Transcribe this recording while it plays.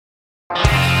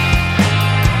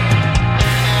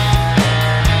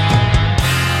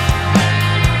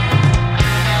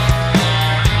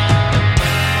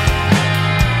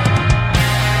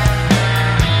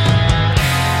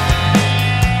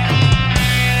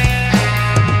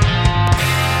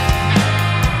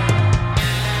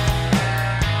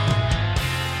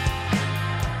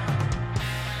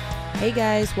Hey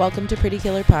guys, welcome to Pretty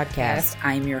Killer Podcast.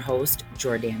 I'm your host,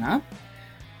 Jordana.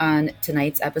 On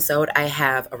tonight's episode, I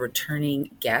have a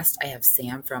returning guest. I have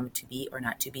Sam from To Be or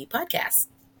Not To Be podcast.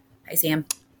 Hi, Sam.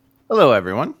 Hello,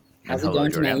 everyone. How's it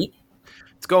going tonight?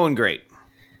 It's going great.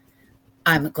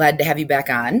 I'm glad to have you back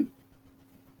on.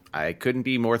 I couldn't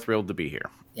be more thrilled to be here.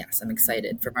 Yes, I'm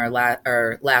excited from our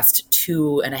last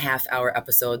 2.5 hour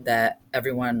episode that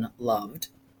everyone loved.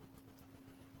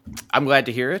 I'm glad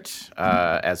to hear it,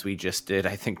 as we just did,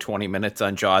 I think, 20 minutes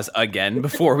on Jaws again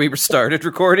before we started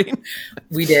recording.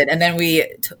 We did, and then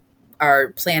we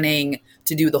are planning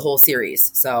to do the whole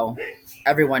series. So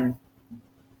everyone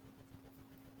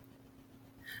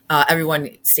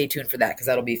stay tuned for that, because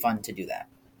that'll be fun to do that.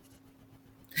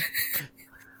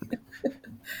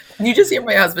 Can you just hear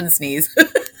my husband sneeze?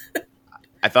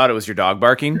 I thought it was your dog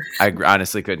barking. I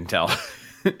honestly couldn't tell.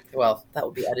 Well, that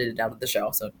will be edited out of the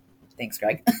show, so thanks,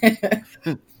 Greg.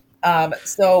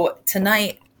 So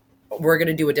tonight, we're going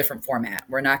to do a different format.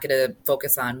 We're not going to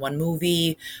focus on one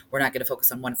movie. We're not going to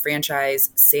focus on one franchise.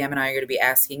 Sam and I are going to be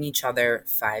asking each other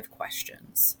 5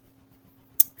 questions.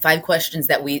 5 questions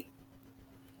that we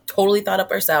totally thought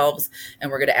up ourselves, and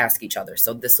we're going to ask each other.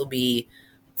 So this will be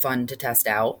fun to test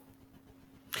out.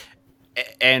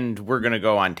 And we're going to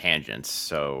go on tangents,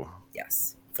 so...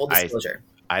 Yes, full disclosure.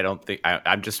 I don't think...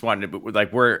 I'm just wanting to...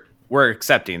 Like, we're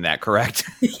accepting that, correct?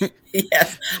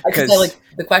 Yes. Because like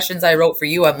the questions I wrote for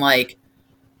you, I'm like...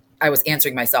 I was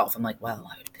answering myself. I'm like, well,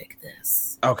 I would pick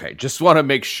this. Okay, just want to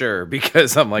make sure,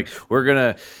 because I'm like, we're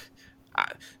going to...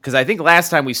 Because I think last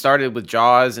time we started with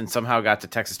Jaws and somehow got to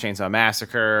Texas Chainsaw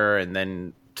Massacre and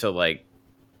then to, like,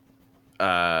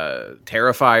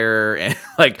 Terrifier, and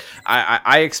like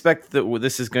I expect that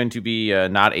this is going to be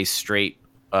not a straight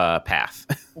path.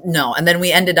 No, and then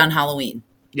we ended on Halloween.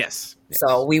 Yes.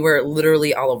 So we were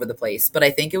literally all over the place, but I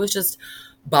think it was just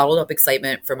bottled up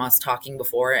excitement from us talking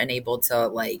before and able to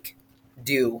like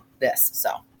do this. So,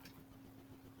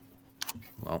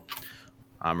 well,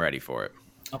 I'm ready for it.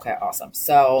 Okay, awesome.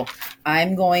 So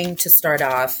I'm going to start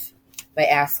off by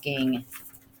asking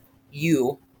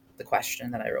you the question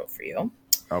that I wrote for you.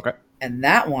 Okay. And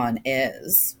that one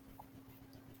is,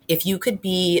 if you could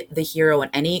be the hero in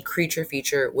any creature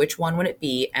feature, which one would it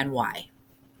be and why?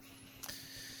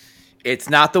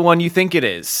 It's not the one you think it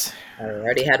is. I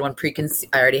already had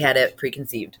it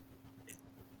preconceived.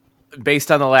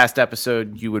 Based on the last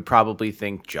episode, you would probably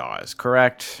think Jaws,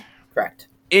 correct? Correct.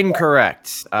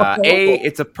 Incorrect.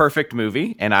 It's a perfect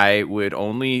movie, and I would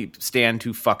only stand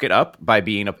to fuck it up by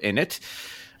being up in it.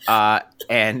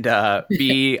 And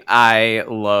B, I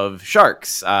love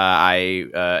sharks. I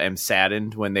am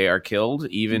saddened when they are killed,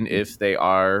 even if they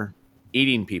are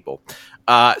eating people.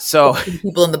 So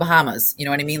people in the Bahamas, you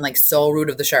know what I mean? Like soul root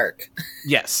of the shark.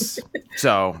 Yes.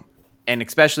 So, and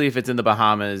especially if it's in the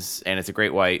Bahamas and it's a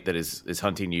great white that is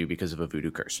hunting you because of a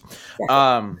voodoo curse.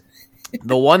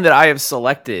 The one that I have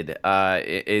selected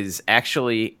is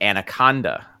actually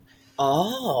Anaconda.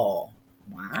 Oh.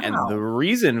 Wow. And the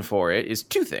reason for it is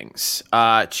 2 things.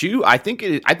 I think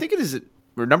it is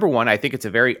number one, I think it's a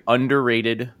very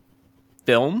underrated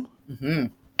film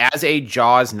as a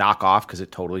Jaws knockoff, because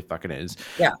it totally fucking is.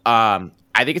 Yeah. I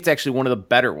think it's actually one of the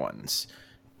better ones.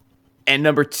 And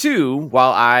number 2,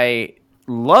 while I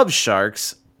love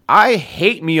sharks, I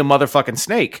hate me a motherfucking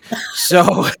snake.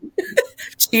 So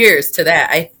cheers to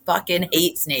that. I fucking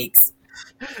hate snakes.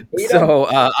 So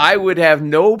I would have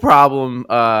no problem.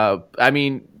 I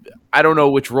mean, I don't know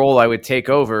which role I would take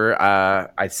over.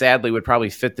 I sadly would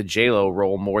probably fit the J-Lo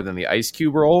role more than the Ice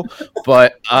Cube role.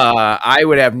 But I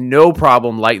would have no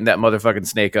problem lighting that motherfucking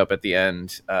snake up at the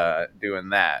end doing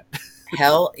that.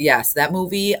 Hell yes. That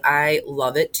movie, I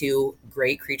love it too.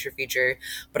 Great creature feature.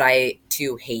 But I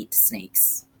too hate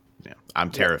snakes. Yeah,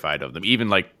 I'm terrified of them. Even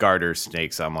like garter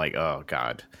snakes, I'm like, oh,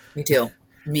 God. Me too.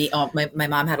 My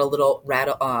mom had a little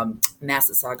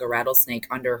Massasauga rattlesnake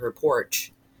under her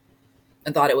porch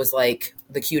and thought it was like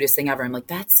the cutest thing ever. I'm like,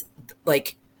 that's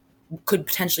like could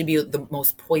potentially be the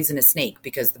most poisonous snake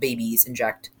because the babies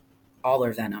inject all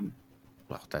their venom.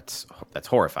 Well, that's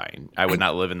horrifying. I would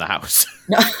not live in the house.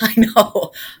 No, I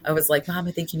know. I was like, Mom,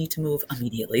 I think you need to move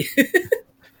immediately.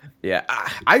 Yeah,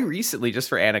 I recently, just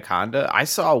for Anaconda, I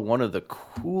saw one of the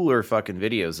cooler fucking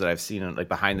videos that I've seen, like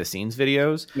behind the scenes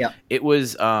videos. Yeah, it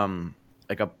was it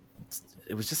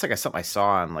was just like something I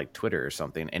saw on like Twitter or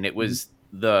something, and it was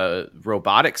the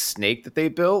robotic snake that they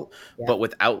built, but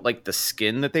without like the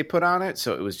skin that they put on it.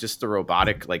 So it was just the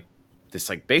robotic, like this,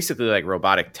 like basically like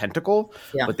robotic tentacle.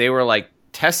 Yeah. But they were like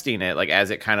testing it, like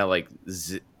as it kind of like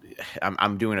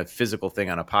I'm doing a physical thing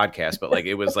on a podcast, but like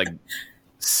it was like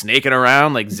snaking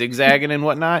around, like zigzagging and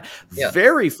whatnot. Yeah.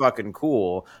 Very fucking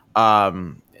cool.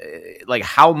 Like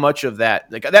how much of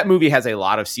that, like that movie has a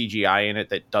lot of CGI in it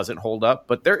that doesn't hold up,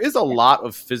 but there is a lot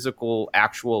of physical,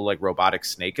 actual like robotic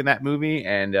snake in that movie,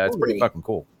 and it's pretty fucking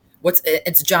cool.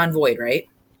 It's John Voight, right?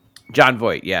 John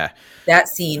Voight, yeah. That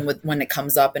scene with when it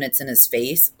comes up and it's in his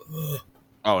face.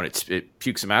 Oh, and it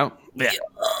pukes him out. Yeah.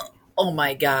 Oh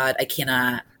my God, I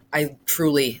cannot. I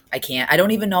can't. I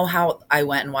don't even know how I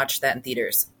went and watched that in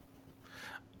theaters.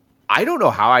 I don't know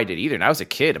how I did either. And I was a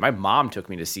kid. My mom took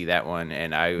me to see that one,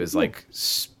 and I was like,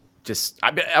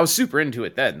 I was super into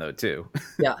it then, though, too.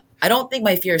 Yeah, I don't think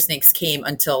my fear of snakes came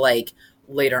until like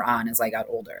later on as I got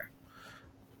older.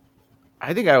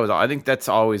 I think that's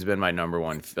always been my number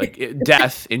one, like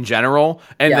death in general,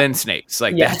 and then snakes.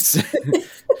 Like that's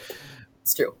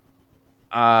it's true.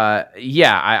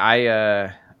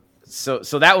 Yeah,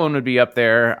 so that one would be up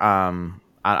there on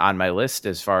my list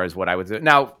as far as what I would do.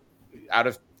 Now, out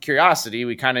of curiosity,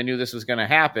 we kind of knew this was going to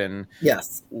happen.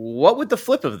 Yes. What would the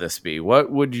flip of this be?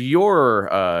 What would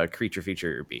your creature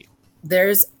feature be?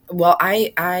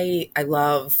 I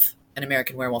love An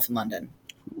American Werewolf in London.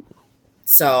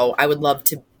 So I would love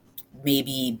to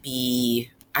maybe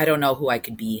be, I don't know who I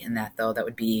could be in that though. That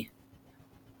would be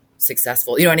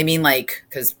successful. You know what I mean? Like,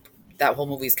 cause that whole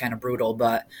movie is kind of brutal,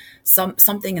 but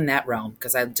something in that realm.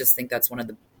 Cause I just think that's one of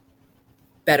the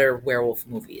better werewolf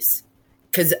movies.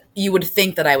 Cause you would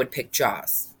think that I would pick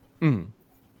Jaws,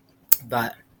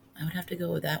 but I would have to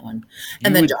go with that one.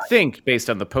 And you then would think, based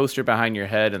on the poster behind your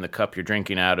head and the cup you're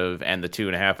drinking out of and the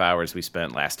 2.5 hours we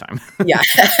spent last time. Yeah.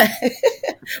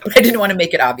 But I didn't want to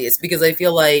make it obvious because I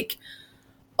feel like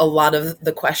a lot of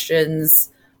the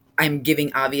questions I'm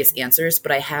giving obvious answers,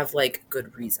 but I have like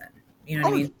good reason. You know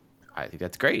what I mean? I think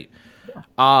that's great. Yeah.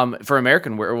 For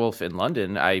American Werewolf in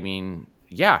London, I mean,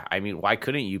 why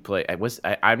couldn't you play?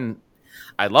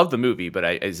 I love the movie,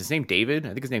 but is his name David? I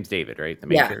think his name's David, right? The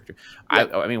main character. Yeah.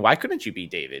 I mean, why couldn't you be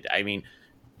David? I mean,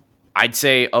 I'd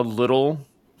say a little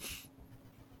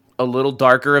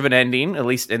darker of an ending, at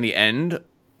least in the end.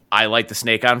 I light the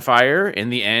snake on fire. In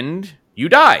the end, you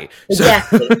die.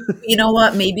 Exactly. You know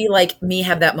what? Maybe like me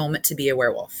have that moment to be a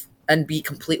werewolf and be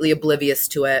completely oblivious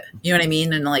to it. You know what I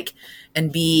mean?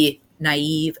 And be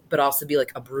naive, but also be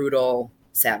like a brutal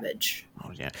savage.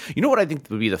 Oh yeah. You know what I think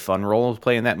would be the fun role to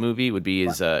play in that movie would be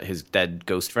his dead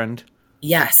ghost friend.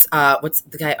 Yes. What's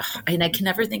the guy? And I can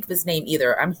never think of his name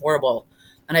either. I'm horrible.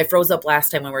 And I froze up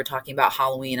last time when we were talking about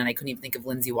Halloween, and I couldn't even think of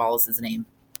Lindsay Wallace's name.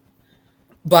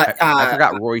 But I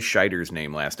forgot Roy Scheider's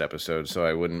name last episode, so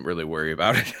I wouldn't really worry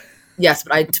about it. Yes,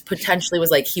 but I potentially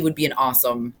was like, he would be an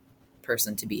awesome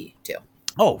person to be too.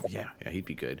 Oh yeah, he'd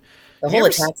be good. The whole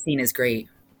attack scene is great.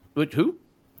 Who?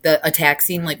 The attack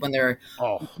scene, like when they're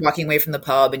walking away from the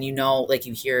pub, and like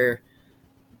you hear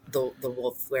the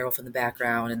werewolf in the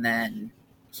background, and then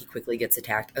he quickly gets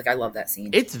attacked. Like I love that scene.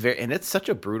 It's such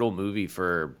a brutal movie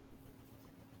for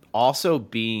also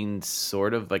being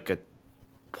sort of like a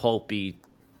pulpy,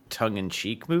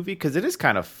 tongue-in-cheek movie, because it is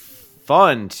kind of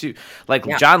fun too. Like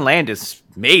John Landis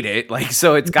made it, like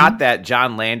so it's got that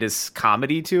John Landis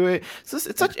comedy to it. So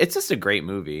it's just a great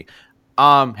movie.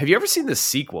 Have you ever seen the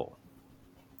sequel?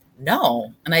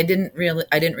 No, and I didn't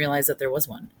realize that there was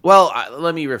one. Well,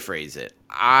 let me rephrase it.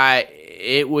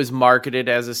 It was marketed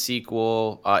as a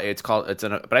sequel.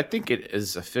 But I think it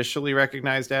is officially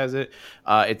recognized as it.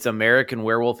 It's American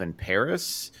Werewolf in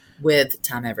Paris with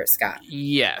Tom Everett Scott.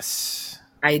 Yes,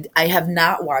 I have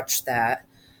not watched that.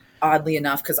 Oddly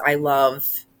enough, because I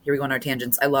love. Here we go on our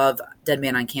tangents. I love Dead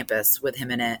Man on Campus with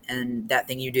him in it, and That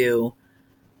Thing You Do.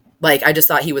 Like I just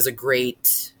thought he was a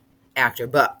great actor,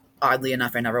 but. Oddly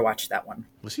enough, I never watched that one.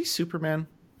 Was he Superman?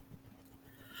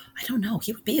 I don't know.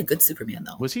 He would be a good Superman,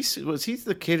 though. Was he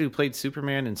the kid who played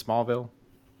Superman in Smallville?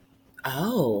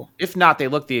 Oh. If not, they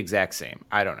look the exact same.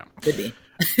 I don't know. Could be.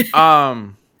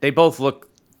 They both look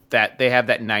that they have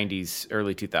that 90s,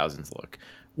 early 2000s look.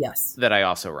 Yes. That I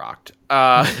also rocked.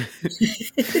 I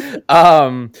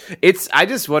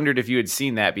just wondered if you had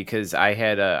seen that because I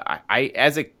had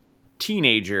as a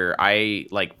teenager, I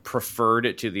like preferred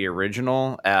it to the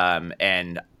original,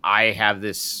 and I have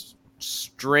this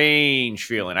strange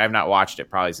feeling. I have not watched it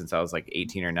probably since I was like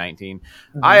 18 or 19.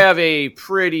 Mm-hmm. I have a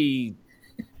pretty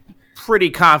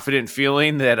confident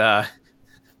feeling that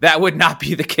that would not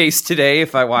be the case today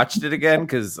if I watched it again,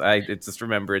 because I just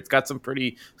remember it's got some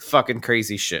pretty fucking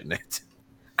crazy shit in it.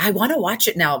 I want to watch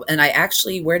it now, and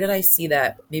where did I see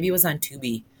that? Maybe it was on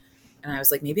Tubi, and I was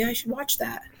like, maybe I should watch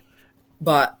that,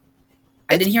 but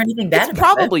I didn't hear anything bad about it. It's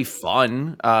probably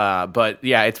fun, but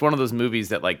yeah, it's one of those movies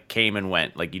that like came and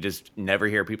went. Like you just never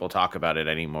hear people talk about it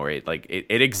anymore. It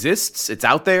exists. It's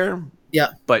out there, Yeah.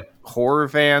 But horror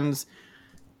fans,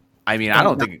 I mean, I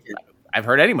don't think I've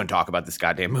heard anyone talk about this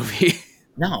goddamn movie.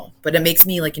 No, but it makes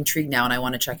me like intrigued now, and I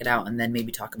want to check it out and then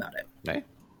maybe talk about it. Hey,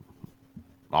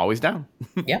 always down.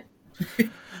 Yeah.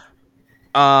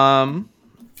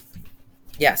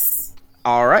 Yes.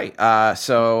 All right.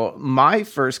 So my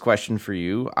first question for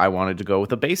you, I wanted to go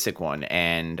with a basic one,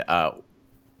 and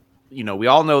we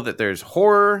all know that there's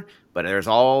horror, but there's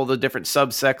all the different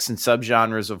subsects and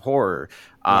subgenres of horror.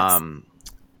 Yes.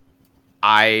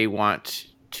 I want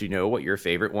to know what your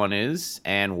favorite one is,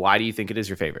 and why do you think it is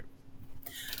your favorite?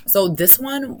 So this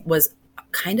one was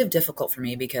kind of difficult for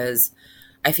me because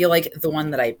I feel like the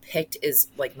one that I picked is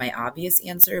like my obvious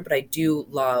answer, but I do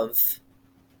love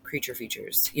creature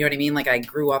features. You know what I mean? Like I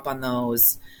grew up on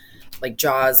those. Like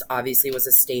Jaws obviously was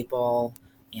a staple.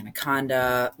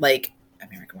 Anaconda, like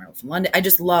American Werewolf in London. I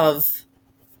just love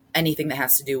anything that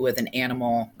has to do with an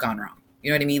animal gone wrong.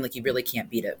 You know what I mean? Like you really can't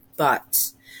beat it.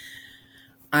 But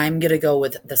I'm going to go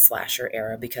with the slasher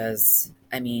era because,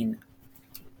 I mean,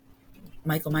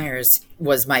 Michael Myers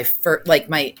was my first, like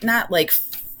not like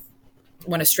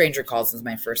When a Stranger Calls was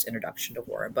my first introduction to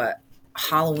horror, but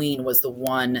Halloween was the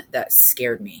one that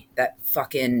scared me, that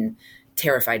fucking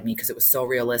terrified me because it was so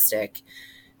realistic.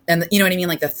 And you know what I mean?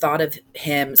 Like the thought of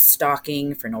him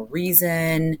stalking for no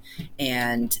reason.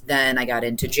 And then I got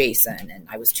into Jason, and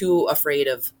I was too afraid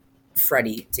of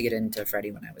Freddy to get into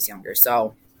Freddy when I was younger.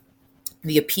 So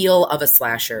the appeal of a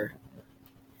slasher,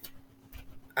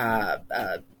 as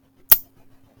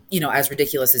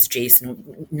ridiculous as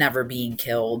Jason never being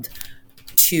killed,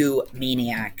 to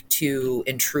Maniac, to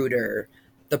Intruder,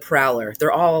 The Prowler,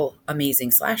 they're all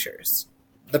amazing slashers.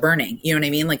 The Burning, you know what I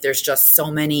mean? Like there's just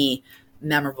so many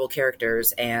memorable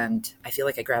characters, and I feel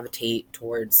like I gravitate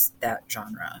towards that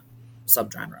subgenre.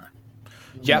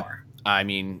 Yeah, more. I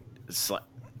mean,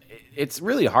 it's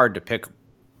really hard to pick,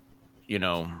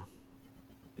 I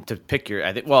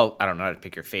think. Well, I don't know how to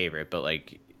pick your favorite, but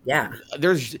like, yeah,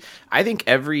 I think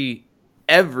every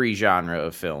genre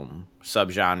of film,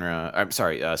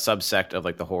 subsect of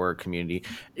like the horror community,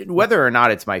 whether or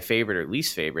not it's my favorite or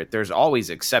least favorite, there's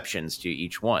always exceptions to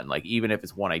each one. Like even if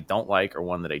it's one I don't like or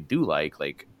one that I do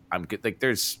like I'm good. Like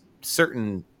there's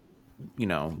certain,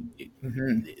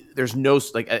 there's no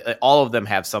like all of them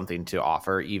have something to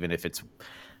offer, even if it's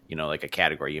like a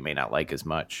category you may not like as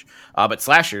much. But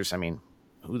slashers, I mean,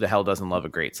 who the hell doesn't love a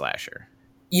great slasher?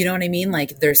 You know what I mean?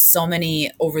 Like there's so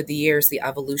many over the years, the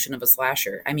evolution of a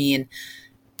slasher. I mean,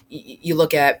 you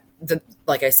look at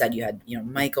like I said, you had,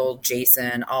 Michael,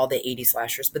 Jason, all the 80s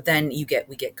slashers, but then we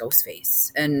get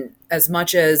Ghostface. And as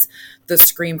much as the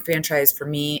Scream franchise for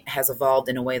me has evolved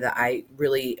in a way that I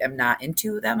really am not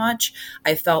into that much,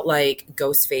 I felt like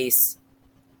Ghostface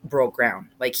broke ground.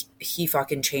 Like he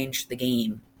fucking changed the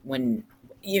game when,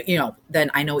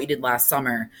 then I Know What You Did Last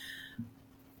Summer,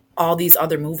 all these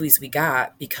other movies we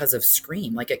got because of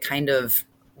Scream. Like it kind of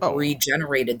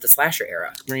regenerated the slasher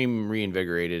era. Scream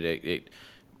reinvigorated it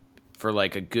for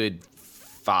like a good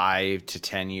 5 to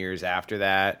 10 years after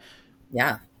that.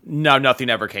 Yeah. No, nothing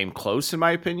ever came close, in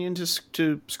my opinion,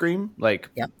 to Scream. Like,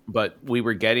 yep. But we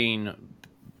were getting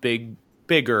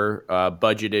bigger,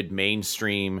 budgeted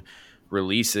mainstream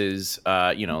releases.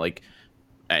 Like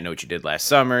I Know What You Did Last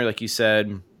Summer, like you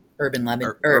said. Urban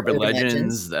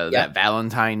Legends, that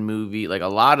Valentine movie, like a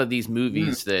lot of these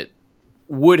movies that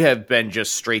would have been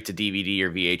just straight to DVD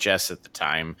or VHS at the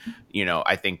time,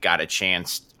 I think got a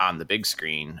chance on the big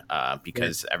screen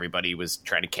because everybody was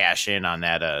trying to cash in on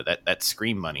that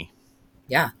Scream money.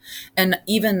 Yeah, and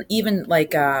even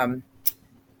like the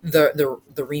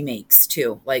remakes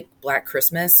too, like Black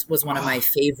Christmas was one of my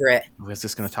favorite. I was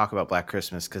just going to talk about Black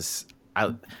Christmas because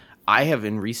I have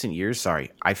in recent years,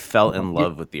 I fell in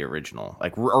love with the original,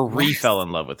 like, or re-fell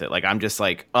in love with it. Like, I'm just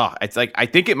like, it's like, I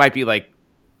think it might be like,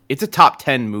 it's a top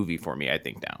 10 movie for me, I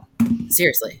think now.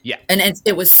 Seriously. Yeah. And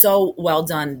it was so well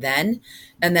done then.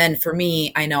 And then for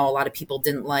me, I know a lot of people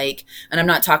didn't like, and I'm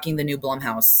not talking the new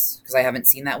Blumhouse because I haven't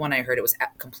seen that one. I heard it was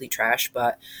complete trash,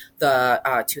 but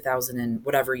the 2000 and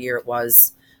whatever year it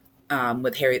was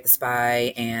with Harriet the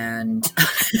Spy and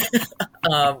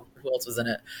who else was in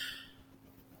it?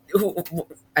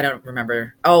 I don't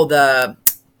remember. I'm not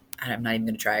even going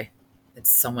to try.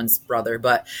 It's someone's brother,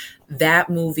 but that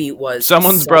movie was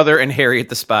someone's brother and Harriet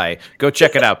the Spy. Go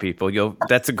check it out, people.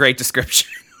 That's a great description.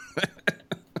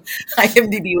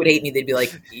 IMDb would hate me. They'd be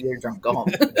like, "You're drunk. Go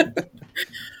home."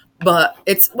 But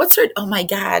what's her? Oh my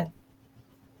god!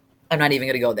 I'm not even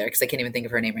going to go there because I can't even think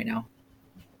of her name right now.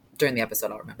 During the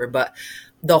episode, I'll remember. But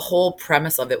the whole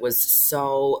premise of it was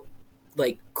so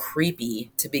like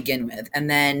creepy to begin with, and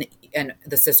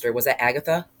the sister, was that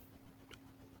Agatha?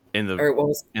 in the or what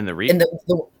was in the in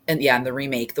in the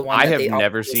remake, the one I that have they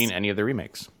never seen any of the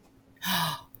remakes.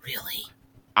 Really?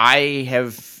 I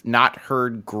have not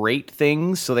heard great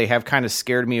things, so they have kind of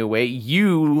scared me away.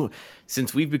 You,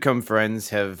 since we've become friends,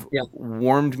 have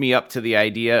warmed me up to the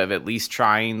idea of at least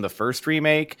trying the first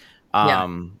remake.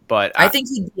 But I think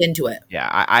he'd be into it. Yeah,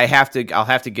 I'll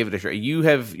have to give it a try.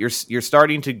 You're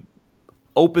starting to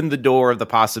open the door of the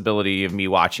possibility of me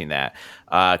watching that.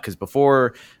 Because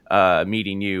before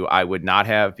meeting you, I would not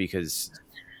have, because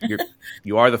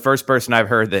you are the first person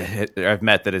I've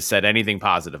met that has said anything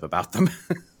positive about them.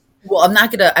 Well,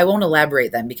 I won't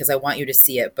elaborate then because I want you to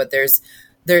see it, but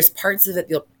there's parts of it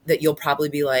that you'll probably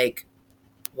be like,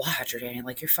 wow, Jordanian,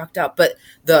 like you're fucked up. But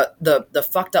the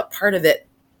fucked up part of it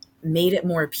made it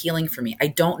more appealing for me. I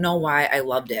don't know why I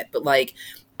loved it, but like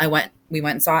we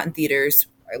went and saw it in theaters.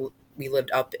 We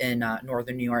lived up in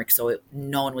northern New York, so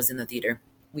no one was in the theater.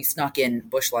 We snuck in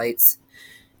Busch Lights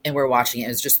and we're watching it. It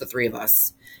was just the three of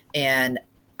us. And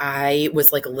I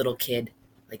was like a little kid,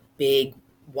 like big,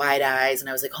 wide eyes. And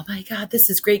I was like, oh my God, this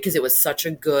is great. Because it was such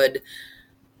a good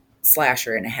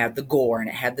slasher, and it had the gore and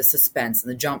it had the suspense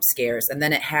and the jump scares. And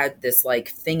then it had this like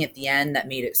thing at the end that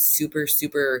made it super,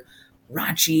 super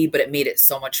raunchy, but it made it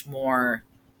so much more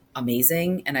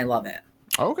amazing. And I love it.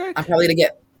 Okay. I'm probably going to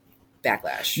get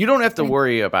backlash. You don't have to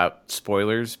worry about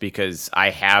spoilers because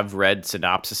I have read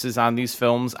synopsises on these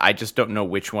films. I just don't know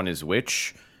which one is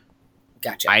which.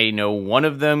 Gotcha. I know one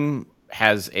of them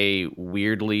has a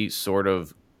weirdly sort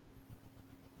of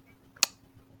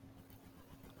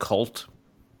cult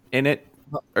in it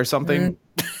or something.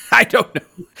 I don't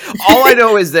know. All I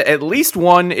know is that at least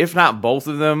one, if not both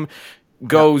of them,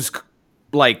 goes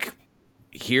like,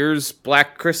 here's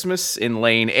Black Christmas in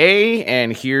lane A,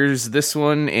 and here's this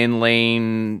one in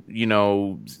lane,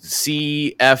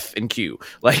 C, F, and Q.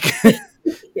 Like,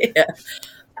 yeah.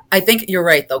 I think you're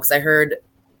right though, because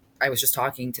I was just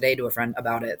talking today to a friend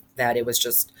about it, that it was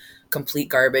just complete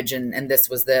garbage, and this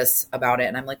was this about it.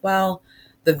 And I'm like, well,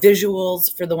 the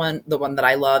visuals for the one that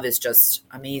I love is just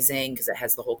amazing because it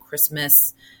has the whole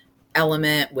Christmas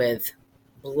element with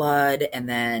blood, and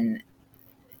then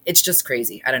it's just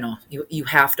crazy. I don't know. You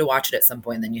have to watch it at some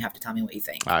point, and then you have to tell me what you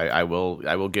think. I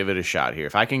will give it a shot here.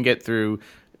 If I can get through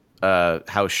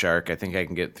House Shark, I think I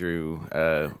can get through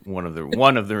one of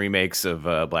the remakes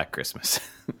of Black Christmas.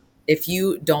 If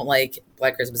you don't like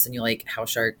Black Christmas and you like House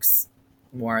Sharks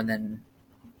more, then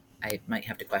I might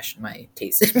have to question my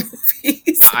taste in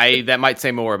movies. That might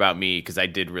say more about me because I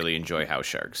did really enjoy House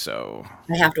Sharks. So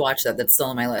I have to watch that. That's still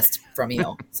on my list from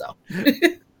you. So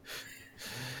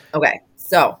okay.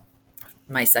 So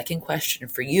my second question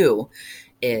for you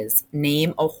is,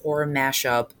 name a horror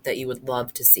mashup that you would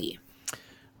love to see.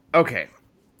 Okay.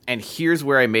 And here's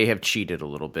where I may have cheated a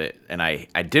little bit. And I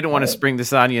didn't want to spring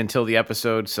this on you until the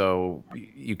episode, so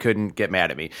you couldn't get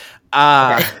mad at me. Okay.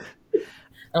 I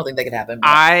don't think that could happen. But.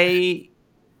 I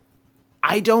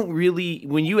don't really,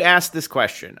 when you asked this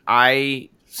question, I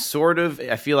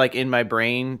feel like in my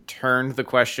brain turned the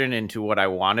question into what I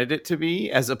wanted it to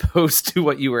be as opposed to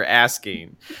what you were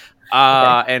asking.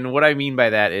 Okay. And what I mean by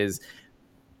that is,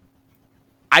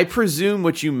 I presume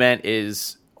what you meant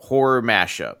is horror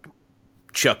mashup.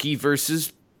 Chucky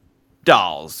versus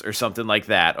Dolls or something like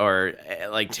that. Or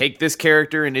like take this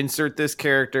character and insert this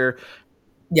character.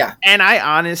 Yeah. And I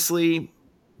honestly,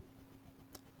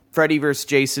 Freddy versus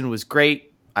Jason was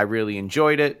great. I really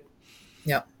enjoyed it.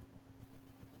 Yeah.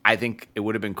 I think it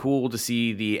would have been cool to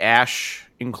see the Ash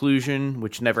inclusion,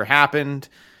 which never happened.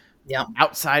 Yeah.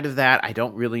 Outside of that, I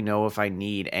don't really know if I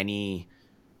need any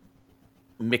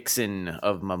mixing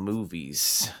of my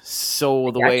movies.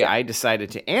 So the way I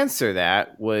decided to answer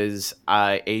that was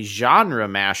a genre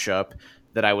mashup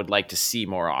that I would like to see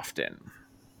more often.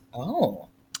 Oh.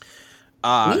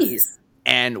 Please.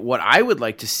 And what I would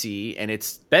like to see, and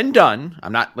it's been done,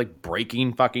 I'm not like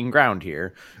breaking fucking ground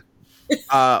here,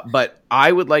 but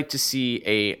I would like to see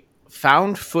a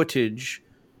found footage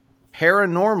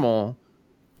paranormal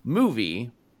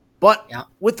movie, but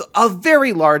with a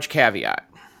very large caveat.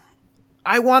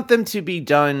 I want them to be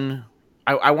done.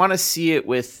 I want to see it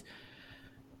with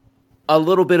a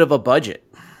little bit of a budget.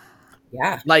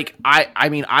 Yeah. Like I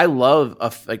mean, I love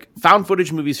like found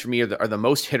footage movies for me are the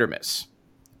most hit or miss,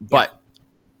 but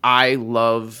I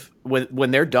love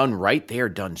when they're done right. They are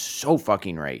done so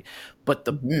fucking right. But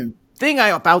the thing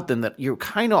about them that you're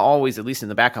kind of always, at least in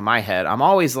the back of my head, I'm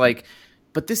always like,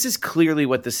 but this is clearly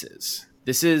what this is.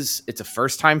 It's a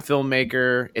first time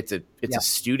filmmaker. It's a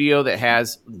studio that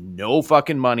has no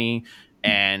fucking money,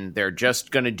 and they're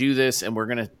just going to do this, and we're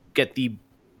going to get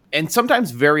and sometimes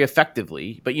very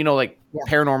effectively, but like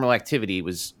Paranormal Activity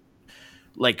was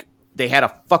like they had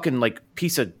a fucking like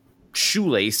piece of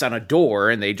shoelace on a door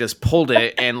and they just pulled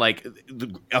it and like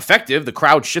effective, the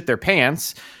crowd shit their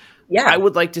pants. Yeah. I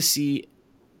would like to see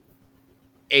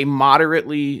a moderate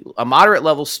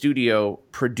level studio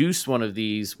produce one of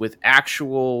these with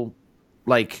actual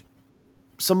like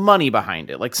some money behind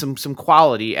it, like some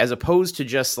quality, as opposed to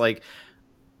just like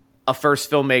a first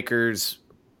filmmaker's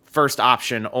first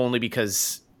option only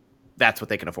because that's what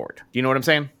they can afford. Do you know what I'm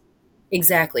saying?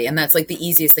 Exactly. And that's like the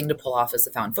easiest thing to pull off is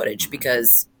the found footage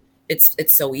because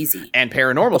it's so easy. And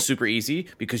paranormal super easy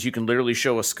because you can literally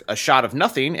show a shot of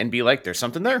nothing and be like, there's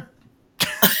something there.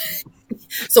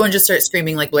 Someone just starts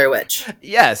screaming like Blair Witch.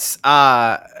 Yes.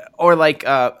 Or like,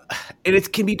 and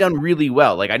it can be done really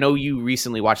well. Like I know you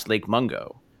recently watched Lake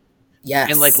Mungo.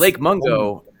 Yes. And like Lake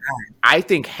Mungo, I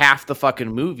think half the fucking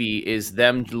movie is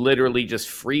them literally just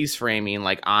freeze framing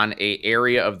like on a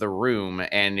area of the room.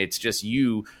 And it's just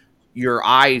your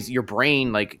eyes, your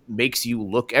brain like makes you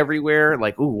look everywhere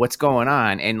like, ooh, what's going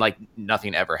on? And like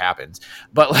nothing ever happens.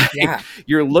 But like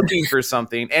you're looking for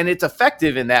something and it's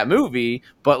effective in that movie.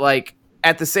 But like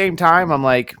at the same time, I'm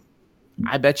like,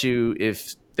 I bet you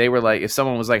if they were like, if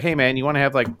someone was like, hey man, you want to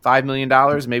have like $5 million,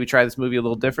 maybe try this movie a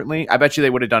little differently. I bet you they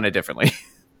would have done it differently.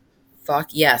 Fuck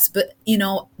yes. But you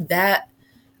know,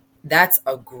 that's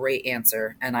a great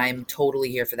answer. And I'm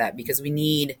totally here for that because we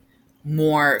need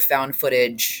more found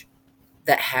footage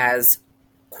that has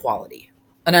quality.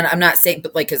 And I'm not saying,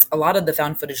 but like, cause a lot of the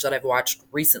found footage that I've watched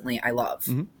recently, I love.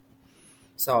 Mm-hmm.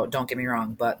 So don't get me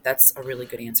wrong, but that's a really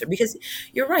good answer because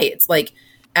you're right. It's like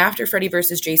after Freddy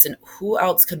versus Jason, who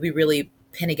else could we really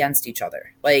pin against each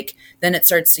other? Like then it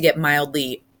starts to get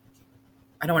mildly,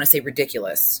 I don't want to say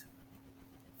ridiculous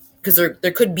because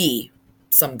there could be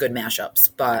some good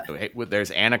mashups, but there's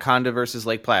Anaconda versus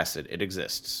Lake Placid. It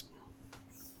exists.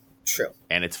 True.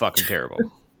 And it's fucking terrible.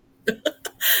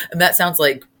 And that sounds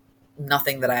like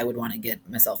nothing that I would want to get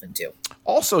myself into.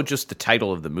 Also, just the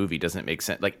title of the movie doesn't make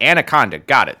sense. Like Anaconda,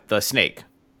 got it. The snake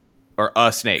or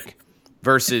a snake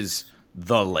versus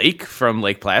the lake from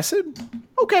Lake Placid.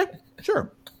 Okay,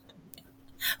 sure.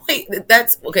 Wait,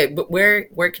 that's okay. But where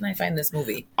can I find this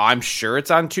movie? I'm sure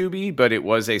it's on Tubi, but it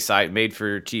was a made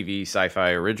for TV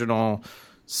sci-fi original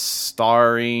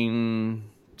starring.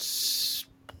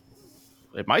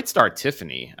 It might star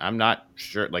Tiffany. I'm not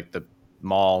sure. Like the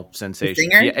mall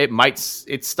sensation. Yeah, it might.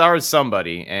 It stars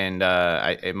somebody, and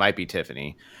it might be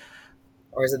Tiffany.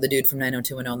 Or is it the dude from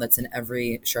 90210 that's in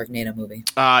every Sharknado movie?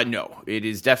 No, it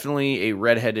is definitely a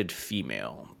redheaded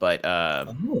female, but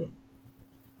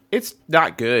it's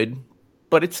not good,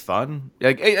 but it's fun.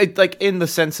 Like in the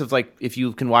sense of like if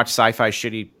you can watch sci-fi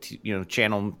shitty,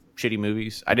 channel shitty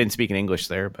movies. I didn't speak in English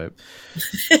there, but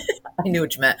I knew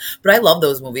what you meant. But I love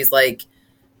those movies. Like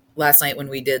last night when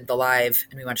we did the live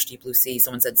and we watched Deep Blue Sea,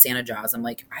 someone said Santa Jaws. I'm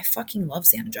like, I fucking love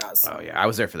Santa Jaws. Oh yeah, I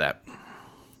was there for that.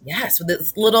 Yes, with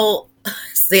this little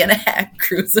Santa hat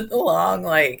cruising along,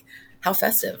 like how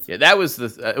festive. Yeah, that was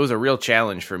it was a real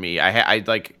challenge for me. I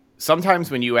like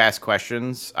sometimes when you ask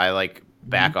questions, I like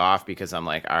back off because I'm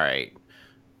like, all right,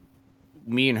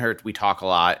 me and her, we talk a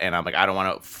lot, and I'm like, I don't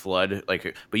want to flood.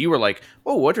 Like, but you were like,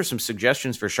 oh, what are some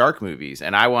suggestions for shark movies?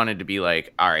 And I wanted to be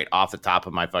like, all right, off the top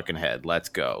of my fucking head, let's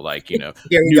go. Like,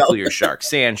 nuclear shark,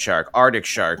 sand shark, Arctic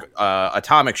shark,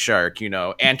 atomic shark,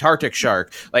 Antarctic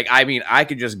shark. Like, I mean, I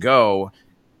could just go,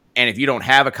 and if you don't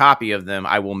have a copy of them,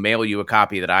 I will mail you a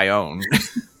copy that I own.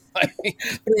 But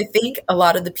I think a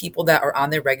lot of the people that are on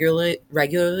there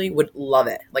regularly would love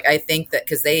it. Like, I think that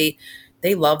because they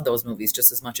love those movies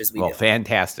just as much as we do. Well,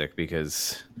 fantastic,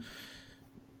 because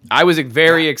I was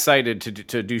very excited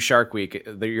to do Shark Week,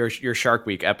 your Shark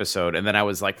Week episode, and then I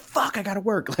was like, fuck, I gotta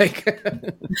work. Like,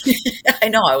 I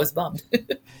know, I was bummed.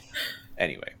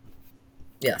 Anyway.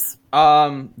 Yes.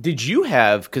 Did you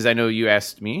have, because I know you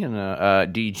asked me,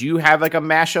 and did you have like a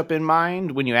mashup in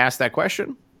mind when you asked that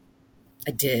question?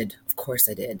 I did. Of course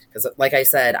I did. Because like I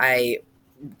said, I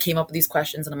came up with these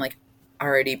questions and I'm like,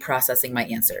 already processing my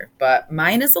answer. But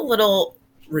mine is a little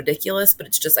ridiculous, but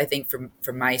it's just, I think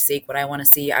for my sake, what I want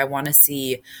to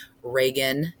see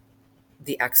Regan,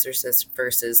 the Exorcist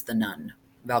versus the nun,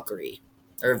 Valkyrie,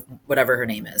 or whatever her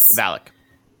name is. Valak.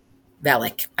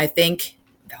 I think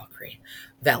Valkyrie.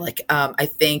 Valak. I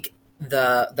think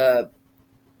the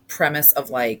premise of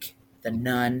like the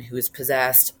nun who is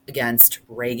possessed against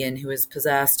Regan who is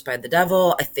possessed by the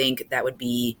devil, I think that would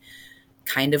be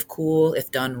kind of cool if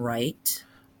done right.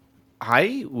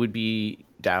 I would be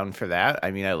down for that. I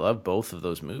mean, I love both of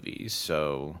those movies.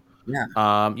 So yeah.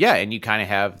 And you kind of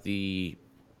have the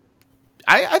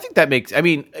I think that makes,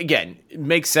 it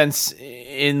makes sense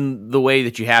in the way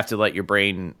that you have to let your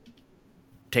brain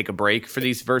take a break for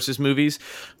these versus movies,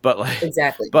 but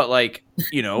Exactly.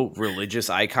 religious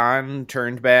icon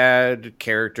turned bad,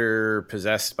 character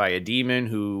possessed by a demon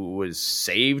who was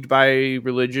saved by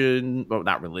religion. Well,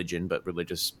 not religion, but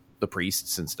the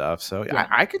priests and stuff. So Yeah.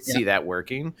 I could see that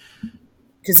working.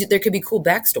 Because there could be cool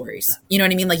backstories. You know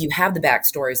what I mean? Like, you have the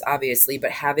backstories, obviously,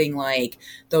 but having like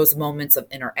those moments of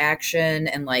interaction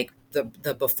and like the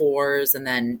befores and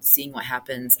then seeing what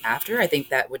happens after, I think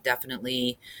that would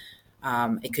definitely,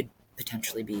 it could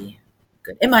potentially be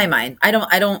good in my mind. I don't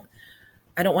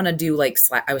want to do like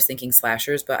I was thinking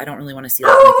slashers, but I don't really want to see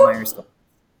like Michael Myers go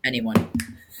anyone.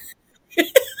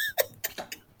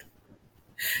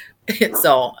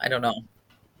 So I don't know.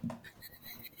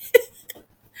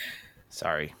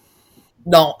 Sorry.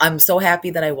 No, I'm so happy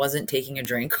that I wasn't taking a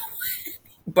drink,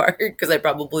 Bart, because I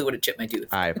probably would have chipped my tooth.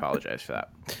 I apologize for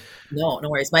that. No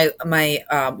worries. My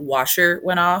washer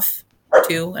went off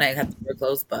too, and I had the door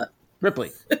closed. But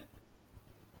Ripley,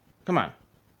 come on.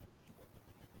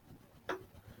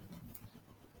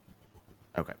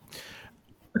 Okay.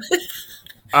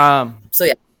 So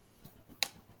yeah.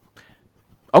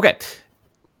 Okay.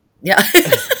 Yeah.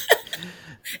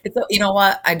 It's, you know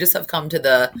what? I just have come to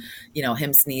the,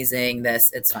 him sneezing.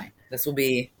 It's fine. This will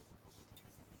be.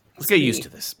 Let's get used to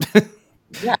this.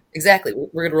 Yeah, exactly.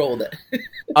 We're gonna roll with it.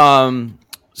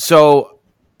 So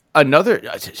another,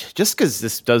 just because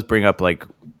this does bring up like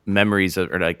memories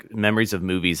of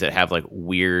movies that have like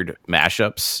weird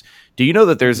mashups. Do you know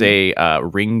that there's a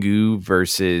Ringu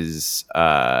versus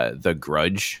The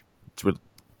Grudge?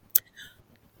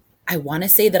 I want to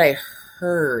say that I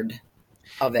heard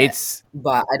of it,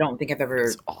 but I don't think I've ever.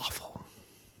 It's awful.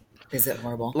 Is it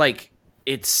horrible? Like,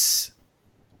 it's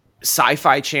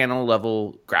Sci-Fi Channel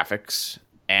level graphics,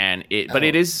 and but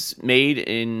it is made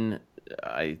in,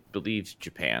 I believe,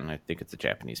 Japan. I think it's a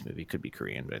Japanese movie. It could be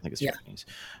Korean, but I think it's Japanese.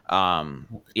 And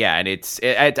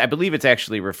I believe it's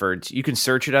actually referred to. You can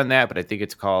search it on that, but I think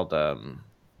it's called.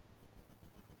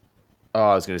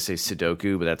 I was going to say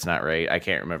Sudoku, but that's not right. I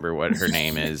can't remember what her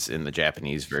name is in the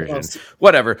Japanese version.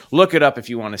 Whatever. Look it up if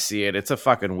you want to see it. It's a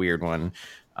fucking weird one.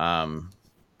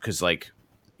 Because, like,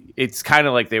 it's kind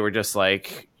of like they were just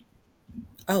like,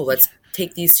 oh, let's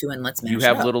take these two and let's match. You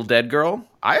have Little Dead Girl.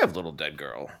 I have Little Dead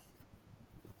Girl.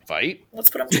 Fight. Let's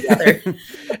put them together.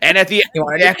 And at the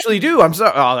end, they actually do. I'm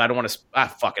sorry. Oh, I don't want to.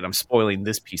 Fuck it. I'm spoiling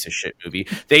this piece of shit movie.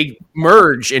 They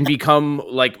merge and become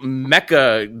like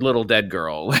Mecha Little Dead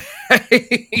Girl.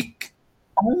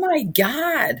 Oh my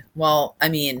God. Well, I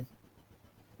mean,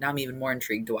 now I'm even more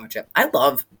intrigued to watch it. I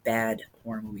love bad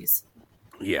horror movies.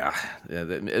 Yeah,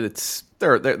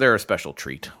 they're a special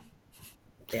treat.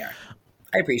 They are.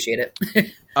 I appreciate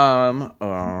it.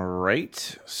 All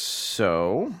right.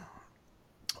 So,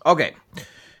 okay.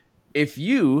 If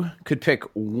you could pick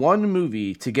one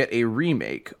movie to get a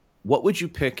remake, what would you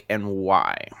pick and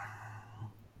why?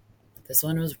 This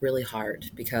one was really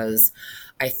hard because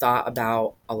I thought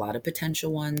about a lot of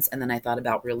potential ones, and then I thought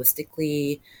about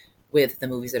realistically with the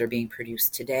movies that are being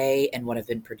produced today and what have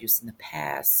been produced in the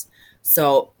past.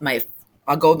 So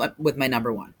I'll go with my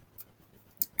number one,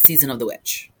 Season of the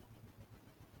Witch.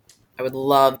 I would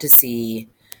love to see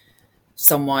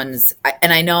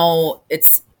and I know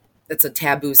it's a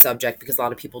taboo subject because a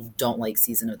lot of people don't like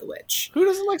Season of the Witch. Who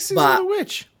doesn't like Season of the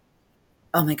Witch?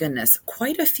 Oh my goodness.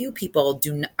 Quite a few people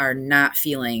are not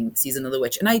feeling Season of the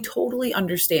Witch. And I totally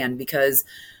understand because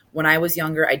when I was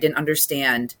younger, I didn't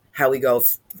understand how we go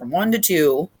from 1 to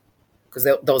 2 because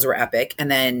those were epic.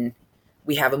 And then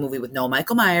we have a movie with no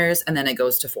Michael Myers and then it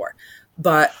goes to 4.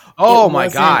 But oh my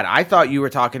God, I thought you were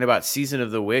talking about Season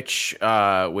of the Witch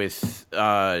with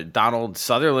Donald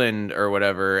Sutherland or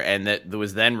whatever, and that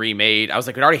was then remade. I was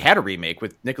like, it already had a remake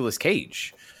with Nicolas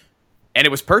Cage, and it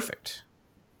was perfect.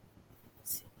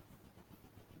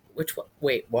 Which one?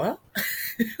 Wait, what?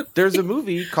 There's a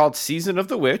movie called Season of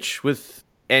the Witch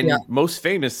most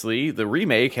famously, the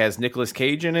remake has Nicolas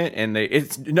Cage in it, and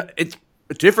it's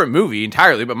a different movie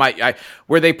entirely, but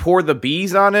where they pour the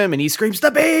bees on him and he screams,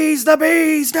 the bees,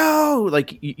 no!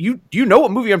 Like, you know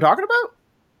what movie I'm talking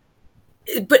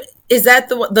about? But is that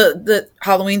the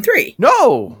Halloween 3?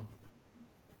 No.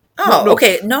 Oh, no.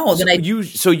 Okay. No, then you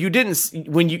didn't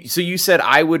you said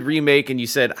I would remake and you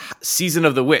said Season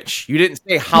of the Witch. You didn't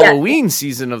say Halloween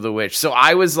Season of the Witch. So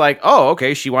I was like, oh,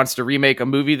 okay, she wants to remake a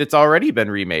movie that's already been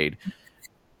remade.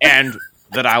 And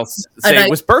that I'll say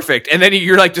was perfect. And then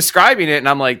you're like describing it and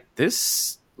I'm like,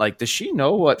 does she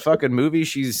know what fucking movie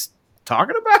she's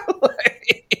talking about?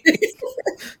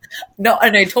 No,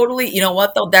 and I totally, you know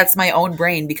what though? That's my own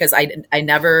brain because I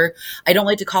don't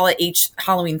like to call it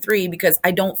Halloween 3 because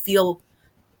I don't feel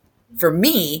for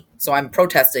me, so I'm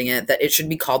protesting it, that it should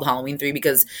be called Halloween 3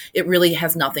 because it really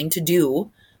has nothing to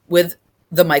do with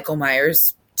the Michael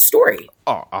Myers story.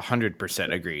 Oh,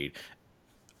 100% agreed.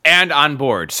 And on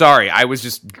board. Sorry, I was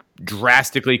just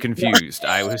drastically confused.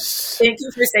 I was. Thank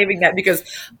you for saving that, because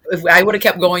if I would have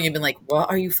kept going, you'd been like, what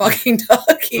are you fucking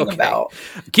talking about?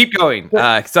 Keep going.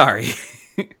 Sorry.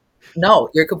 No,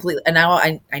 you're completely. And now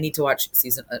I need to watch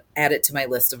add it to my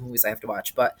list of movies I have to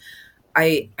watch. But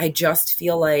I just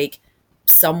feel like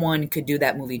someone could do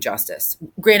that movie justice.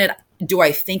 Granted, do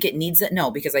I think it needs it? No,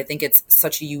 because I think it's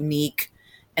such a unique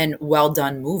and well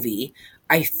done movie.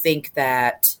 I think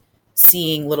that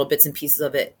seeing little bits and pieces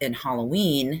of it in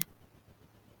Halloween,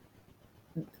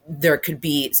 there could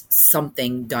be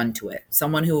something done to it.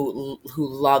 Someone who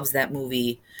loves that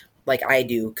movie like I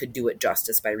do could do it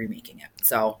justice by remaking it.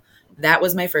 So that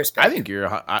was my first pick. I think you're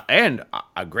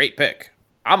a great pick.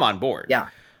 I'm on board. Yeah.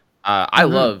 I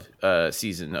love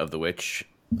Season of the Witch.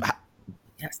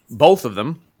 Yes. Both of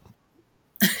them.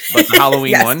 But the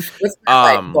Halloween one.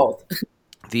 Both.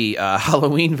 The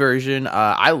Halloween version,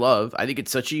 I love. I think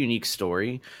it's such a unique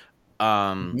story.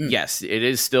 Yes, it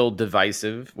is still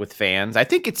divisive with fans. I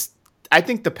think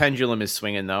the pendulum is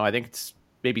swinging, though. I think it's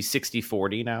maybe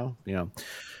 60-40 now.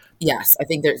 Yes, I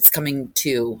think it's coming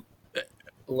to a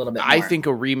little bit more. I think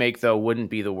a remake, though, wouldn't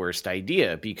be the worst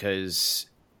idea because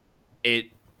it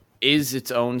is its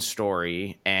own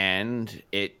story, and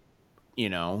it,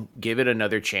 give it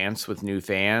another chance with new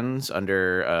fans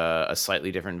under a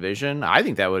slightly different vision. I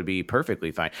think that would be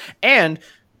perfectly fine. And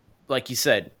like you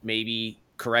said, maybe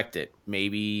correct it,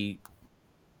 maybe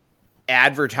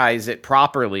advertise it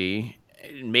properly,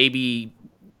 maybe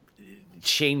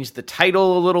change the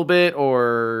title a little bit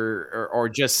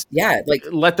or just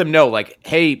let them know, like,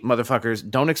 hey, motherfuckers,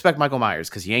 don't expect Michael Myers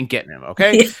because you ain't getting him,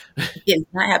 okay? It's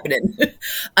not happening.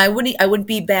 I wouldn't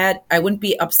be bad. I wouldn't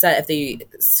be upset if they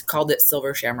called it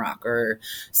Silver Shamrock, or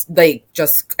they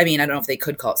just, I don't know if they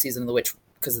could call it Season of the Witch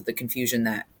because of the confusion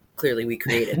that clearly we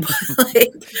created. But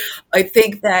I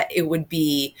think that it would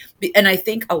be, and I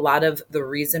think a lot of the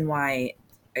reason why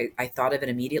I thought of it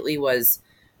immediately was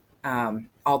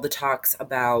all the talks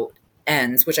about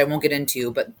ends, which I won't get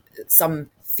into, but some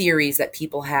theories that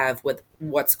people have with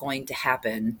what's going to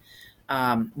happen,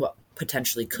 what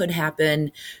potentially could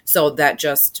happen. So that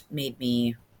just made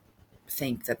me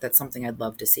think that that's something I'd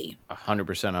love to see.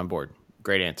 100% on board.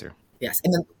 Great answer. Yes.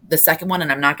 And then the second one,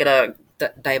 and I'm not going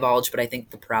to divulge, but I think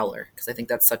The Prowler, because I think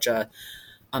that's such a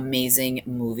amazing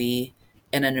movie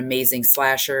and an amazing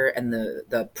slasher, and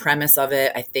the premise of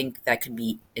it, I think that could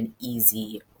be an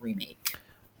easy remake.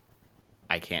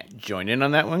 I can't join in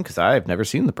on that one because I've never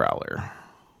seen The Prowler.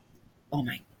 Oh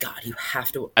my God, you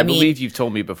have to. I believe you've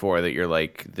told me before that you're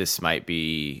like, this might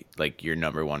be like your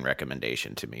number one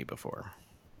recommendation to me before,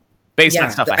 based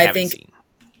on stuff I haven't seen.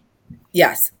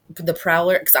 Yes, The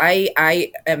Prowler, because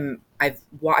I've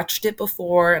watched it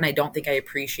before, and I don't think I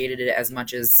appreciated it as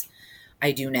much as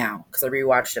I do now, because I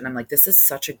rewatched it and I'm like, this is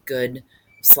such a good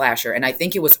slasher. And I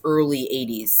think it was early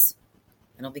 80s.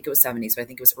 I don't think it was 70s, but I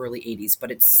think it was early 80s.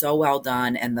 But it's so well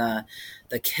done, and the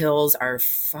kills are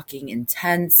fucking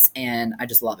intense, and I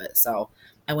just love it. So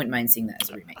I wouldn't mind seeing that as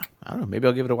a remake. I don't know. Maybe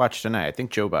I'll give it a watch tonight. I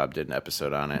think Joe Bob did an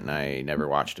episode on it, and I never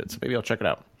watched it. So maybe I'll check it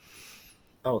out.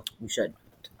 Oh, you should.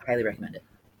 Highly recommend it.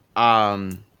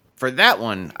 For that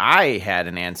one, I had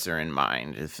an answer in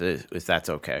mind, if that's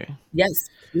okay. Yes,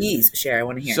 please share. I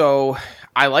want to hear. So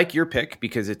I like your pick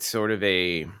because it's sort of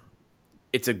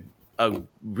it's a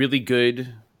really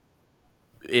good,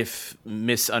 if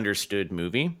misunderstood,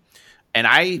 movie. And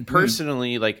I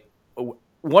personally, like,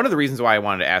 one of the reasons why I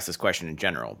wanted to ask this question in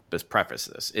general, just preface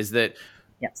this, is that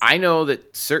I know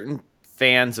that certain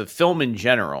fans of film in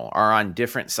general are on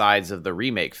different sides of the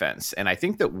remake fence. And I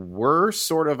think that we're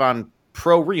sort of on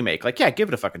pro remake. Like, yeah, give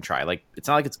it a fucking try. Like, it's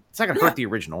not going to hurt the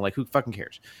original. Like, who fucking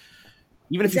cares?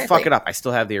 Even if you fuck it up, I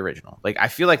still have the original. Like, I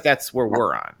feel like that's where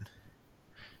we're on.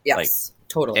 Yes, like,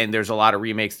 totally. And there's a lot of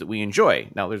remakes that we enjoy.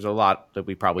 Now, there's a lot that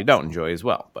we probably don't enjoy as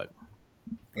well. But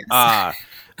I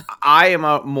am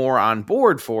more on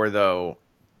board for, though,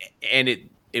 and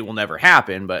it will never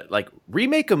happen, but like,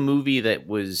 remake a movie that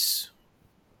was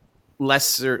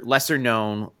lesser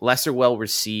known, lesser well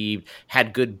received,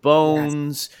 had good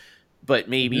bones, but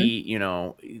maybe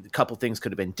a couple things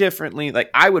could have been differently. Like,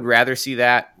 I would rather see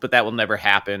that, but that will never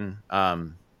happen.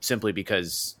 Simply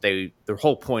because the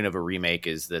whole point of a remake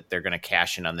is that they're going to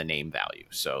cash in on the name value.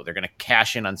 So they're going to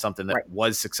cash in on something that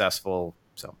was successful.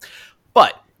 So,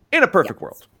 but in a perfect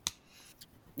world,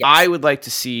 I would like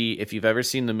to see, if you've ever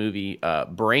seen the movie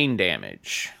Brain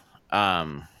Damage.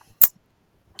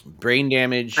 Brain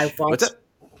Damage. What's it?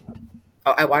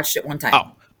 Oh, I watched it one time.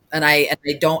 Oh, And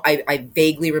I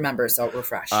vaguely remember, so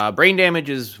refresh. Brain Damage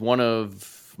is one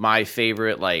of my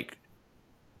favorite, like,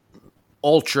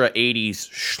 ultra 80s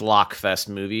schlock fest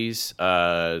movies.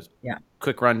 Yeah.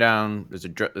 Quick rundown: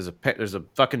 there's a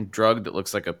fucking drug that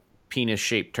looks like a penis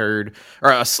shaped turd,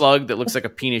 or a slug that looks like a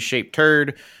penis shaped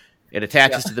turd. It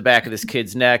attaches to the back of this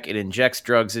kid's neck. It injects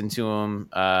drugs into him,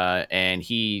 and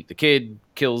the kid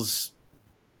kills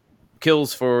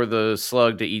for the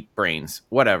slug to eat brains.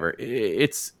 Whatever.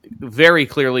 It's very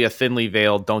clearly a thinly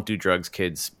veiled "don't do drugs,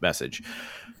 kids" message.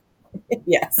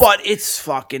 Yes. But it's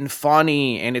fucking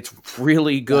funny and it's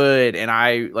really good. And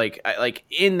I like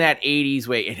in that 80s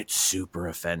way, and it's super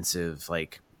offensive.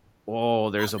 Like,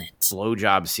 there's a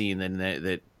blowjob scene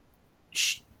that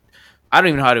I don't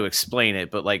even know how to explain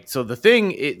it, but like, so the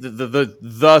thing,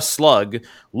 the slug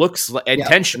looks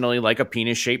intentionally like a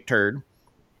penis shaped turd.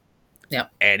 Yeah.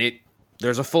 And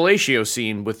there's a fellatio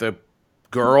scene with a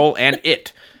girl and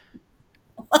it.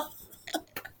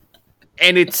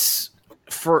 And if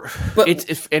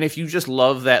you just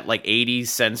love that like 80s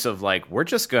sense of like, we're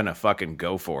just gonna fucking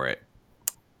go for it,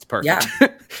 it's perfect. Yeah.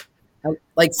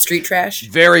 Like street trash.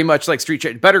 Very much like street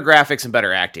trash. Better graphics and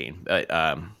better acting. But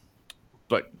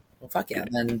well, fuck yeah,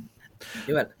 then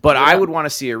do it. But I would want to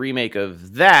see a remake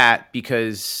of that,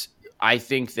 because I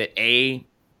think that the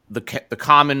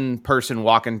common person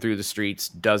walking through the streets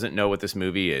doesn't know what this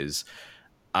movie is.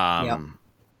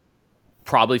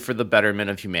 Probably for the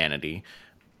betterment of humanity.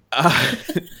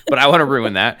 But I want to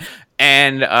ruin that.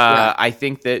 And I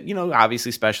think that,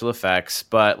 obviously special effects,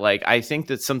 but like, I think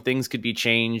that some things could be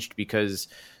changed, because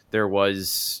there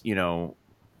was,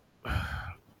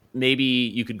 maybe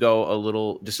you could go a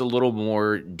little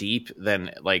more deep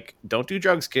than like, don't do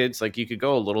drugs, kids. Like, you could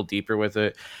go a little deeper with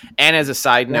it. And as a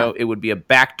side note, it would be a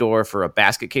backdoor for a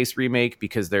Basket Case remake,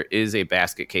 because there is a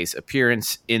Basket Case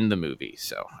appearance in the movie.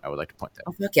 So I would like to point that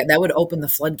out. Oh, fuck yeah. That would open the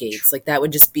floodgates. Like, that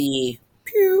would just be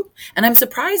pew. And I'm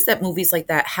surprised that movies like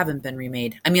that haven't been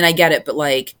remade. I mean, I get it, but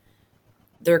like,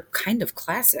 they're kind of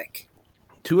classic.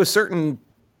 To a certain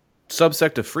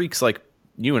subsect of freaks like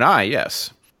you and I,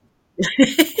 yes.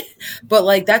 But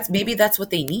like, that's what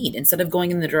they need. Instead of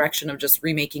going in the direction of just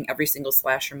remaking every single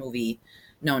slasher movie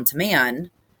known to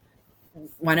man,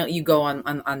 why don't you go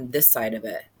on this side of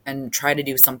it and try to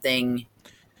do something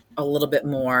a little bit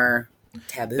more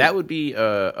taboo? That would be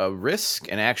a risk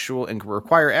and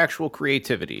require actual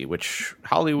creativity, which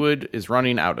Hollywood is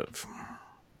running out of.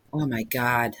 Oh my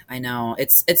God, I know.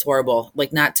 It's horrible.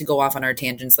 Like, not to go off on our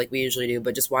tangents like we usually do,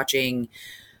 but just watching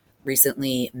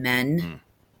recently Men.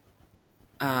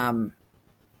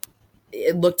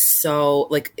 It looked so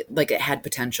like it had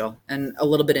potential, and a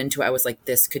little bit into it, I was like,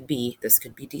 this could be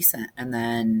decent. And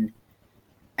then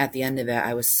at the end of it,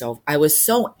 I was so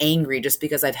angry, just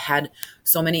because I've had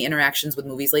so many interactions with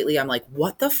movies lately. I'm like,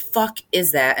 what the fuck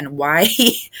is that? And why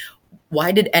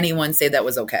did anyone say that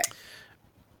was okay?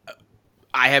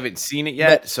 I haven't seen it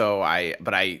yet.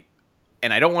 But I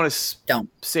don't want to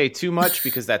say too much,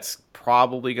 because that's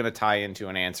probably going to tie into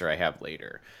an answer I have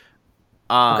later.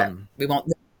 Okay. We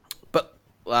won't. But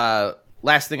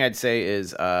last thing I'd say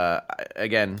is,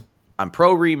 again, I'm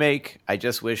pro remake. I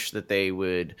just wish that they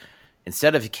would,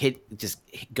 instead of just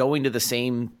going to the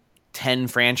same 10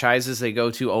 franchises they go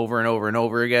to over and over and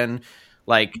over again,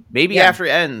 like, maybe after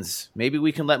it ends, maybe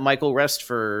we can let Michael rest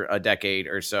for a decade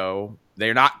or so.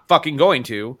 They're not fucking going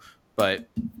to, but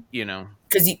no,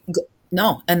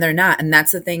 and they're not. And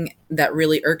that's the thing that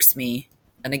really irks me.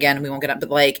 And again, we won't get up, but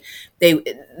like,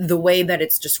 the way that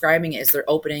it's describing it is they're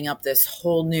opening up this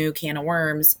whole new can of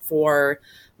worms for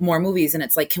more movies. And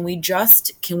it's like, can we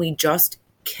just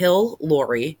kill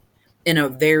Laurie in a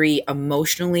very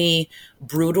emotionally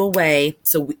brutal way,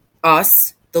 so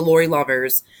us, the Laurie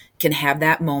lovers, can have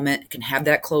that moment, can have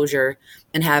that closure,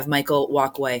 and have Michael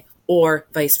walk away, or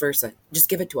vice versa. Just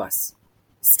give it to us.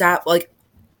 Stop. Like,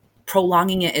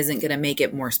 prolonging it isn't going to make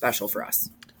it more special for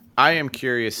us. I am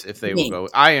curious if they will go.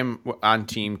 I am on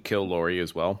team kill Laurie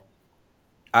as well.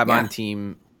 I'm on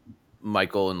team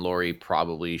Michael and Laurie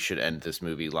probably should end this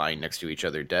movie lying next to each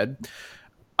other dead.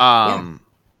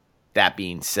 That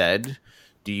being said,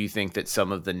 do you think that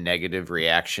some of the negative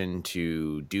reaction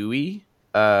to Dewey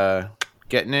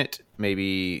getting it,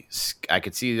 maybe I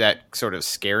could see that sort of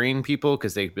scaring people,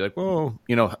 because they'd be like, oh,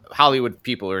 Hollywood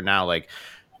people are now like,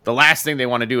 the last thing they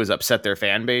want to do is upset their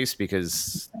fan base,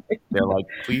 because they're like,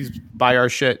 please buy our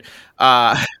shit.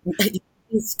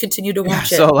 Please continue to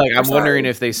watch it. So like, I'm wondering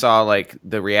if they saw like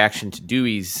the reaction to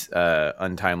Dewey's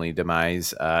untimely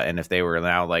demise, and if they were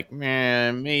now like,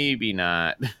 maybe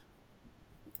not.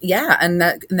 Yeah, and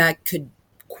that could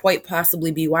quite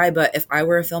possibly be why, but if I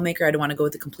were a filmmaker, I'd want to go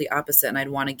with the complete opposite, and I'd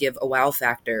want to give a wow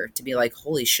factor to be like,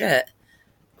 holy shit,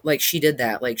 like she did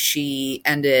that. Like she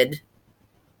ended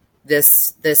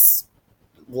this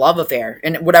love affair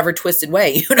in whatever twisted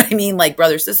way. You know what I mean? Like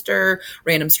brother, sister,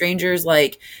 random strangers,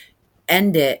 like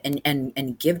end it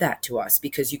and give that to us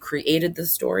because you created the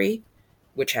story,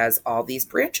 which has all these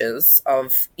branches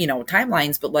of, you know,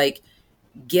 timelines, but like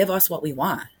give us what we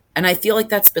want. And I feel like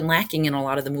that's been lacking in a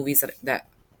lot of the movies that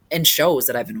and shows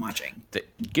that I've been watching.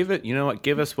 Give it, you know what?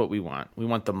 Give us what we want. We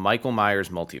want the Michael Myers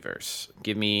multiverse.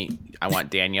 I want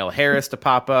Danielle Harris to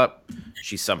pop up.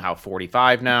 She's somehow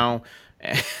 45 now.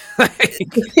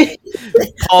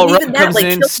 Paul Rudd comes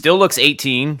in, still looks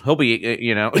 18. He'll be,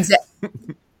 you know.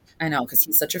 Exactly. I know, because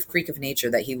he's such a freak of nature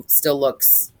that he still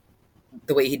looks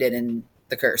the way he did in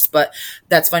The Curse. But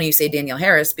that's funny you say Danielle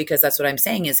Harris, because that's what I'm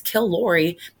saying is kill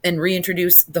Laurie and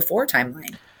reintroduce the 4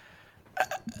 timeline.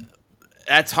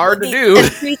 That's hard to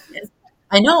do.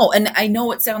 I know, and I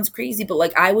know it sounds crazy, but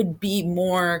like I would be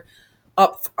more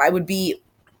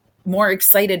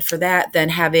excited for that than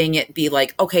having it be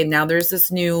like, okay, now there's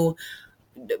this new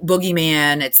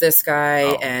boogeyman, it's this guy,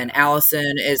 and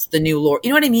Allison is the new Lord. You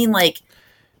know what I mean? Like,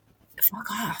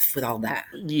 fuck off with all that.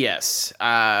 Yes.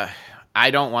 I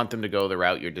don't want them to go the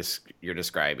route you're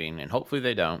describing, and hopefully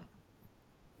they don't.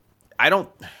 Okay.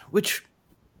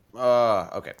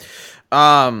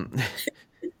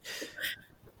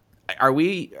 Are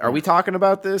we talking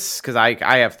about this? Because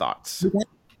I have thoughts.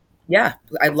 Yeah,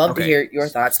 I'd love to hear your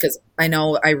thoughts, because I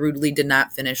know I rudely did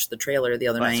not finish the trailer the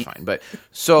other night. That's fine. But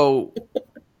so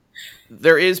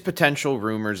there is potential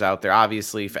rumors out there,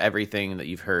 obviously, for everything that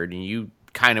you've heard, and you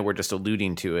kind of were just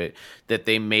alluding to it, that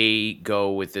they may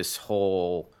go with this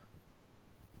whole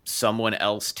someone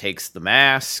else takes the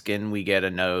mask and we get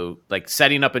like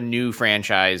setting up a new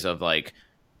franchise of like,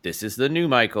 this is the new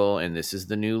Michael and this is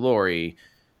the new Laurie,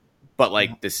 but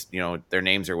like this, you know, their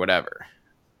names or whatever.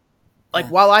 Like,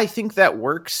 while I think that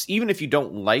works, even if you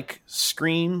don't like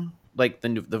Scream, like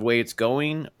the way it's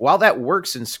going, while that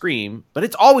works in Scream, but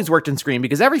it's always worked in Scream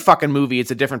because every fucking movie,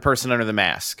 it's a different person under the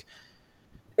mask.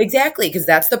 Exactly, because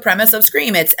that's the premise of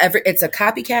Scream. It's a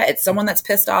copycat. It's someone that's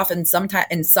pissed off in some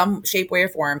shape, way, or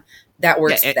form. That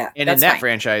works. Yeah, and in that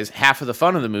franchise, half of the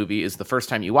fun of the movie is the first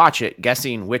time you watch it,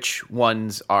 guessing which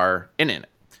ones are in it.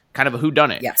 Kind of a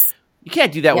whodunit. Yes. You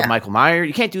can't do that with Michael Myers.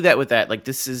 You can't do that with that. Like,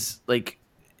 this is like,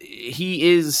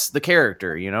 he is the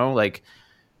character, you know? Like,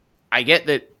 I get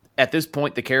that at this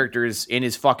point the character is in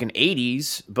his fucking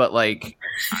 80s, but like,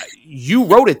 you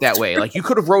wrote it that way. Like, you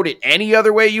could have wrote it any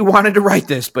other way you wanted to write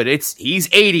this, but he's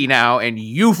 80 now and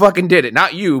you fucking did it.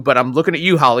 Not you, but I'm looking at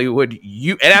you, Hollywood.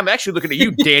 And I'm actually looking at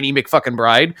you, Danny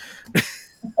McFucking-Bride.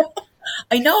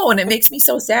 I know, and it makes me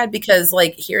so sad because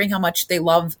like hearing how much they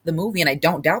love the movie, and I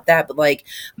don't doubt that, but like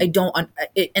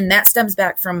and that stems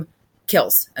back from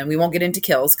Kills, and we won't get into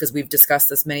Kills because we've discussed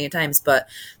this many times, but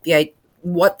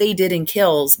what they did in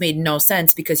Kills made no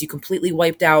sense because you completely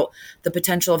wiped out the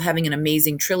potential of having an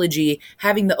amazing trilogy,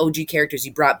 having the OG characters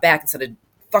you brought back instead of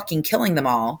fucking killing them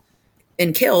all.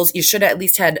 In Kills, you should have at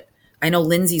least had, I know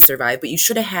Lindsay survived, but you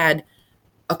should have had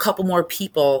a couple more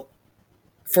people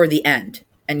for the end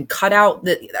and cut out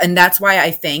and that's why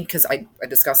I think, because I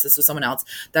discussed this with someone else,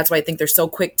 that's why I think they're so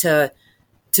quick to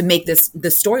make this the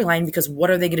storyline, because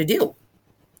what are they going to do?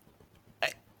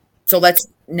 So let's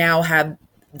now have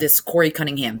this Corey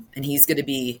Cunningham, and he's going to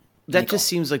be That just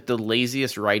seems like the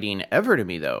laziest writing ever to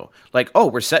me, though. Like, oh,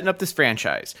 we're setting up this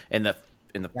franchise, and the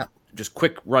just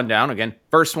quick rundown again.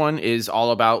 First one is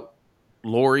all about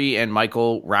Laurie and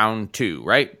Michael round 2,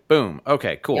 right? Boom.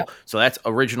 Okay, cool. Yep. So that's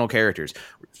original characters.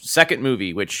 Second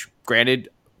movie, which granted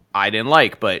I didn't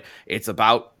like, but it's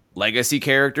about legacy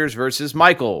characters versus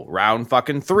Michael round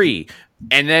fucking 3,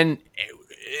 and then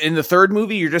in the third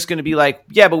movie, you're just going to be like,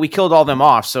 yeah, but we killed all them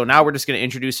off. So now we're just going to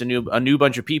introduce a new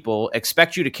bunch of people,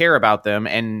 expect you to care about them.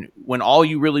 And when all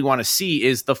you really want to see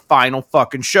is the final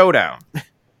fucking showdown.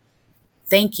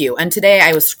 Thank you. And today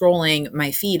I was scrolling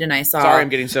my feed and I saw. Sorry, I'm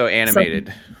getting so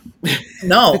animated.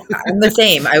 No, I'm the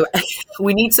same.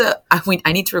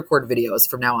 I need to record videos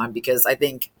from now on because I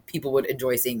think people would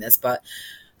enjoy seeing this, but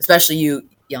especially you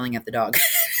yelling at the dog.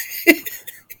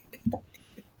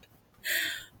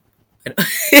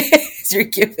 You're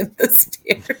giving the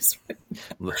stares.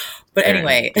 But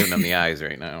anyway, giving them the eyes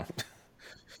right now.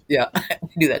 Yeah, I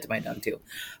do that to my dog too.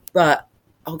 But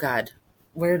oh god,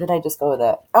 where did I just go with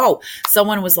that? Oh,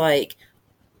 someone was like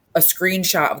a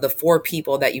screenshot of the 4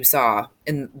 people that you saw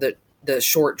in the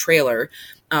short trailer.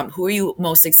 Who are you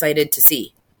most excited to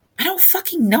see? I don't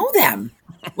fucking know them.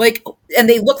 Like, and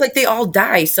they look like they all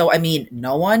die. So, I mean,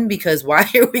 no one, because why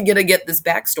are we going to get this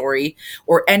backstory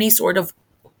or any sort of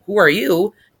who are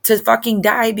you to fucking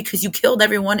die because you killed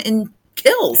everyone in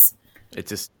kills? It's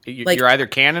just, you're either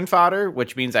cannon fodder,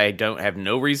 which means I don't have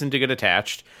no reason to get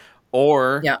attached,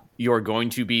 or you're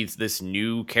going to be this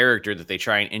new character that they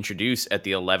try and introduce at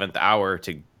the 11th hour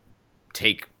to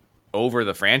take over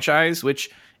the franchise, which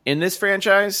in this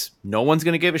franchise, no one's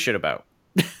going to give a shit about.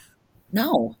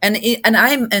 No. And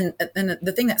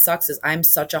the thing that sucks is I'm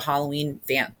such a Halloween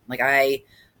fan. Like I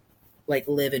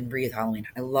live and breathe Halloween.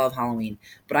 I love Halloween,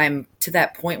 but I'm to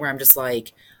that point where I'm just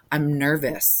like, I'm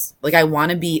nervous. Like I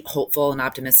want to be hopeful and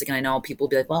optimistic. And I know people will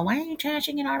be like, well, why are you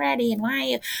trashing it already? And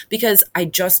why? Because I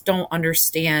just don't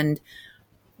understand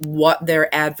what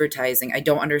they're advertising. I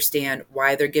don't understand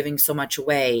why they're giving so much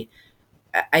away.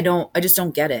 I just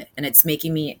don't get it. And it's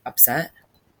making me upset.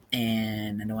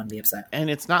 And I don't want to be upset. And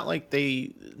it's not like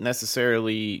they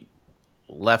necessarily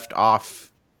left off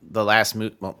the last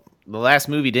movie. Well, the last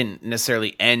movie didn't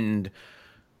necessarily end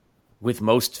with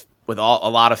a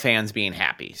lot of fans being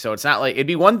happy. So it's not like, it'd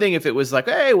be one thing if it was like,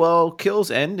 hey, well,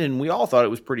 kills end and we all thought it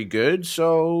was pretty good,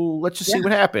 so let's just see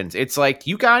what happens. It's like,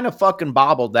 you kind of fucking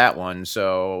bobbled that one,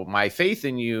 so my faith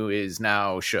in you is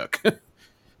now shook.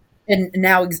 And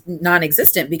now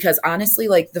non-existent, because honestly,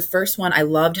 like the first one, I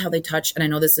loved how they touched, and I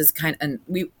know this is kind of, and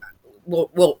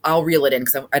I'll reel it in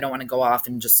because I don't want to go off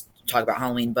and just talk about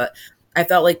Halloween, but I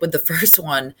felt like with the first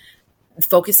one,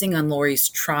 focusing on Laurie's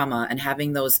trauma and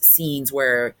having those scenes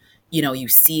where, you know, you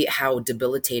see how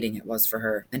debilitating it was for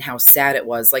her and how sad it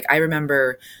was. Like I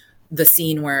remember the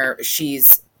scene where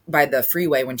she's by the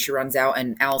freeway when she runs out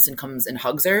and Allison comes and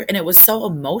hugs her, and it was so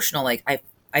emotional. Like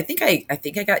I think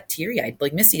I got teary-eyed,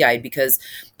 like misty-eyed, because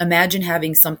imagine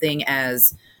having something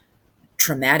as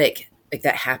traumatic like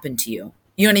that happen to you.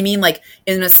 You know what I mean? Like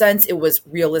in a sense, it was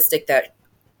realistic that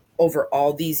over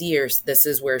all these years, this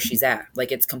is where she's at.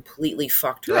 Like it's completely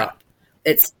fucked her up.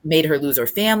 It's made her lose her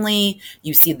family.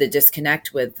 You see the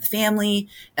disconnect with the family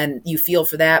and you feel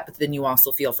for that, but then you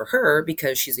also feel for her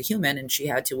because she's a human and she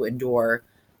had to endure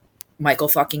Michael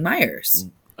fucking Myers.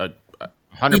 100%.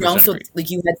 You know, so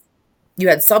like you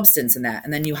had substance in that,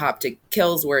 and then you hop to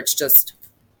kills where it's just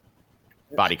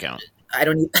body count. I'm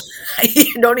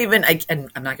not going to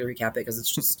recap it because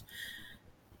it's just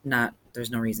not, there's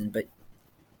no reason, but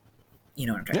you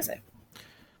know what I'm trying to say.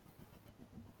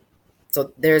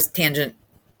 So there's tangent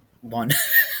one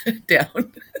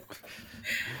down.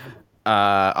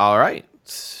 All right.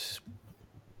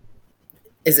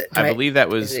 Is it? I believe that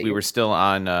was, we were still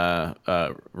on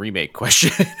remake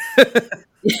question.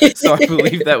 So I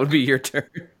believe that would be your turn.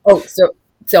 Oh,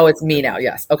 so it's me now.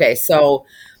 Yes. Okay. So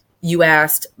you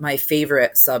asked my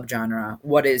favorite subgenre.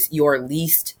 What is your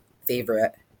least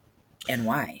favorite and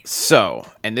why? So,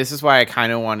 and this is why I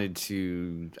kind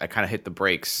of hit the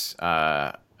brakes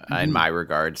in my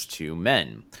regards to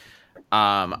men.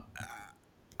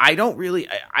 I don't really,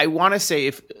 I want to say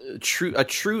if a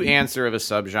true answer of a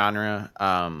subgenre,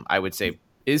 I would say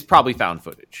is probably found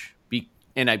footage.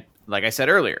 Like I said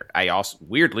earlier, I also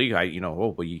weirdly,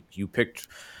 you picked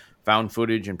found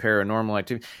footage and paranormal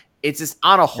activity. It's just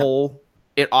on a whole,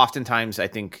 it oftentimes I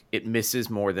think it misses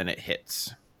more than it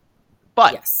hits.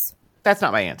 But that's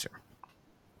not my answer,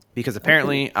 because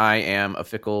apparently I am a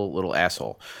fickle little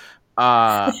asshole.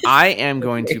 I am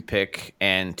going to pick,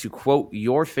 and to quote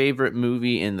your favorite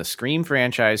movie in the Scream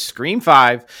franchise, Scream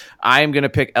 5, I am going to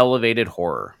pick elevated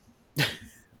horror.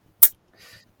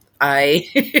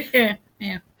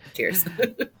 Cheers.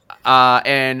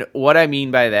 And what I mean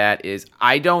by that is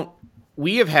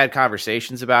we have had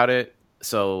conversations about it,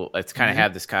 so let's kind of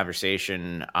have this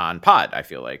conversation on pod, I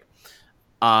feel like.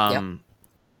 And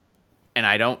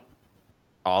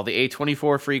all the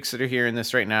A24 freaks that are hearing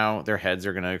this right now, their heads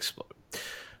are going to explode.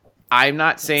 I'm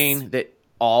not saying that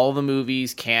all the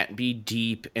movies can't be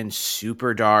deep and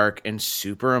super dark and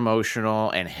super emotional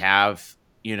and have,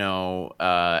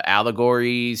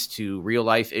 allegories to real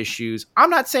life issues.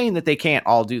 I'm not saying that they can't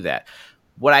all do that.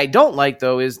 What I don't like,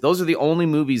 though, is those are the only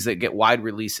movies that get wide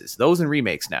releases. Those and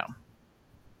remakes now.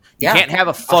 You can't have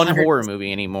a fun 100%. Horror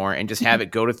movie anymore and just have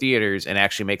it go to theaters and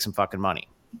actually make some fucking money.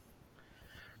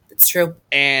 It's true.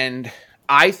 And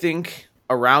I think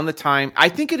around the time, I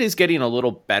think it is getting a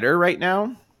little better right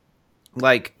now.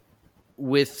 Like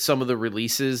with some of the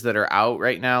releases that are out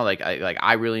right now,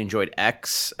 I really enjoyed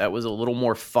X. That was a little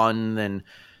more fun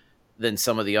than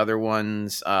some of the other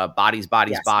ones. Bodies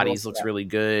looks really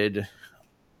good.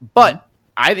 But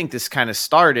I think this kind of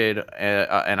started,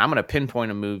 and I'm going to pinpoint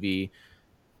a movie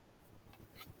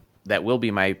that will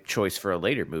be my choice for a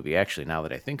later movie, actually, now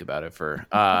that I think about it, for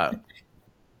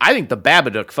I think the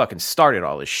Babadook fucking started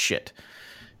all this shit.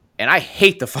 And I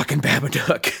hate the fucking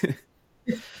Babadook.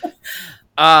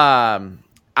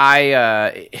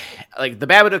 I like the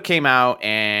Babadook came out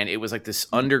and it was like this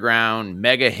underground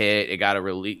mega hit. It got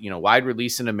a wide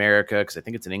release in America because I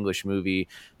think it's an English movie.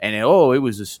 And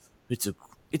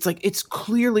it's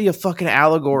clearly a fucking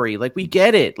allegory. Like, we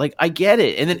get it. Like, I get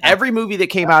it. And then every movie that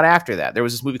came out after that, there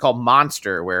was this movie called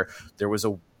Monster where there was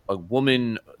a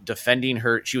woman defending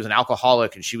her. She was an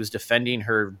alcoholic and she was defending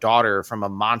her daughter from a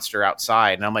monster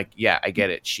outside. And I'm like, yeah, I get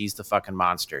it. She's the fucking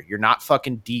monster. You're not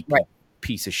fucking deep, right,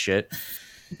 piece of shit.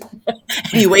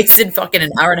 He wasted fucking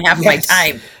an hour and a half of my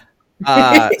time.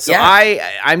 So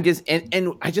yeah. I'm just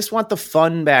and I just want the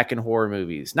fun back in horror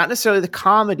movies, not necessarily the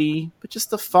comedy, but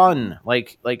just the fun.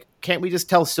 Like can't we just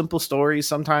tell simple stories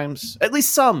sometimes? At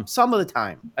least some of the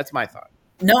time. That's my thought.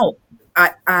 No,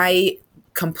 I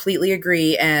completely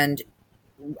agree, and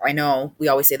I know we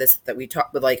always say this that we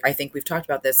talk, but like I think we've talked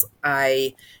about this.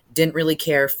 I didn't really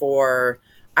care for.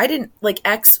 I didn't like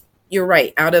X. You're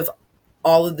right. Out of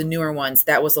all of the newer ones,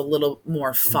 that was a little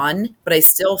more fun, but I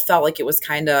still felt like it was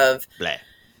kind of bleh.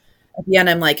 At the end.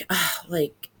 I'm like, oh,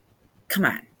 like, come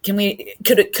on, could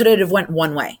it have went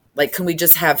one way? Like, can we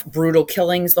just have brutal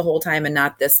killings the whole time and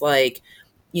not this, like,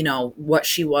 you know, what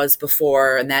she was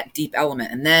before and that deep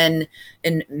element? And then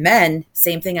in Men,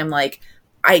 same thing. I'm like,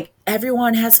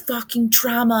 everyone has fucking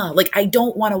trauma. Like, I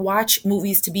don't want to watch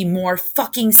movies to be more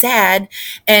fucking sad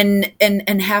and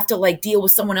have to like deal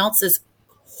with someone else's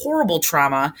horrible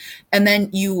trauma, and then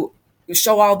you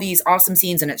show all these awesome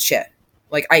scenes and it's shit.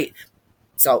 Like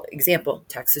example,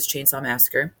 Texas Chainsaw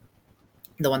Massacre,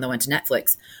 the one that went to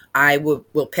Netflix. I will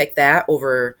pick that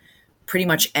over pretty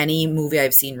much any movie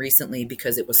I've seen recently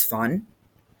because it was fun.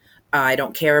 I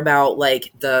don't care about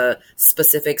like the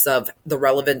specifics of the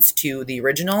relevance to the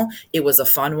original. It was a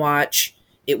fun watch.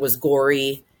 It was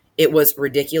gory. It was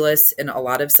ridiculous in a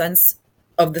lot of sense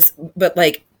of this, but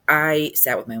like, I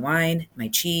sat with my wine, my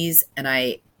cheese, and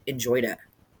I enjoyed it.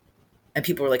 And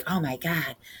people were like, "Oh my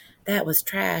God, that was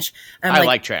trash." And I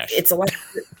like trash. It's a lot.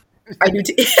 I do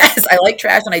too. Yes, I like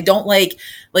trash, and I don't like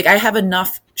I have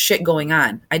enough shit going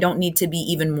on. I don't need to be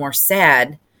even more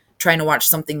sad trying to watch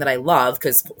something that I love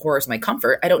because horror is my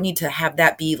comfort. I don't need to have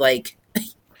that be like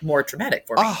more traumatic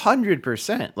for me.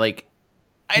 100%. Like,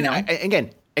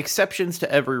 again, exceptions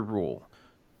to every rule.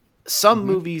 Some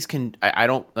movies can. I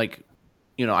don't like.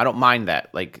 You know, I don't mind that.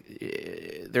 Like,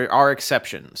 there are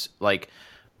exceptions. Like,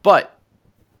 but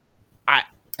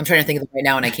I'm trying to think of them right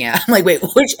now and I can't. I'm like, wait,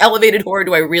 which elevated horror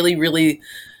do I really, really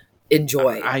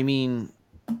enjoy? I mean,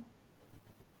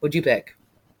 what'd you pick?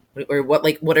 Or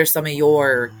what are some of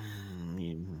your,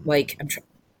 like, I'm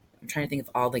trying to think of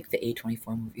all like the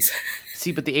A24 movies.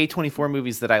 See, but the A24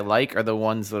 movies that I like are the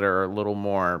ones that are a little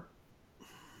more,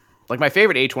 like, my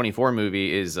favorite A24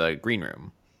 movie is Green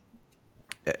Room.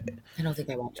 I don't think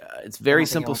I watched. It's a very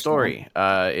simple story.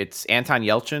 It's Anton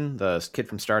Yelchin, the kid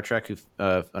from Star Trek who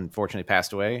unfortunately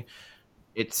passed away.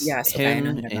 It's him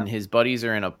and his buddies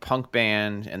are in a punk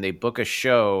band and they book a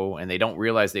show and they don't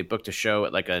realize they booked a show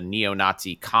at like a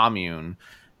neo-Nazi commune.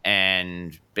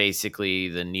 And basically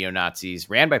the neo-Nazis,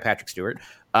 ran by Patrick Stewart,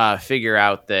 figure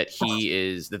out that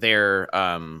they're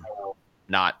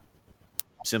not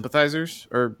sympathizers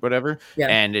or whatever. Yeah.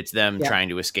 And it's them trying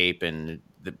to escape and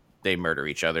they murder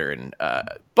each other, and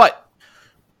but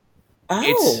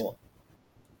it's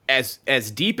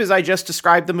as deep as I just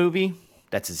described the movie.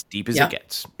 That's as deep as it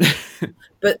gets.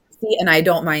 But see, and I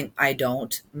don't mind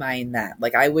that.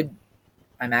 Like,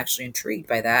 I'm actually intrigued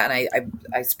by that, and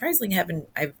I surprisingly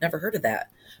I've never heard of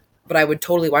that, but I would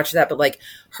totally watch that. But like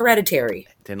Hereditary,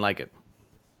 didn't like it.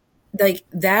 Like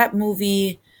that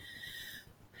movie,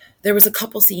 there was a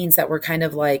couple scenes that were kind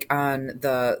of like on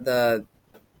the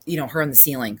you know, her on the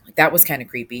ceiling. Like, that was kind of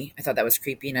creepy. I thought that was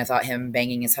creepy. And I thought him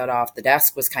banging his head off the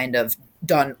desk was kind of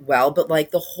done well. But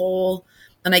like the whole,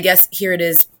 and I guess here it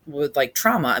is with like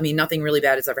trauma. I mean, nothing really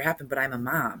bad has ever happened, but I'm a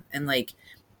mom. And like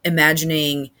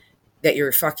imagining that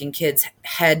your fucking kid's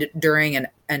head during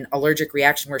an allergic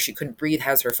reaction where she couldn't breathe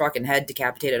has her fucking head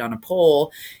decapitated on a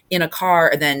pole in a car.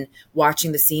 And then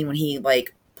watching the scene when he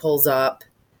like pulls up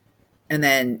and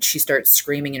then she starts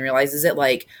screaming and realizes it,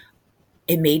 like,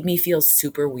 it made me feel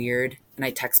super weird. And I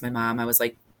text my mom. I was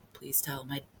like, please tell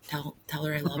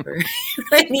her I love her.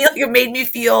 I mean, like, it made me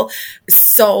feel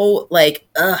so like,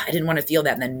 I didn't want to feel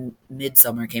that. And then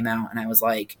Midsommar came out and I was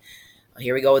like, oh,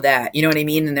 here we go with that. You know what I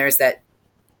mean? And there's that.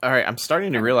 All right. I'm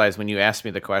starting to realize when you asked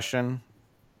me the question,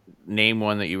 name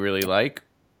one that you really like.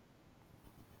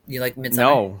 You like Midsommar?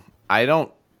 No, I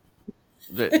don't.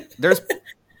 There's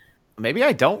maybe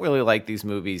I don't really like these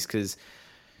movies because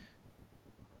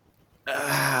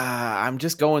I'm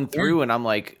just going through and I'm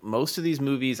like, most of these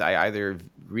movies I either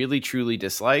really truly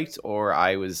disliked or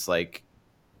I was like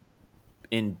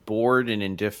bored and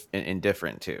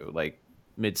indifferent to, like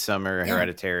Midsummer,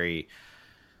 Hereditary.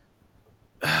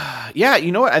 Yeah,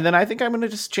 you know what? And then I think I'm going to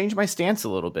just change my stance a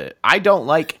little bit. I don't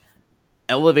like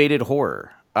elevated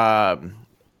horror.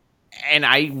 And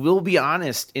I will be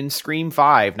honest, in Scream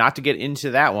 5, not to get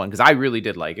into that one, because I really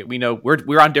did like it. We know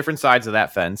we're on different sides of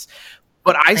that fence.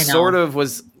 But I sort of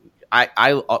was,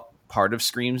 I part of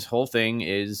Scream's whole thing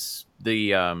is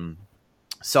the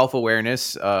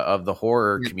self-awareness of the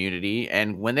horror community.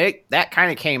 And when that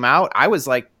kind of came out, I was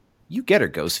like, you get her,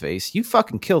 Ghostface. You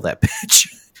fucking kill that bitch.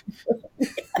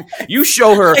 You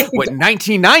show her what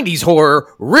 1990s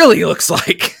horror really looks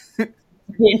like.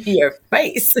 In your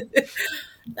face.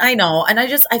 I know. And I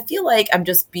feel like I'm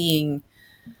just being,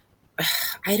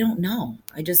 I don't know.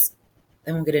 I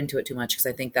won't get into it too much because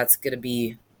I think that's going to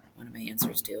be one of my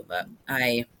answers too. But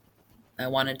I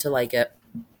wanted to like it.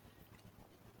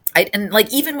 And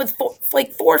like even with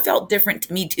four felt different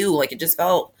to me too. Like it just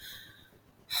felt,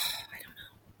 I don't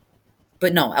know.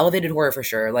 But no, elevated horror for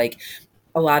sure. Like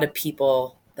a lot of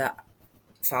people that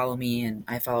follow me and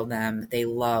I follow them, they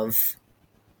love,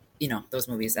 those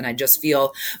movies. And I just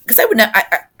feel, because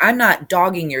I'm not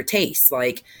dogging your taste.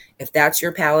 Like if that's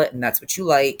your palate and that's what you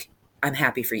like, I'm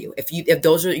happy for you. If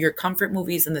those are your comfort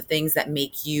movies and the things that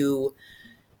make you,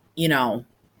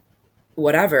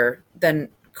 whatever, then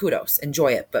kudos,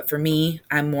 enjoy it. But for me,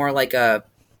 I'm more like a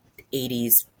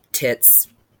 80s tits,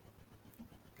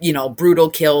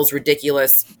 brutal kills,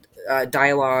 ridiculous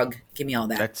dialogue. Give me all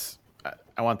that.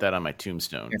 I want that on my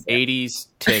tombstone. 80s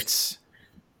tits.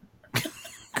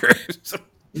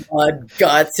 Blood,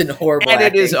 guts, and horrible and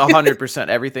acting. It is 100%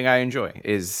 everything I enjoy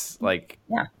is like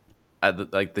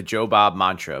like the Joe Bob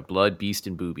mantra, blood, beast,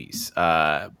 and boobies.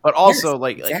 But also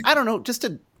like I don't know,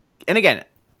 and again,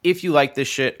 if you like this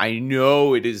shit, I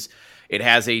know it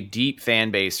has a deep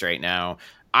fan base right now.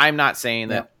 I'm not saying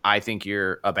that I think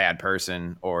you're a bad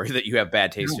person or that you have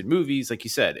bad taste in movies. Like you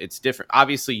said, it's different.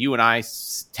 Obviously, you and I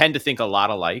tend to think a lot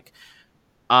alike.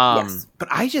 But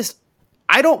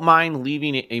I don't mind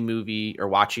leaving a movie or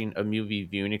watching a movie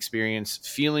viewing experience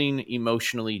feeling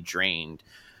emotionally drained.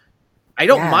 I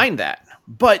don't mind that.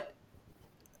 But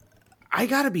I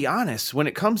got to be honest, when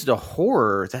it comes to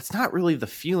horror, that's not really the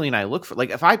feeling I look for. Like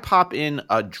if I pop in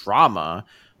a drama,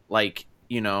 like,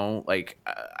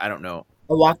 I don't know.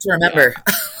 A Walk to Remember.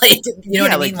 Like, you know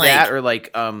what I mean? Like that, or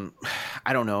like,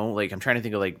 I don't know. Like I'm trying to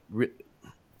think of like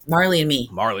Marley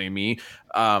and Me.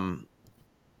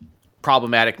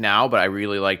 Problematic now, but I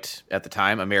really liked at the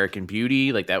time American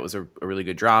Beauty. Like that was a really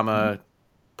good drama. Mm-hmm.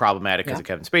 Problematic because of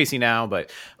Kevin Spacey now, but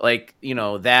like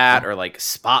that or like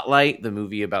Spotlight, the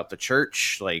movie about the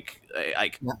church. Like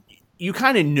you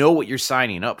kind of know what you're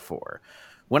signing up for.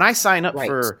 When I sign up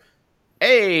for,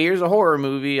 hey, here's a horror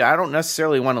movie, I don't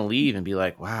necessarily want to leave and be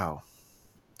like, wow,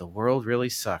 the world really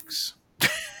sucks.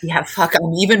 Yeah, fuck,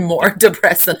 I'm even more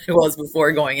depressed than I was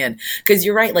before going in. Because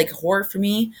you're right, like horror for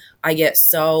me, I get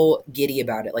so giddy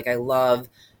about it. Like I love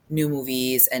new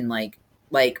movies and like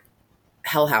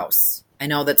Hell House. I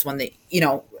know that's one that,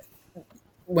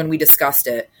 when we discussed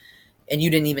it and you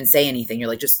didn't even say anything, you're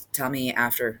like, just tell me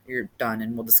after you're done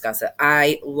and we'll discuss it.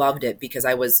 I loved it because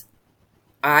I was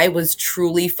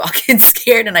truly fucking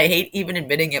scared, and I hate even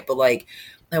admitting it, but like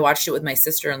I watched it with my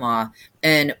sister-in-law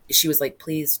and she was like,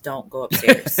 please don't go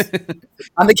upstairs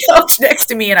on the couch next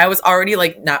to me. And I was already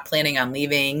like not planning on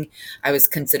leaving. I was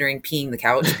considering peeing the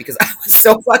couch because I was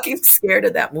so fucking scared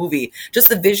of that movie. Just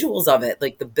the visuals of it,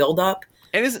 like the buildup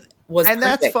was perfect.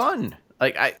 That's fun.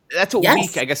 Like that's what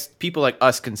I guess people like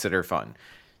us consider fun.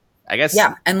 I guess.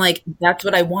 Yeah. And like, that's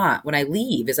what I want when I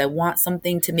leave is I want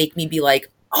something to make me be like,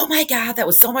 oh my God, that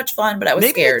was so much fun, but I was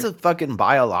scared. Maybe it's a fucking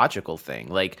biological thing.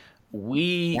 Like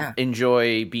we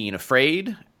enjoy being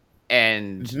afraid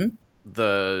and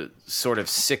the sort of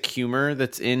sick humor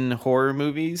that's in horror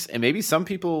movies. And maybe some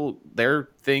people, their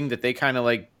thing that they kind of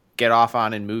like get off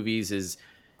on in movies is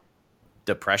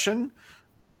depression.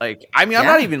 Like, I mean, I'm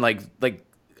not even like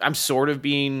I'm sort of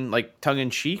being like tongue in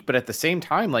cheek, but at the same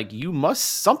time, like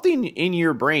something in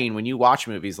your brain when you watch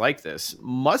movies like this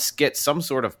must get some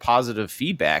sort of positive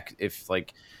feedback. If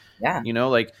like, all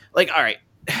right,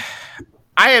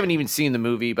 I haven't even seen the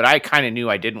movie, but I kind of knew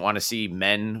I didn't want to see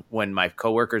men when my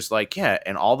coworkers like,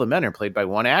 and all the men are played by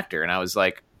one actor. And I was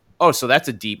like, oh, so that's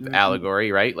a deep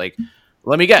allegory, right? Like,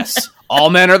 let me guess. All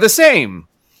men are the same.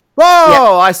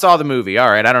 Whoa, I saw the movie.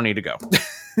 All right, I don't need to go.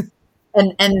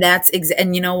 And that's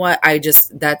and you know what?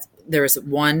 there was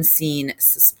one scene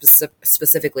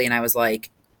specifically, and I was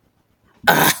like,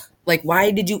 ugh, Like,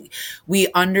 why did you? We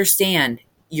understand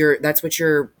that's what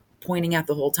you're pointing at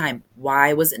the whole time.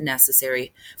 Why was it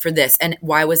necessary for this? And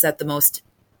why was that the most,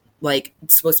 like,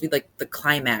 it's supposed to be like the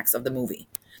climax of the movie?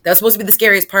 That was supposed to be the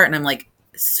scariest part. And I'm like,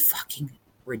 this is fucking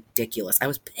ridiculous. I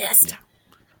was pissed. Yeah.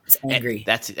 I was angry.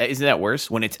 Isn't that worse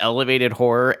when it's elevated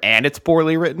horror and it's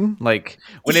poorly written? Like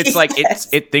when it's like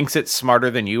it thinks it's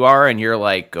smarter than you are, and you're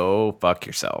like, go fuck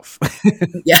yourself.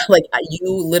 Yeah, like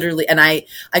you literally, and I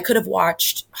could have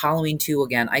watched Halloween 2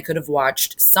 again. I could have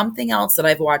watched something else that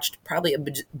I've watched probably a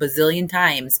bazillion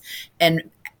times, and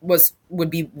would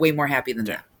be way more happy than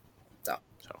that. So,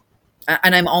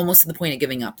 and I'm almost to the point of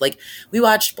giving up. Like we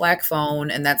watched Black Phone,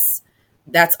 and that's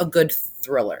a good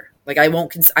thriller. Like I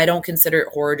don't consider it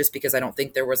horror just because I don't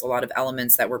think there was a lot of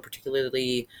elements that were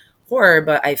particularly horror,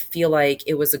 but I feel like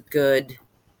it was a good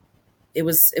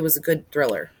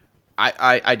thriller.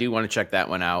 I do want to check that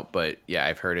one out, but yeah,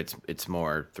 I've heard it's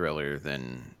more thriller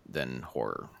than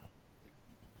horror.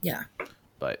 Yeah,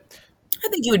 but I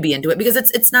think you would be into it because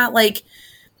it's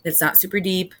not super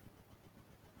deep,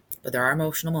 but there are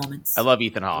emotional moments. I love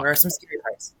Ethan Hawke. There are some scary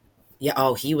parts. Yeah.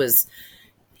 Oh, he was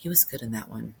good in that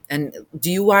one. And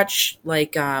do you watch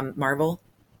like Marvel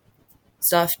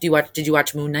stuff? Did you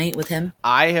watch Moon Knight with him?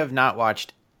 I have not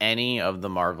watched any of the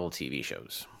Marvel TV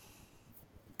shows.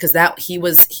 Because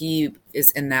he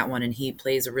is in that one, and he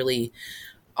plays a really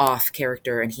off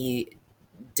character, and he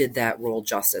did that role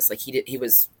justice. Like he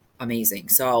was amazing.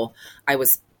 So I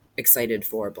was excited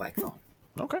for Black Phone.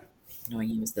 Okay. Knowing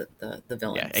he was the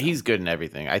villain. Yeah, so. He's good in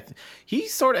everything. He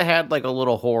sort of had like a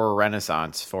little horror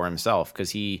renaissance for himself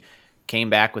because he came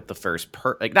back with the first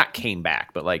not came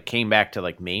back, but like came back to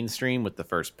like mainstream with the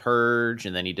first Purge,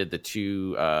 and then he did the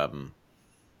two.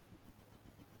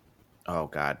 Oh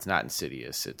God, it's not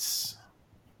Insidious. It's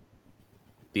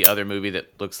the other movie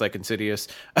that looks like Insidious.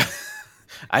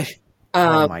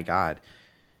 Oh my God,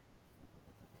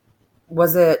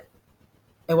 was it?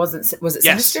 It wasn't. Was it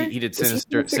yes, Sinister? He did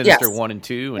Sinister Yes. 1 and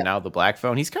 2, and now the Black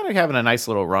Phone. He's kind of having a nice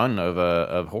little run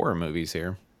of horror movies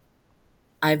here.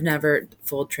 I've never,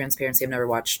 full transparency, I've never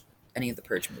watched any of the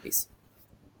Purge movies.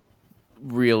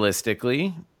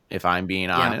 Realistically, if I'm being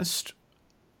honest,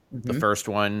 the first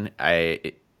one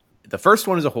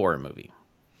is a horror movie.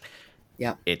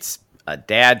 Yeah, it's a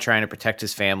dad trying to protect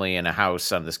his family in a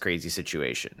house on this crazy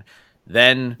situation.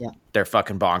 Then they're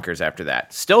fucking bonkers after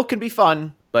that. Still can be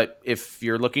fun, but if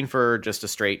you're looking for just a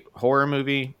straight horror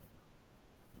movie,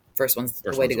 first one's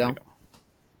the way to go.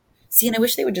 See, and I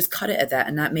wish they would just cut it at that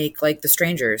and not make like The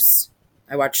Strangers.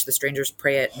 I watched The Strangers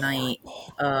Pray at Night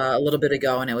a little bit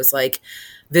ago, and it was like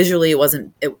visually,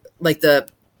 like the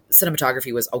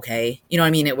cinematography was okay. You know what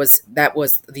I mean? That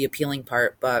was the appealing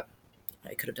part, but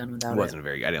I could have done without it. Wasn't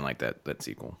I didn't like that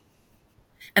sequel.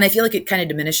 And I feel like it kind of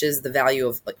diminishes the value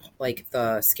of like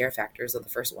the scare factors of the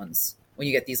first ones when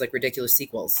you get these like ridiculous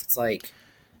sequels. It's like,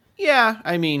 yeah,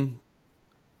 I mean,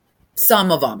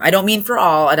 some of them. I don't mean for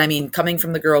all, and I mean coming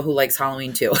from the girl who likes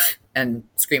Halloween 2 and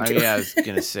Scream 2. I was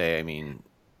gonna say, I mean,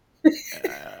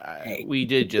 we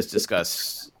did just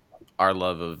discuss our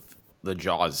love of the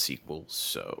Jaws sequels,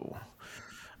 so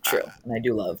true, and I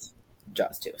do love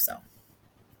Jaws too. So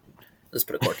let's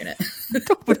put a cork in it.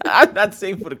 I'm not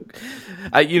saying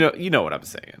you know what I'm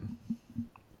saying.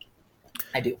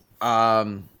 I do.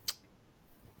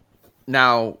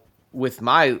 Now, with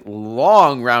my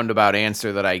long roundabout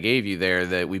answer that I gave you there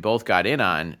that we both got in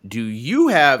on, do you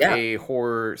have a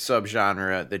horror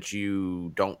subgenre that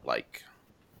you don't like?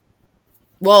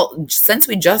 Well, since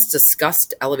we just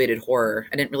discussed elevated horror,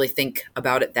 I didn't really think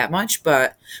about it that much,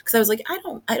 but because I was like, I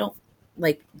don't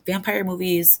like vampire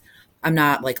movies. I'm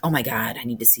not like, oh my God, I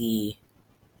need to see,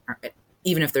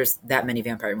 even if there's that many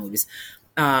vampire movies.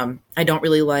 I don't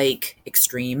really like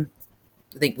extreme.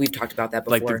 I think we've talked about that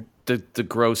before. Like the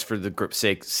gross for the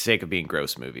sake of being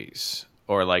gross movies,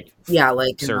 or like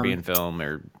like Serbian film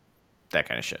or that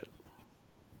kind of shit.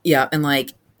 Yeah, and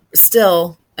like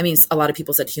still, I mean, a lot of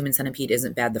people said Human Centipede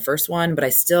isn't bad, the first one, but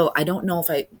I don't know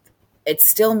if it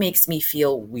still makes me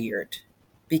feel weird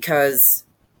because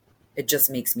it just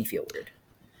makes me feel weird.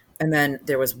 And then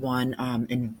there was one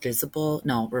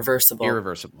Reversible.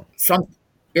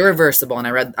 Irreversible,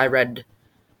 and I read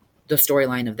the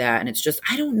storyline of that, and it's just,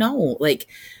 I don't know, like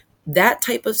that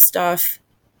type of stuff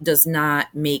does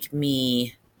not make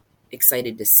me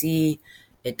excited to see.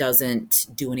 It doesn't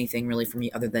do anything really for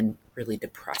me other than really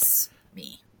depress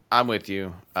me. I'm with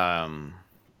you.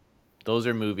 Those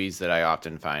are movies that I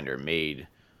often find are made,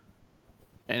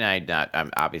 and I'm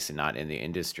obviously not in the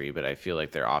industry, but I feel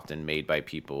like they're often made by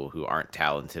people who aren't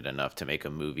talented enough to make a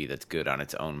movie that's good on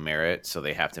its own merit. So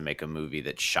they have to make a movie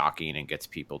that's shocking and gets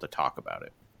people to talk about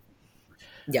it.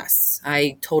 Yes,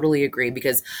 I totally agree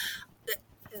because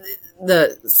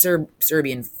the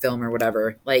Serbian film or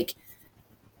whatever, like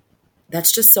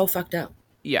that's just so fucked up.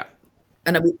 Yeah.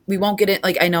 And we won't get it.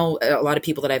 Like, I know a lot of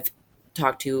people that I've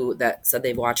talked to that said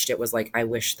they've watched it was like, I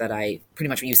wish that pretty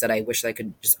much what you said, I wish that I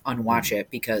could just unwatch it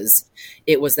because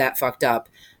it was that fucked up.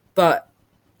 But,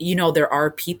 there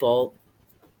are people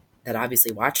that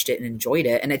obviously watched it and enjoyed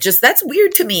it. And that's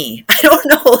weird to me. I don't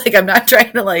know. Like, I'm not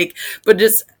trying to but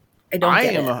just, I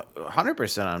am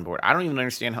 100% on board. I don't even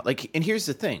understand how, and here's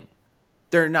the thing.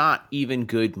 They're not even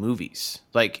good movies.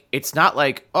 Like, it's not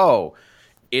like, oh,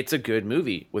 it's a good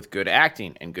movie with good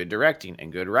acting and good directing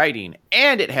and good writing.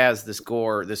 And it has this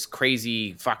gore, this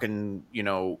crazy fucking,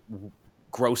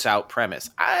 gross out premise.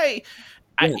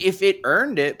 If it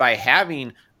earned it by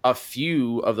having a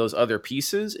few of those other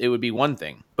pieces, it would be one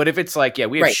thing. But if it's like,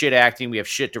 we have shit acting, we have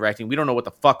shit directing, we don't know what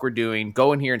the fuck we're doing,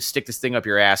 go in here and stick this thing up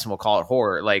your ass and we'll call it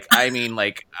horror.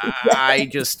 I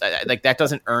just, that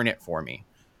doesn't earn it for me.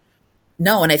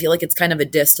 No, and I feel like it's kind of a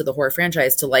diss to the horror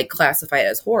franchise to classify it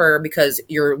as horror because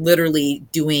you're literally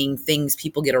doing things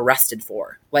people get arrested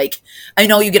for. Like, I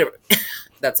know you get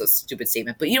that's a stupid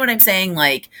statement, but you know what I'm saying?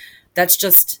 Like, that's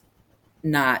just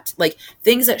not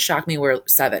things that shocked me were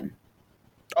 7.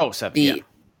 Oh, 7. Yeah. You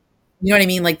know what I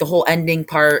mean? Like the whole ending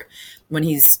part when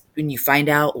you find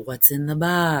out what's in the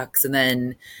box, and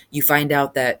then you find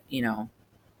out that,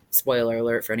 spoiler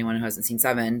alert for anyone who hasn't seen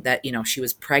 7, that, she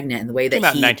was pregnant, and the way that came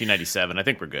out in 1997. I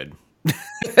think we're good.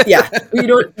 Yeah.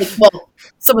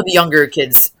 Some of the younger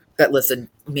kids that listen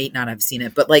may not have seen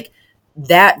it, but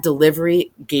that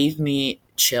delivery gave me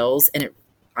chills. And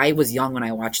I was young when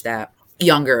I watched that.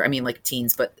 Younger, I mean,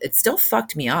 teens, but it still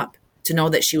fucked me up to know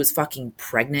that she was fucking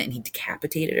pregnant and he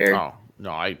decapitated her. Oh,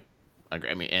 no, I agree.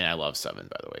 I mean, and I love 7,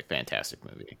 by the way. Fantastic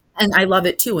movie. And I love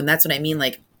it too. And that's what I mean.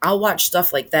 I'll watch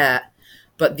stuff like that.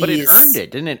 But it earned it.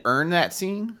 Didn't it earn that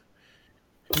scene?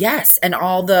 Yes. And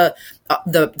all the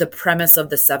premise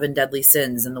of the 7 deadly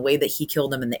sins and the way that he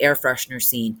killed them in the air freshener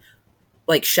scene,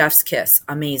 chef's kiss,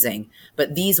 amazing.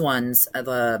 But these ones,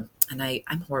 I'm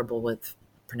horrible with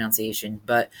pronunciation,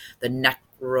 but the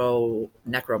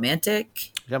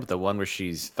necromantic. Yeah, but the one where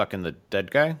she's fucking the dead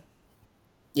guy?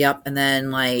 Yep. And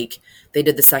then they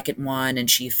did the second one and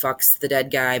she fucks the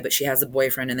dead guy, but she has a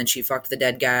boyfriend, and then she fucked the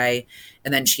dead guy.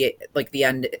 And then she, the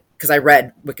end, because I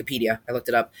read Wikipedia, I looked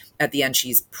it up. At the end,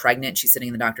 she's pregnant. She's sitting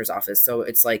in the doctor's office. So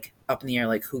it's up in the air,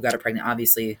 who got her pregnant.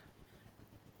 Obviously,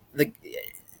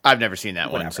 I've never seen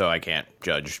that one, so I can't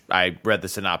judge. I read the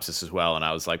synopsis as well, and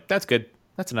I was like, that's good.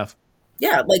 That's enough.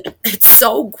 Yeah, it's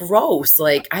so gross.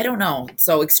 I don't know.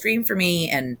 So Extreme for me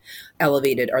and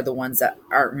Elevated are the ones that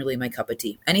aren't really my cup of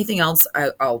tea. Anything else,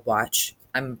 I'll watch.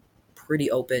 I'm pretty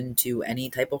open to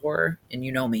any type of horror, and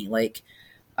you know me.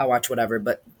 I'll watch whatever,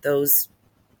 but those...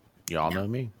 Y'all know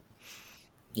me.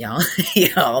 Y'all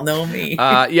know me.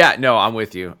 No, I'm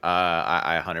with you.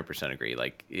 I 100% agree.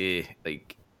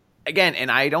 Again, and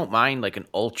I don't mind an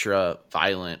ultra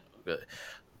violent...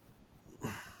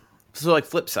 So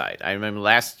flip side, I remember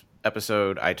last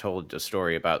episode I told a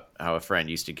story about how a friend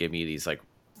used to give me these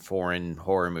foreign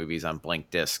horror movies on blank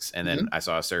discs, and then I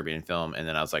saw a Serbian film, and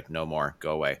then I was like, no more,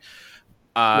 go away.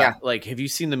 Have you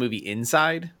seen the movie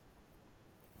Inside?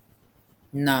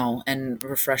 No, and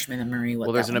refresh my memory.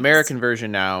 Well, there's an American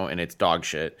version now, and it's dog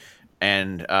shit,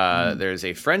 and there's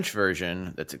a French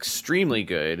version that's extremely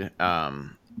good.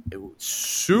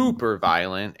 Super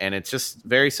violent, and it's just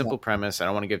very simple premise. I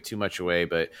don't want to give too much away,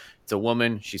 but it's a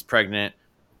woman, she's pregnant,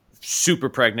 super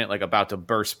pregnant, about to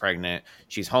burst pregnant.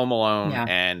 She's home alone,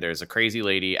 and there's a crazy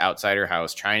lady outside her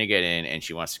house trying to get in, and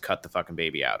she wants to cut the fucking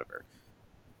baby out of her.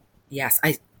 Yes,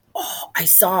 I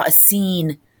saw a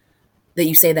scene that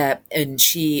you say that, and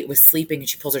she was sleeping and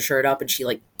she pulls her shirt up and she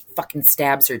fucking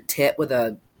stabs her tit with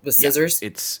scissors. Yeah,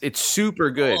 it's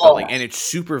super good, but and it's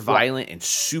super violent and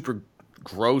super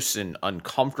gross and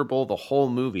uncomfortable, the whole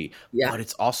movie. But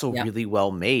it's also really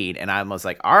well made, and I was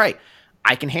like, all right,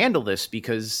 I can handle this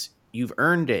because you've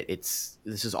earned it. This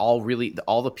is all really,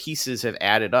 all the pieces have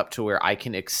added up to where I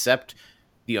can accept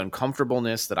the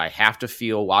uncomfortableness that I have to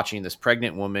feel watching this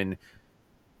pregnant woman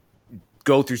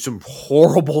go through some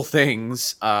horrible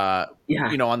things. On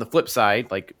the flip side,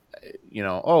 we'll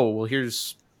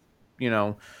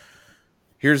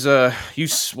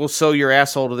sew your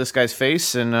asshole to this guy's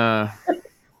face, and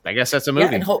I guess that's a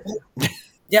movie. And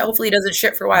hopefully he doesn't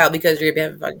shit for a while because you're gonna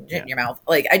have fucking shit in your mouth.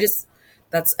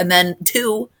 And then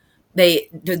 2, they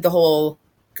did the whole,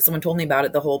 because someone told me about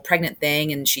it, the whole pregnant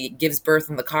thing, and she gives birth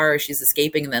in the car as she's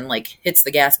escaping, and then hits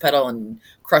the gas pedal and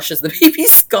crushes the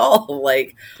baby's skull.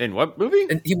 In what movie?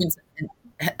 And humans.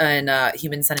 and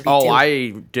Human Centipede. Oh, 2. I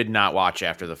did not watch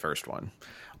after the first one.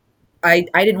 I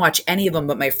didn't watch any of them,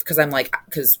 but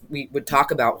because we would talk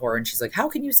about horror, and she's like, "How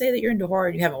can you say that you're into horror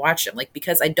and you haven't watched it?" I'm like,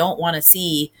 because I don't want to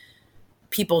see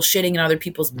people shitting in other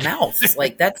people's mouths.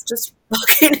 Like, that's just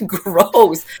fucking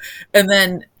gross. And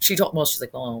then she's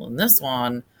like, "Oh, in this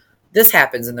one, this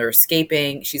happens, and they're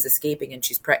escaping. She's escaping, and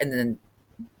and then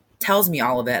tells me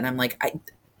all of it, and I'm like,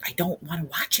 I don't want to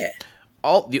watch it."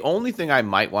 The only thing I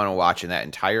might want to watch in that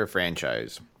entire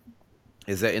franchise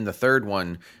is that in the third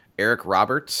one, Eric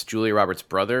Roberts, Julia Roberts'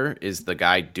 brother, is the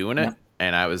guy doing it. Yep.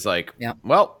 And I was like,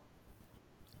 well,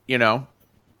 you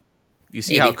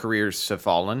see how careers have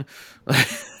fallen.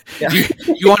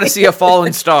 You want to see a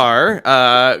fallen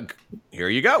star? Here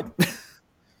you go.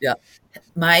 Yeah.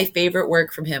 My favorite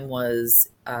work from him was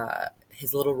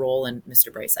his little role in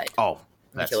Mr. Brightside. Oh,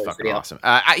 that's fucking awesome.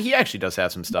 He actually does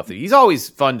have some stuff that he's always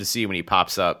fun to see when he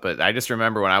pops up. But I just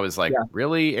remember when I was like,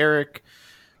 really, Eric?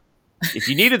 If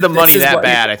you needed the money that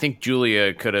bad, I think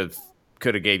Julia could have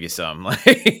gave you some.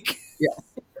 Like,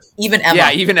 even Emma.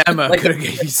 Yeah, even Emma could have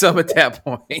gave you some at that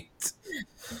point.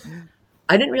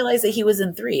 I didn't realize that he was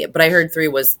in 3, but I heard 3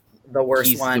 was the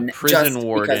worst one. He's the prison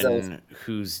warden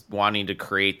who's wanting to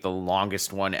create the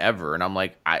longest one ever, and I'm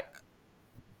like, I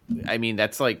mean,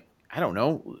 that's like, I don't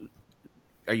know.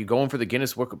 Are you going for the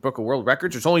Guinness Book of World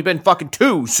Records? There's only been fucking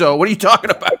 2, so what are you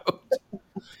talking about?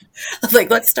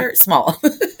 Like, let's start small.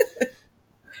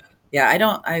 Yeah, I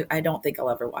don't think I'll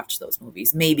ever watch those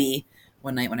movies. Maybe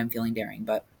one night when I'm feeling daring,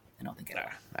 but I don't think I will.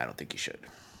 I don't think you should.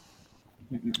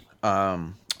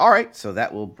 All right, so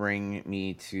that will bring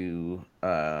me to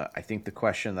I think the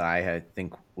question that I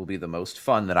think will be the most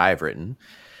fun that I've written.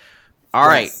 All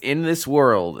right, in this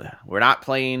world, we're not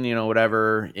playing,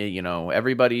 whatever,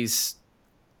 everybody's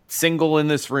single in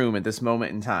this room at this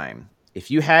moment in time. If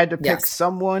you had to pick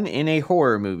someone in a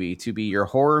horror movie to be your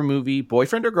horror movie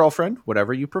boyfriend or girlfriend,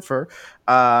 whatever you prefer,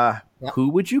 who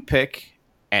would you pick?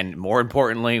 And more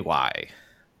importantly, why?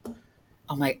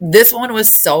 Oh my, this one was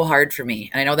so hard for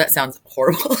me. And I know that sounds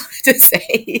horrible to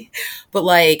say, but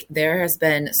like, there has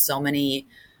been so many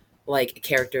like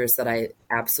characters that I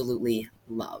absolutely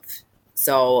love.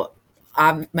 So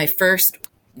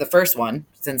the first one,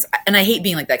 and I hate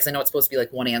being like that because I know it's supposed to be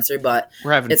like one answer, but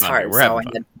we're having it's fun. hard. We're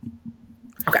having fun.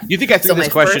 Okay. You think I threw this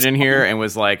question in here and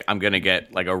was like, I'm going to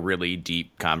get like a really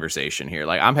deep conversation here.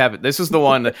 Like this is the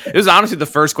one, it was honestly the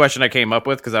first question I came up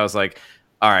with because I was like,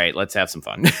 all right, let's have some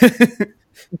fun.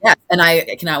 Yeah. And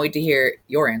I cannot wait to hear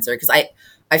your answer because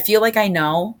I feel like I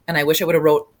know, and I wish I would have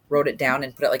wrote it down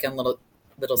and put it like on a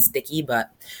little sticky, but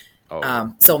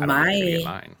so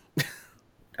mine.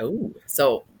 Okay.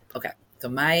 So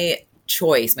my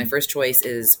first choice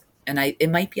is, and it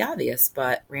might be obvious,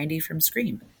 but Randy from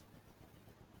Scream.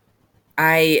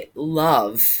 I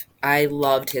loved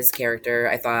his character.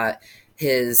 I thought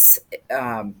his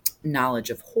knowledge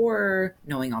of horror,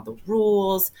 knowing all the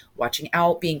rules, watching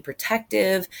out, being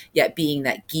protective, yet being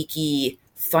that geeky,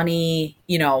 funny,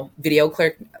 video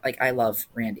clerk. Like, I love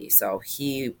Randy. So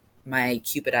my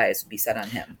Cupid eyes would be set on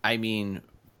him. I mean,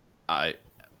 I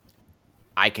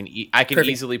can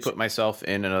easily put myself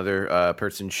in another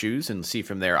person's shoes and see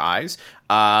from their eyes.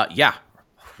 Yeah.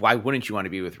 Why wouldn't you want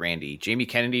to be with Randy? Jamie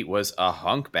Kennedy was a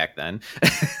hunk back then.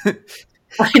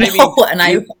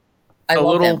 I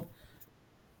love him.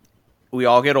 We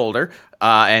all get older,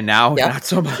 and now not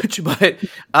so much. But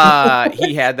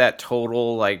he had that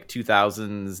total like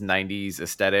 2000s, 90s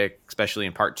aesthetic, especially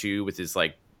in part 2 with his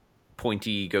like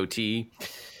pointy goatee.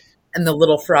 And the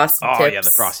little frosty tips. Oh, yeah, the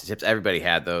frosty tips. Everybody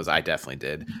had those. I definitely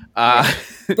did. But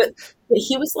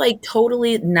he was like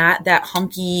totally not that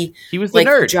hunky. He was the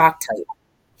nerd. Jock type.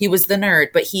 He was the nerd,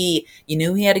 but you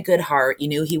knew he had a good heart. You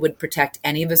knew he would protect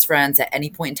any of his friends at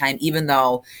any point in time, even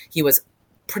though he was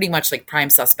pretty much like prime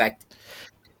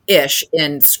suspect-ish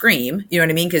in Scream. You know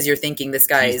what I mean? Because you're thinking this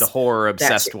guy's the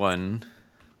horror-obsessed one.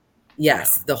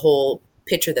 Yes, the whole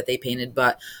picture that they painted.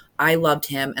 But I loved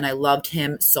him, and I loved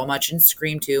him so much in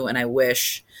Scream 2, and I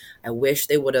wish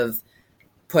they would have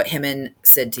put him and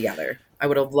Sid together. I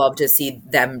would have loved to see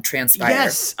them transpire.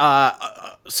 Yes.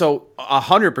 So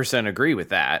 100% agree with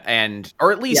that,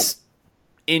 or at least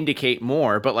indicate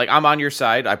more. But like, I'm on your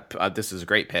side. This is a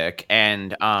great pick,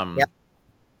 and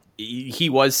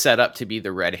he was set up to be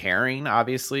the red herring,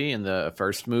 obviously, in the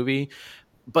first movie.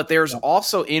 But there's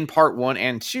also in part 1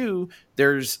 and 2,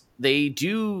 they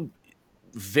do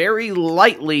very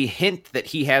lightly hint that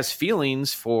he has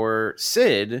feelings for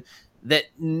Sid that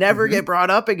never get brought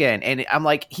up again. And I'm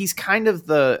like, he's kind of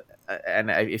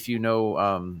if you know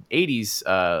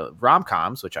 80s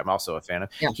rom-coms, which I'm also a fan of,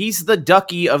 he's the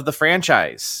Ducky of the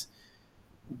franchise.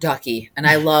 Ducky. And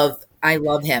I love I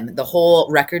love him. The whole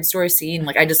record store scene,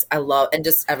 like I love, and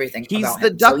just everything. He's about the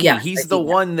him. ducky. So, yes, He's the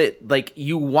one that like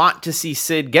you want to see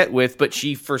Sid get with, but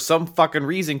she for some fucking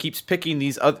reason keeps picking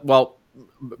these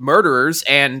murderers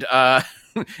and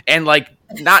and like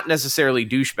not necessarily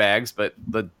douchebags, but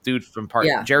the dude from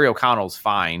Jerry O'Connell's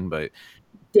fine, but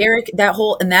Derek, that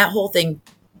whole thing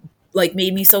like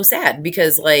made me so sad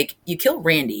because like you kill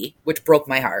Randy, which broke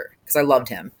my heart because I loved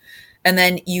him. And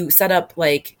then you set up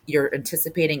like you're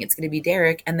anticipating it's going to be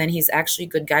Derek, and then he's actually a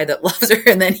good guy that loves her,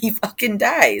 and then he fucking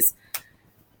dies.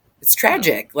 It's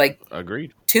tragic. Like,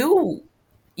 agreed. 2,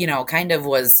 kind of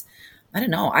was. I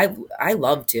don't know. I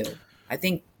love 2. I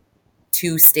think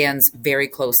 2 stands very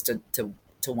close to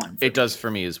 1. It does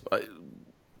for me as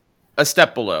a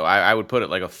step below. I would put it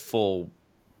like a full,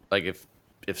 like if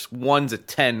 1's a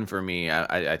 10 for me,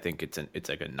 I think it's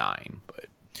like a 9, but.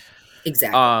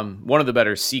 Exactly. One of the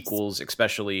better sequels,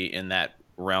 especially in that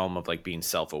realm of like being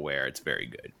self-aware. It's very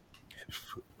good.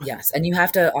 Yes, and you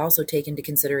have to also take into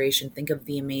consideration, think of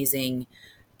the amazing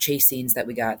chase scenes that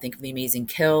we got. Think of the amazing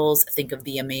kills. Think of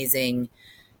the amazing,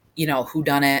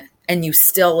 whodunit. And you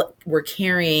still were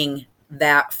carrying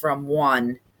that from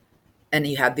 1, and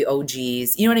you had the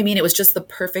OGs. You know what I mean? It was just the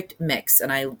perfect mix,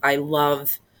 and I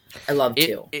love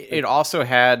 2. It also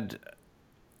had,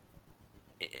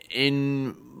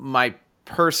 in my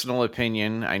personal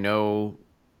opinion, I know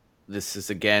this is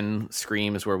again,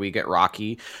 Scream is where we get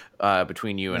rocky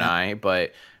between you and I,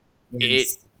 but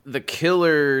the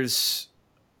Killers,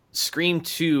 Scream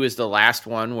 2 is the last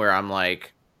one where I'm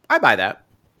like, I buy that.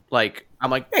 Like, I'm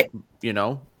like, right.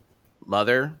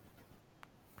 Mother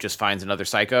just finds another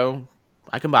psycho.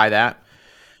 I can buy that.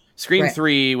 Scream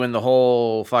 3, when the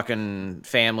whole fucking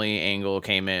family angle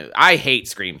came in, I hate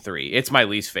Scream 3. It's my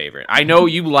least favorite. I know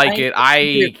you like it.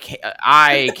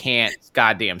 I can't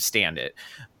goddamn stand it.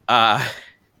 I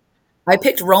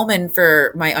picked Roman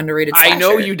for my underrated slasher. I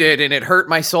know you did, and it hurt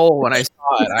my soul when I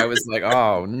saw it. I was like,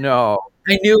 oh no.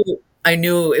 I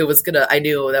knew it was gonna. I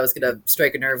knew that was gonna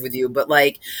strike a nerve with you, but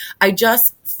like, I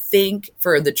just think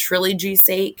for the trilogy's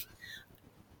sake,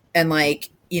 and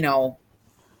like,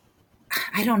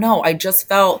 I don't know. I just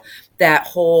felt that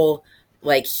whole,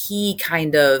 like, he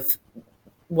kind of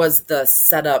was the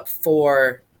setup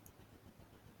for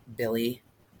Billy,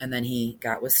 and then he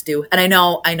got with Stu. And I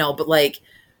know, but like,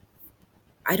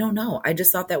 I don't know. I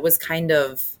just thought that was kind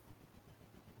of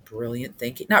brilliant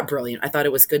thinking. Not brilliant. I thought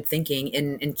it was good thinking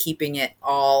in keeping it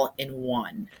all in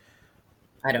one.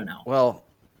 I don't know. Well,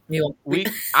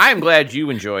 I'm glad you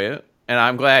enjoy it, and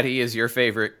I'm glad he is your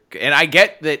favorite. And I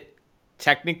get that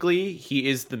technically he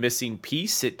is the missing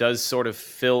piece. It does sort of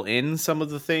fill in some of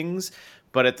the things,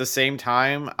 but at the same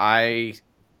time, I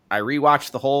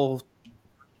rewatched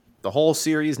the whole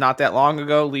series not that long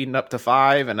ago, leading up to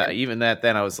 5, and even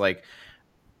then I was like,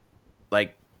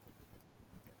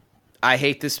 I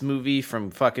hate this movie from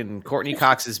fucking Courtney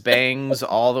Cox's bangs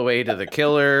all the way to the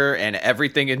killer and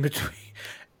everything in between.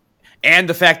 And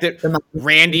the fact that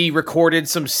Randy recorded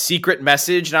some secret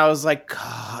message, and I was like,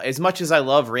 as much as I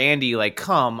love Randy, like,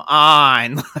 come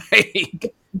on.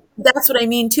 Like, that's what I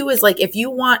mean too, is like, if you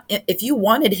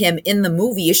wanted him in the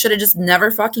movie, you should have just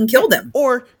never fucking killed him.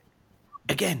 Or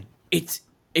again,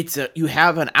 you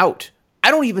have an out. I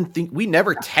don't even think we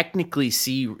never technically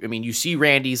see, I mean, you see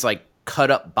Randy's like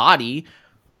cut up body.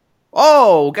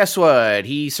 Oh, guess what?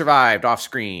 He survived off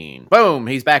screen. Boom.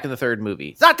 He's back in the 3rd movie.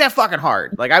 It's not that fucking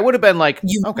hard. Like, I would have been like,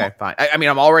 okay, fine. I mean,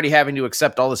 I'm already having to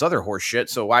accept all this other horse shit.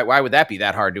 So why would that be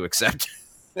that hard to accept?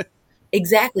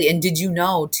 Exactly. And did you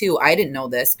know too? I didn't know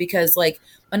this because, like,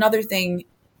 another thing,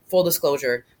 full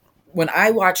disclosure, when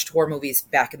I watched horror movies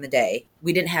back in the day,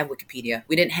 we didn't have Wikipedia.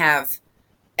 We didn't have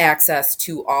access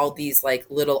to all these like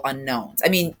little unknowns. I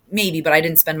mean, maybe, but I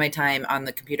didn't spend my time on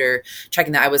the computer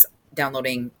checking that. I was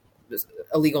downloading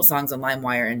illegal songs on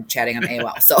LimeWire and chatting on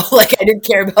AOL. So like, I didn't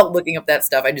care about looking up that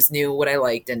stuff. I just knew what I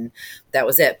liked, and that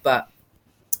was it. But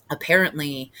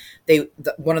apparently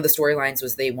one of the storylines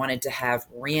was they wanted to have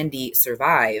Randy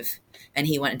survive, and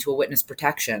he went into a witness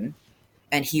protection,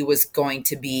 and he was going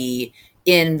to be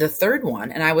in the 3rd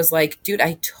one. And I was like, dude,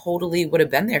 I totally would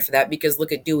have been there for that, because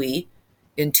look at Dewey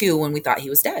in 2 when we thought he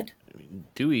was dead.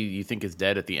 Dewey, you think, is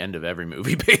dead at the end of every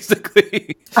movie,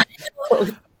 basically. I know.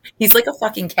 He's like a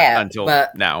fucking cat. Until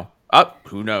but now.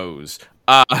 Who knows?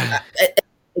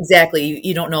 Exactly.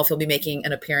 You don't know if he'll be making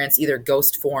an appearance either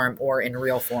ghost form or in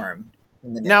real form.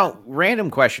 Now, random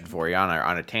question for you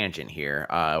on a tangent here.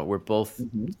 We're both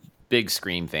big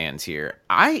Scream fans here.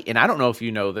 I don't know if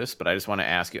you know this, but I just want to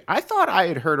ask you. I thought I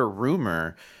had heard a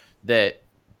rumor that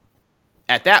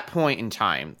at that point in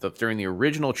time, during the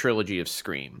original trilogy of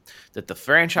Scream, that the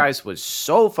franchise was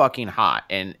so fucking hot,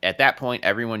 and at that point,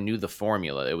 everyone knew the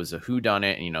formula. It was a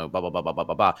whodunit, and blah blah blah blah blah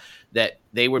blah blah. That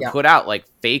they would put out like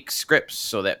fake scripts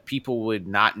so that people would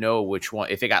not know which one.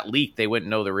 If it got leaked, they wouldn't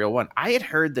know the real one. I had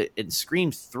heard that in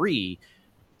Scream 3,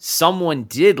 someone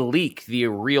did leak the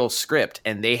real script,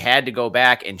 and they had to go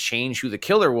back and change who the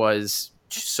killer was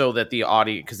so that the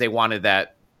audience, because they wanted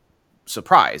that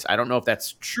surprise. I don't know if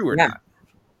that's true or not.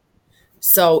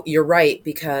 So you're right,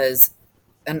 because,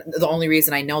 and the only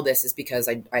reason I know this is because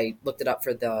I looked it up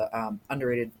for the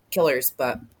underrated killers.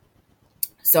 But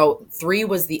so 3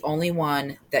 was the only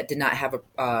one that did not have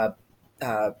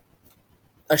a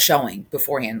showing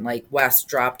beforehand. Like Wes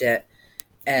dropped it,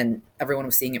 and everyone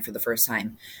was seeing it for the first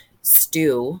time.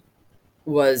 Stu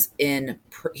was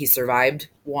he survived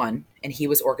 1, and he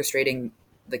was orchestrating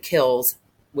the kills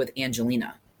with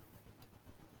Angelina.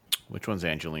 Which one's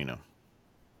Angelina?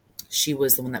 She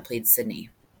was the one that played Sydney.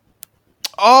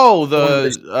 Oh,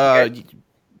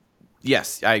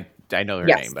 yes, I know her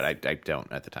name, but I don't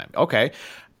at the time. Okay.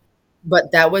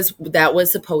 But that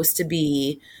was supposed to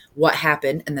be what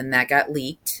happened, and then that got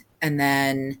leaked, and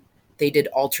then they did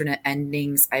alternate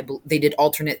endings. They did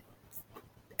alternate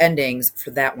endings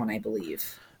for that one, I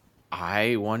believe.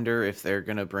 I wonder if they're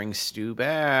gonna bring Stu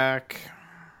back.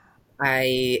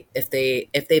 If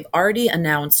they've already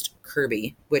announced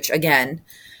Kirby, which again,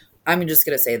 I'm just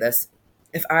going to say this.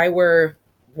 If I were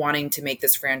wanting to make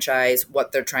this franchise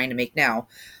what they're trying to make now,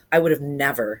 I would have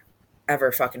never,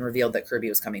 ever fucking revealed that Kirby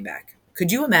was coming back.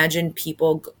 Could you imagine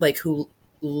people like who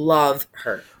love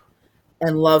her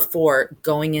and love 4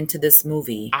 going into this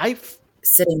movie,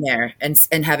 sitting there and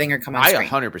having her come on screen? I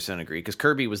 100% agree, because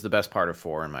Kirby was the best part of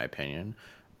 4, in my opinion.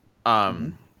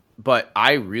 But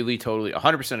I really totally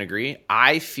 100% agree.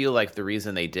 I feel like the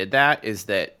reason they did that is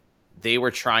that they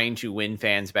were trying to win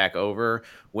fans back over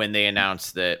when they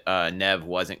announced that Nev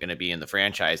wasn't going to be in the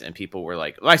franchise, and people were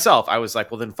like, myself, I was like,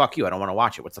 well, then fuck you. I don't want to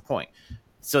watch it. What's the point?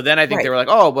 So then I think they were like,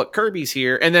 oh, but Kirby's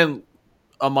here. And then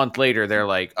a month later, they're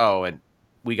like, oh, and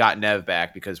we got Nev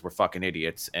back because we're fucking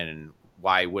idiots. And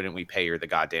why wouldn't we pay her the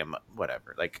goddamn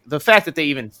whatever? Like, the fact that they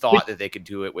even thought that they could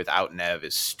do it without Nev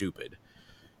is stupid.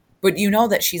 But you know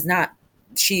that she's not.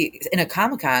 She, in a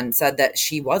Comic-Con, said that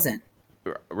she wasn't.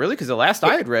 Really? Because the last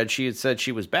I had read, she had said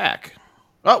she was back.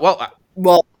 Oh, well.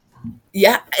 Well,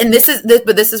 yeah. And this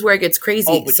is where it gets crazy.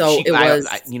 Oh, but so it was.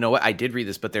 You know what? I did read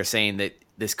this, but they're saying that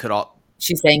this could all.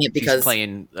 She's saying it because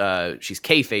she's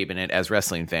kayfabing it, as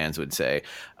wrestling fans would say.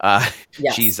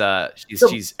 Yes.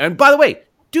 She's. And by the way,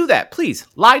 do that, please.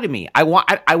 Lie to me. I want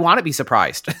to be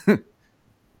surprised.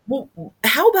 Well,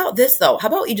 how about this though? How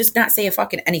about you just not say a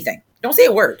fucking anything? Don't say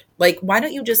a word. Like, why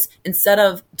don't you just, instead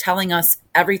of telling us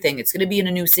everything, it's going to be in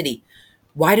a new city,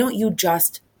 why don't you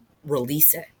just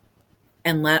release it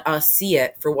and let us see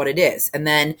it for what it is? And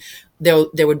then there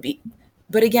would be,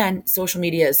 but again, social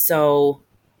media is so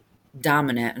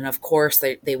dominant, and of course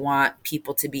they want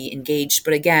people to be engaged.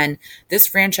 But again, this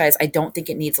franchise, I don't think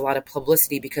it needs a lot of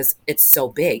publicity because it's so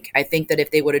big. I think that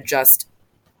if they would have just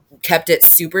kept it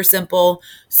super simple,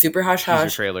 super hush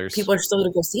hush, trailers, people are still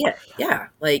going to go see it. Yeah,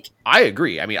 like I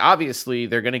agree. I mean, obviously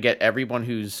they're going to get everyone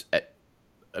who's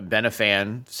been a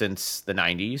fan since the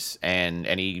 90s, and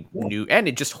any new,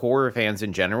 and just horror fans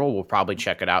in general will probably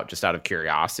check it out just out of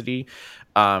curiosity.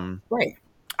 Right.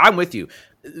 I'm with you.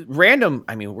 Random.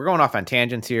 I mean, we're going off on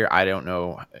tangents here. I don't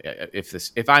know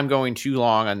if I'm going too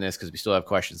long on this, because we still have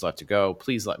questions left to go.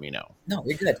 Please let me know. No,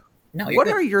 you're good. No, what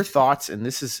are your thoughts, and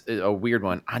this is a weird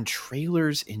one, on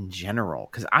trailers in general?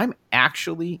 Because I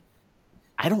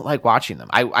don't like watching them.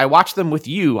 I watch them with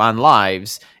you on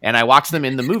lives, and I watch them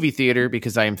in the movie theater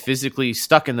because I am physically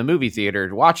stuck in the movie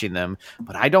theater watching them,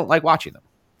 but I don't like watching them.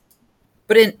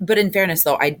 But in fairness,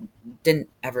 though, I didn't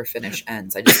ever finish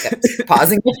Ends. I just kept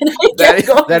pausing it.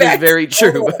 That is very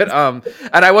true. But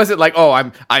and I wasn't like, oh,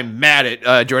 I'm mad at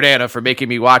Jordana for making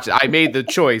me watch it. I made the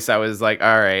choice. I was like,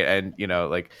 all right, and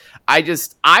like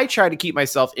I try to keep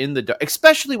myself in the dark,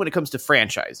 especially when it comes to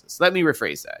franchises. Let me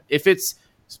rephrase that.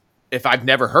 If I've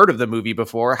never heard of the movie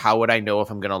before, how would I know if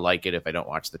I'm going to like it if I don't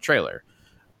watch the trailer?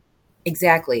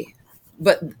 Exactly.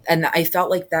 And I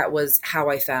felt like that was how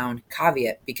I found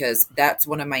Caveat, because that's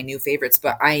one of my new favorites,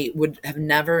 but I would have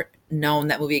never known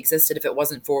that movie existed if it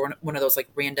wasn't for one of those like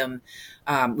random,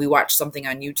 we watched something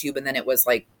on YouTube and then it was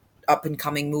like up and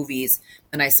coming movies,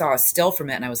 and I saw a still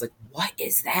from it and I was like, what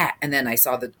is that? And then I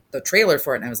saw the trailer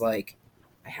for it and I was like,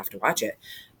 I have to watch it.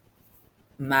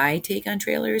 My take on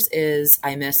trailers is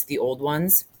I miss the old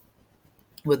ones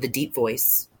with the deep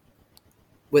voice,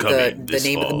 with the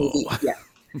name of the movie. Yeah.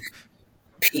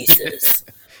 Pieces.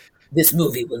 this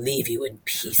movie will leave you in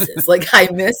pieces. Like I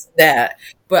miss that,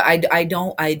 but I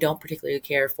don't particularly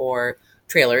care for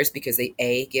trailers because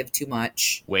they give too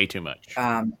much, Way too much.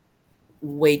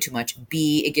 way too much.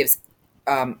 B, it gives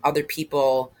other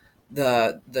people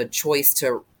the choice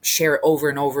to share it over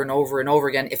and over and over and over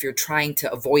again. If you're trying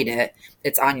to avoid it,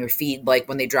 it's on your feed. Like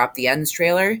when they dropped the Ends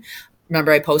trailer,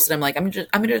 remember I posted, I'm like, I'm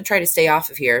gonna try to stay off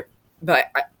of here, but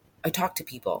I talk to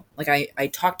people. Like I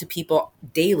talk to people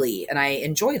daily, and I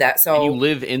enjoy that. So and you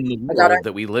live in the world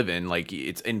that we live in. Like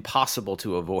it's impossible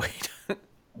to avoid.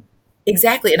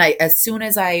 Exactly. And as soon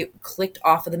as I clicked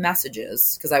off of the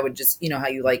messages, because I would just, how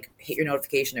you like hit your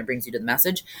notification, it brings you to the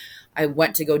message. I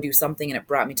went to go do something and it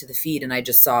brought me to the feed, and I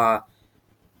just saw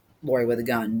Lori with a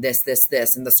gun, this,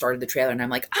 and the start of the trailer. And I'm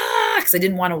like, because I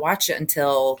didn't want to watch it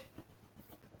until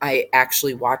I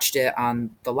actually watched it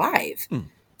on the live.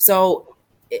 So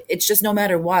it's just, no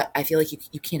matter what, I feel like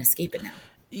you can't escape it now.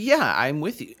 Yeah, I'm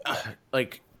with you.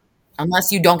 Like,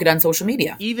 unless you don't get on social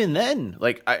media. Even then,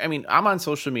 like, I mean, I'm on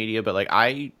social media, but like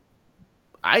I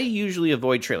usually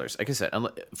avoid trailers. Like I said,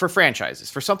 for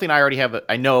franchises, for something I already have,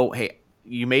 I know, hey,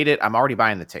 you made it, I'm already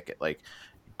buying the ticket. Like,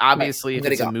 obviously, if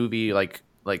it's a movie like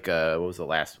what was the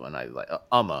last one? I like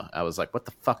I was like, what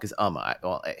the fuck is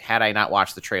Well, had I not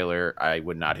watched the trailer, I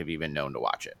would not have even known to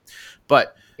watch it.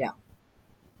 But yeah,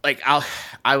 like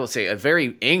I will say a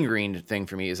very angering thing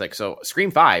for me is like, so Scream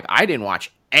 5, I didn't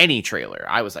watch any trailer.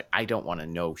 I was like, I don't want to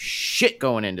know shit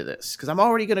going into this because I'm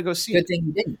already going to go see it. Good thing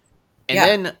you didn't. And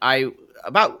then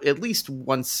about at least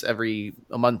once every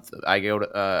a month, I go to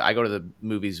the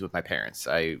movies with my parents.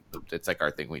 It's like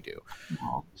our thing we do.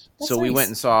 Oh, so we went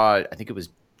and saw, I think it was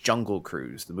Jungle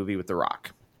Cruise, the movie with The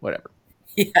Rock, whatever.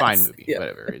 Yes. Fine movie,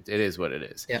 whatever. It is what it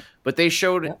is. Yeah. But they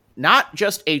showed not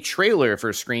just a trailer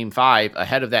for Scream 5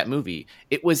 ahead of that movie.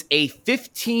 It was a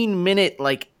 15-minute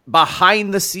like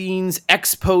behind the scenes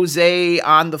expose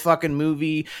on the fucking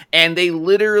movie, and they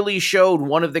literally showed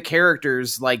one of the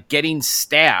characters like getting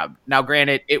stabbed. Now,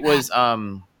 granted, it was I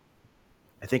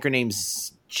think her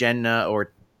name's Jenna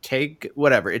Ortega,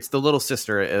 whatever. It's the little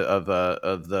sister of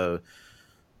the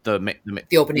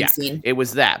opening scene. It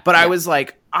was that, but I was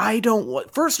like,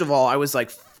 first of all, I was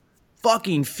like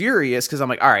fucking furious because I'm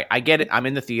like, all right, I get it. I'm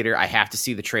in the theater. I have to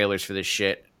see the trailers for this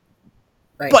shit.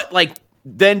 Right. But like,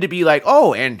 then to be like,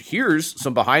 oh, and here's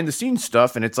some behind the scenes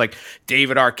stuff, and it's like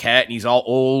David Arquette, and he's all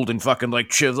old and fucking like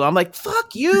chiseled. I'm like,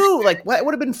 fuck you! Like, what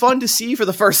would have been fun to see for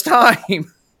the first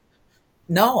time?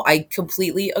 No, I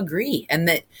completely agree, and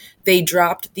that they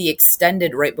dropped the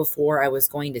extended right before I was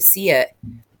going to see it,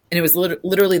 and it was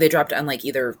literally they dropped it on like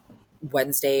either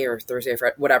Wednesday or Thursday or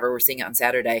Friday, whatever. We're seeing it on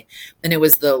Saturday, and it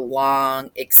was the long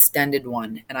extended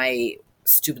one, and I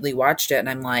stupidly watched it, and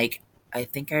I'm like, I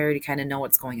think I already kind of know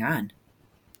what's going on.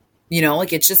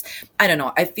 Like it's just, I don't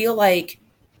know. I feel like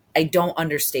I don't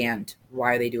understand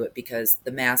why they do it because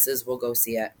the masses will go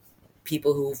see it.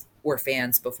 People who were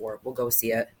fans before will go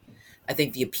see it. I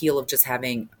think the appeal of just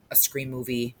having a Scream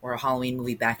movie or a Halloween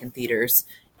movie back in theaters,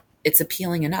 it's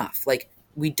appealing enough. Like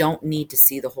we don't need to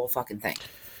see the whole fucking thing.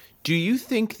 Do you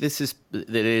think that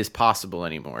it is possible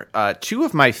anymore? Two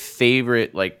of my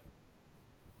favorite, like,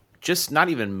 just not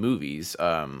even movies,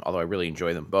 although I really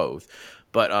enjoy them both,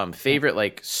 but favorite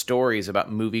like stories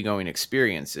about movie going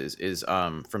experiences is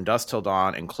From Dusk Till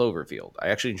Dawn and Cloverfield. I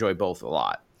actually enjoy both a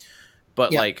lot,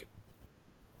 but like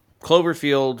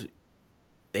Cloverfield,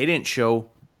 they didn't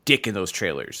show dick in those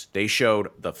trailers. They showed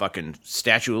the fucking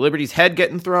Statue of Liberty's head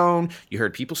getting thrown. You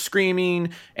heard people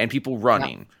screaming and people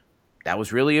running. Yeah. That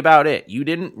was really about it. You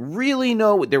didn't really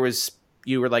know what there was.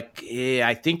 You were like,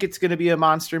 I think it's going to be a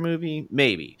monster movie,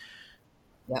 maybe.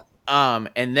 Yeah.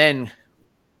 And then.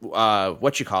 From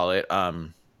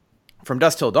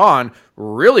Dusk Till Dawn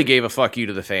really gave a fuck you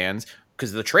to the fans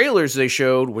because the trailers they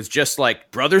showed was just like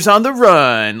brothers on the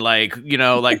run, like,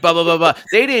 like blah, blah, blah, blah.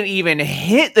 They didn't even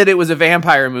hint that it was a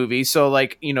vampire movie. So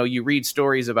like, you read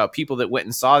stories about people that went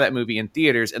and saw that movie in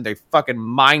theaters and their fucking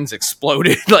minds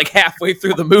exploded like halfway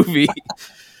through the movie.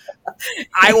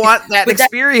 I want that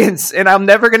experience and I'm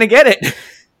never going to get it.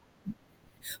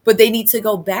 But they need to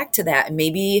go back to that. And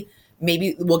maybe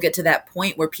we'll get to that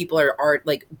point where people are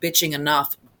like bitching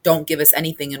enough. Don't give us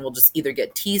anything, and we'll just either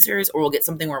get teasers or we'll get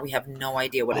something where we have no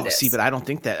idea what it is. See, but I don't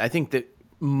think that. I think that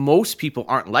most people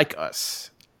aren't like us,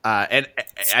 and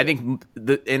I think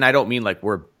and I don't mean like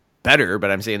we're better, but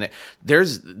I'm saying that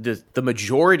there's the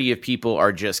majority of people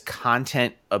are just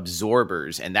content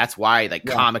absorbers, and that's why like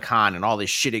Comic-Con and all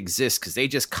this shit exists because they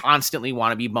just constantly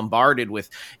want to be bombarded with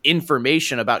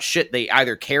information about shit they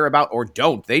either care about or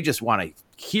don't. They just want to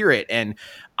hear it, and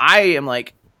I am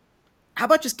like, how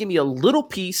about just give me a little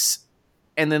piece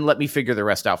and then let me figure the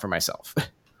rest out for myself.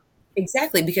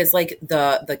 Exactly, because like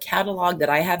the catalog that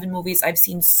I have in movies, I've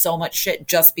seen so much shit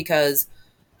just because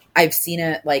I've seen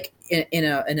it like in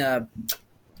a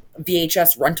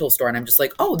VHS rental store, and I'm just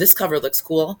like, oh, this cover looks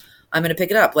cool. I'm gonna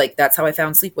pick it up. Like that's how I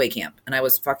found Sleepaway Camp, and I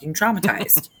was fucking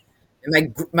traumatized.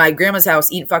 In my grandma's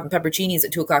house, eating fucking pepperoncinis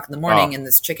at 2 o'clock in the morning, Oh. and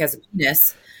this chick has a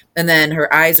penis, and then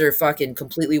her eyes are fucking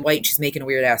completely white. And she's making a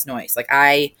weird ass noise. Like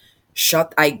I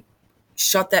shut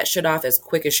that shit off as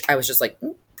quick as I was just like,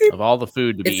 Of all the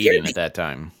food to be It scared eating me. at that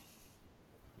time.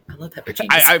 I love pepperoncinis.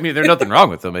 I mean, there's nothing wrong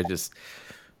with them. I just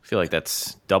feel like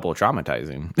that's double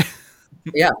traumatizing.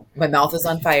 Yeah, my mouth is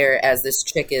on fire as this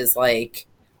chick is like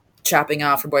chopping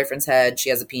off her boyfriend's head. She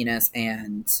has a penis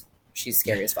and she's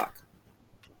scary as fuck.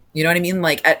 You know what I mean?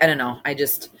 Like, I don't know.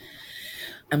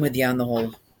 I'm with you on the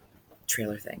whole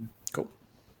trailer thing. Cool.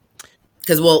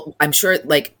 Because, well, I'm sure,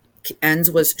 like, Ends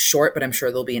was short, but I'm sure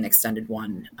there'll be an extended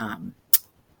one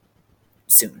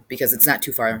soon because it's not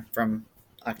too far from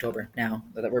October now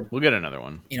that we're, We'll get another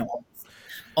one.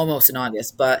 almost in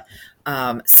August. But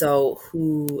so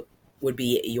who would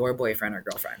be your boyfriend or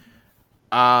girlfriend?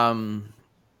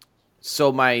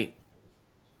 So my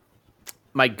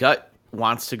gut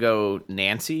wants to go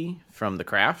Nancy from The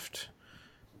Craft.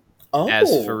 Oh, As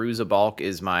Fairuza Balk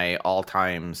is my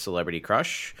all-time celebrity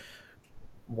crush.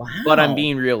 wow. But I'm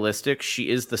being realistic. She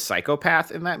is the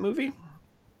psychopath in that movie.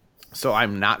 So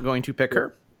I'm not going to pick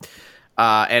her.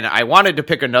 And I wanted to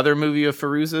pick another movie of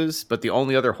Fairuza's, but the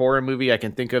only other horror movie I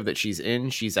can think of that she's in,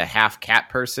 she's a half cat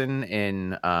person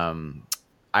in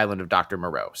Island of Dr.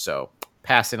 Moreau. So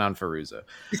passing on Fairuza.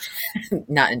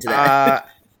 Not into that.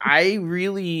 I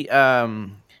really,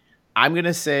 I'm going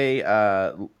to say,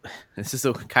 this is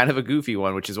kind of a goofy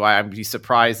one, which is why I'd be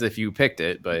surprised if you picked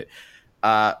it, but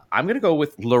I'm going to go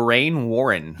with Lorraine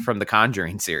Warren from the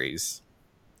Conjuring series.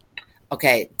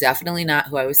 Okay, definitely not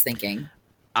who I was thinking.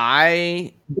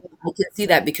 I can see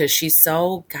that because she's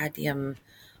so goddamn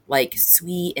like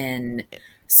sweet and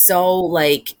so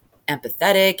like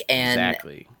empathetic and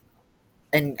exactly.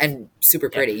 and super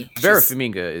pretty. Vera She's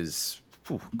Farmiga is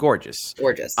gorgeous.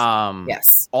 gorgeous.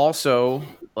 Yes. Also,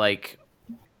 like,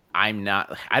 I don't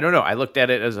know. I looked at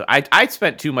it as I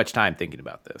spent too much time thinking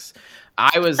about this.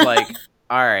 I was like,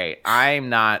 all right, I'm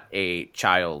not a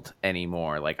child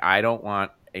anymore. Like, I don't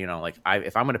want, like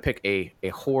if I'm going to pick a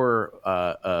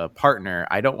horror partner,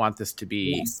 I don't want this to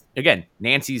be, Yes. again,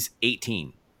 Nancy's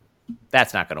 18.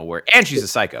 That's not going to work. And she's a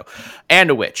psycho and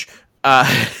a witch.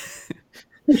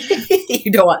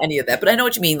 You don't want any of that, but I know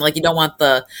what you mean. Like you don't want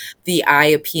the eye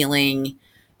appealing,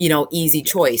 easy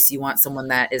choice. You want someone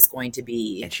that is going to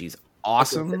be. And she's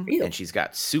awesome, for you. and she's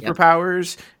got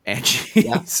superpowers, and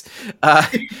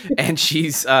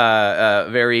she's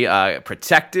very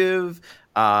protective,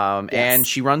 and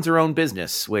she runs her own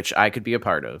business, which I could be a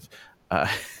part of.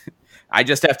 I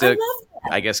just have to,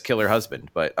 I guess, kill her husband,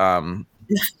 but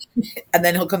and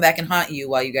then he'll come back and haunt you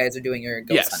while you guys are doing your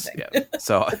ghost hunting. Yeah.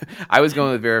 So I was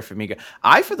going with Vera Farmiga.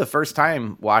 I, for the first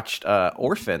time, watched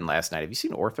Orphan last night. Have you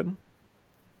seen Orphan?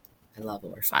 I love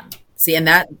Orphan. See, and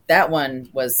that one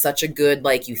was such a good,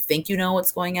 like, you think you know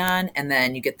what's going on, and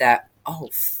then you get that, oh,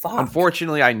 fuck.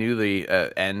 Unfortunately, I knew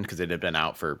the end because it had been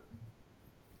out for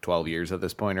 12 years at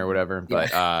this point or whatever.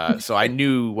 But so I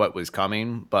knew what was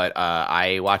coming, but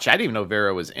I watched, I didn't even know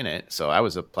Vera was in it. So I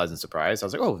was a pleasant surprise. I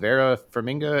was like, oh, Vera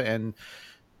Farmiga and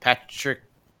Patrick,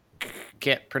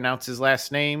 can't pronounce his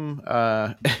last name.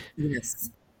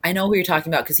 Yes. I know who you're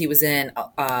talking about because he was in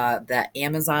that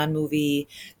Amazon movie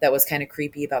that was kind of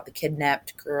creepy about the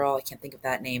kidnapped girl. I can't think of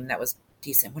that name. That was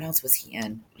decent. What else was he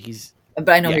in? But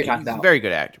I know who you're talking about. Very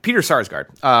good actor. Peter Sarsgaard,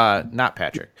 not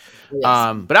Patrick.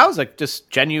 Yes. But I was like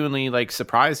just genuinely like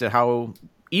surprised at how,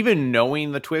 even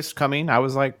knowing the twist coming, I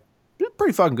was like, it's a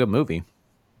pretty fucking good movie.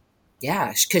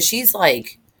 Yeah, because she's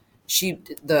like,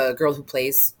 the girl who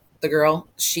plays the girl,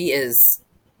 she is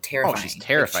terrifying. Oh, she's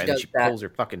terrifying. Like, she pulls her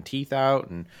fucking teeth out,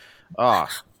 and that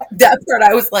part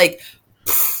I was like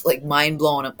mind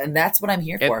blown up, and that's what I'm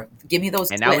here for. Give me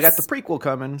those. And twists. now we got the prequel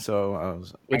coming, so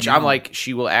I'm like,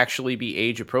 she will actually be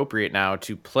age appropriate now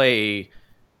to play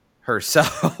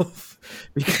herself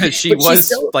because she was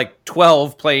still, like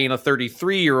 12 playing a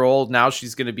 33-year-old. Now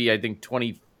she's going to be, I think,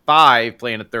 25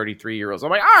 playing a 33-year-old. So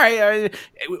I'm like, all right,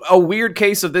 a weird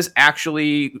case of this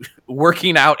actually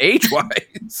working out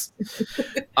age-wise.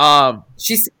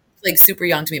 She's like super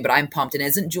young to me, but I'm pumped. And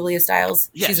isn't Julia Stiles?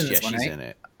 Yes, she's in this one, she's right? in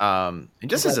it. And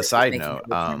just as a side note,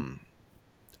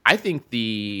 I think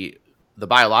the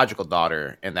biological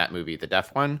daughter in that movie, the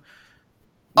deaf one,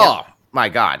 oh my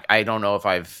God, I don't know if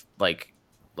I've like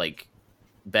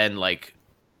been like,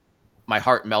 my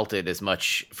heart melted as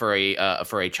much for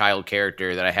a child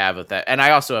character that I have with that. And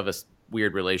I also have a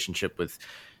weird relationship with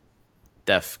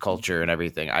deaf culture and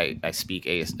everything. I speak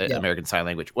American Sign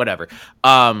Language, whatever.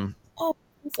 Oh,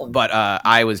 awesome. But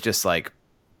I was just like,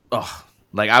 oh,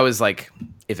 like I was like,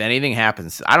 if anything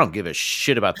happens, I don't give a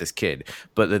shit about this kid.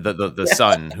 But the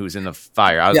son who's in the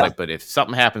fire, I was like, but if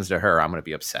something happens to her, I'm gonna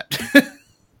be upset.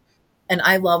 And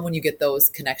I love when you get those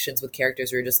connections with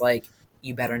characters where you're just like,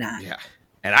 you better not. Yeah.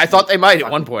 And I thought they might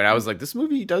at one point. I was like, this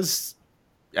movie does,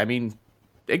 I mean,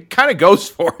 it kind of goes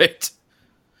for it.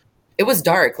 It was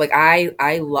dark. Like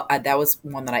that was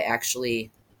one that I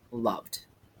actually loved.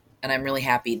 And I'm really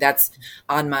happy. That's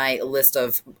on my list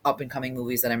of up and coming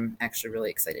movies that I'm actually really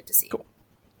excited to see. Cool.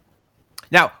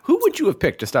 Now, who would you have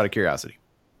picked, just out of curiosity?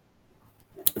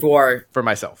 For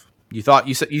myself. You thought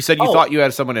you thought you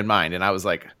had someone in mind, and I was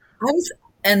like,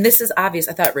 and this is obvious.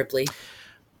 I thought Ripley.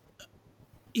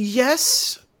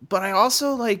 Yes, but I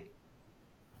also like.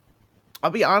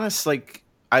 I'll be honest, like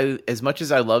as much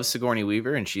as I love Sigourney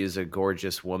Weaver, and she is a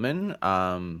gorgeous woman.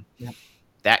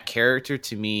 That character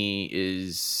to me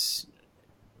is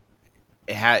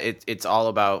it's all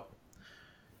about,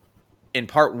 in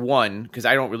part one, because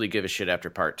I don't really give a shit after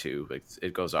part two.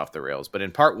 It goes off the rails. But in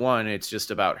part one, it's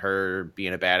just about her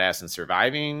being a badass and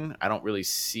surviving. I don't really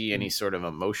see any sort of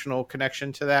emotional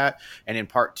connection to that. And in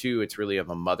part two, it's really of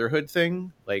a motherhood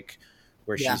thing, like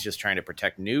where she's just trying to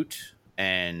protect Newt.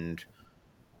 And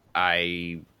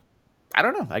I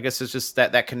don't know. I guess it's just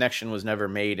that connection was never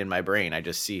made in my brain. I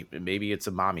just see maybe it's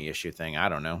a mommy issue thing. I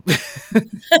don't know.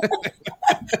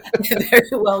 Very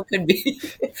well could be.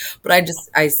 But I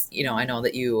know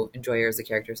that you enjoy her as a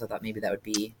character, so I thought maybe that would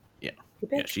be. Yeah,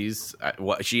 she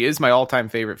is my all-time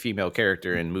favorite female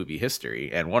character in movie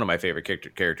history, and one of my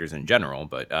favorite characters in general.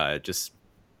 But just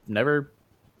never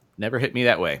hit me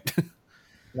that way.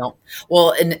 No.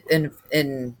 Well,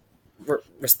 in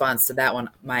response to that one,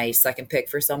 my second pick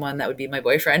for someone that would be my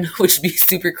boyfriend, which would be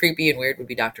super creepy and weird, would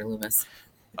be Dr. Loomis.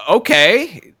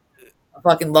 Okay. I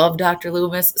fucking love Dr.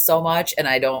 Loomis so much, and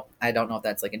I don't know if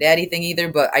that's like a daddy thing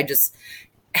either, but I just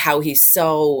how he's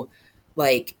so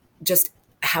like just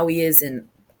how he is in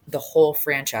the whole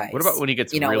franchise. What about when he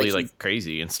gets really like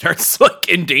crazy and starts like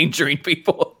endangering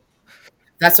people?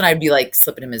 That's when I'd be like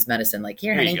slipping him his medicine, like,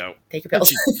 here honey, take your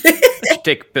pills.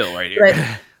 Take a pill right here.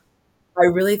 But I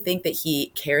really think that he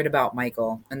cared about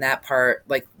Michael, and that part,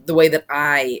 like the way that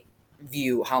I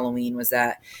view Halloween was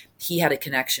that he had a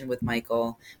connection with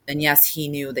Michael. And yes, he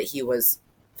knew that he was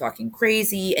fucking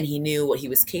crazy and he knew what he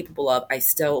was capable of. I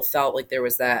still felt like there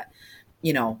was that,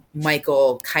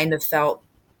 Michael kind of felt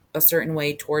a certain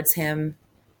way towards him.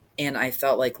 And I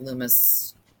felt like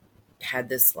Loomis had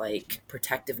this like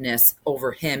protectiveness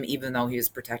over him, even though he was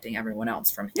protecting everyone else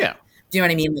from him. Yeah. Do you know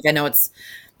what I mean? Like, I know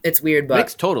it's weird, but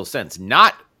makes total sense.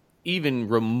 Not even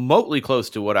remotely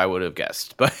close to what I would have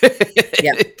guessed, but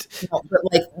yeah. No, but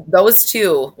like those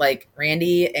two, like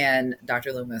Randy and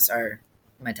Dr. Loomis, are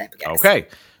my type of guys. Okay.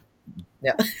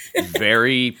 Yeah.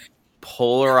 Very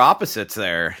polar opposites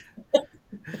there.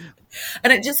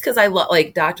 And it just because I love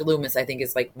like Dr. Loomis, I think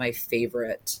is like my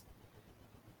favorite,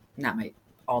 not my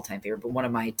all-time favorite, but one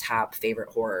of my top favorite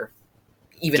horror,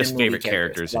 even just in movie favorite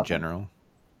characters in general.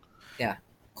 Yeah.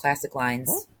 Classic lines.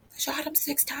 Well, I shot him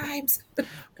 6 times.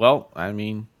 Well, I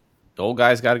mean, the old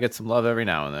guy's got to get some love every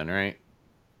now and then, right?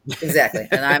 Exactly.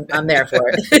 And I'm there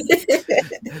for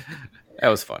it. That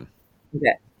was fun.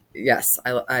 Yeah. Yes.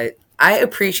 I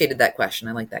appreciated that question.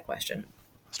 I like that question.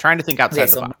 I was trying to think outside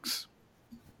the box.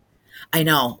 I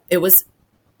know. It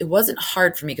wasn't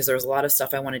hard for me because there was a lot of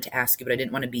stuff I wanted to ask you, but I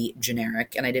didn't want to be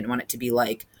generic and I didn't want it to be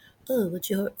like, oh, what's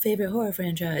your favorite horror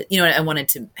franchise? I wanted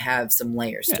to have some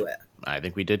layers to it. I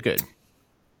think we did good.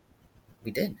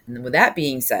 We did. And with that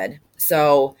being said,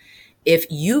 so if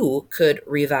you could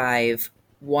revive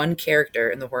one character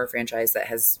in the horror franchise that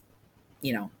has,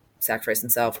 sacrificed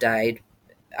himself, died,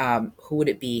 who would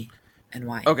it be and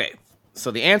why? Okay.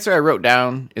 So the answer I wrote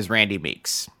down is Randy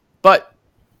Meeks. But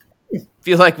I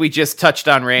feel like we just touched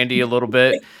on Randy a little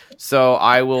bit. So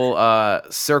I will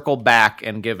circle back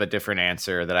and give a different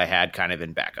answer that I had kind of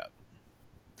in backup.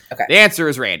 Okay. The answer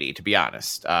is Randy, to be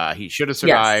honest. He should have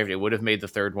survived. Yes. It would have made the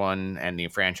third one and the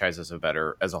franchise as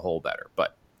a whole better,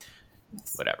 but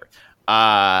whatever.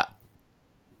 I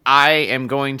am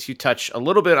going to touch a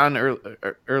little bit on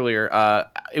earlier.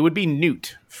 It would be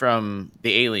Newt from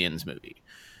the Aliens movie.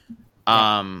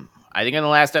 I think in the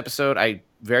last episode, I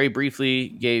very briefly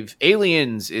gave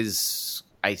Aliens is,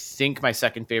 I think, my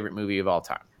second favorite movie of all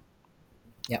time.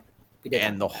 Yeah.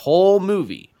 And the whole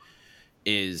movie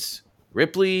is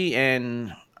Ripley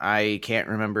and I can't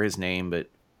remember his name, but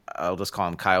I'll just call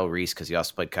him Kyle Reese because he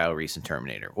also played Kyle Reese in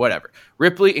Terminator. Whatever.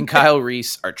 Ripley and Kyle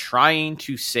Reese are trying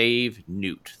to save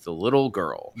Newt, the little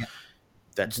girl. Yeah.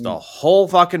 That's the whole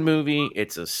fucking movie.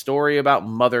 It's a story about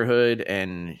motherhood,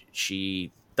 and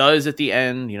she does at the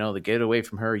end, the get away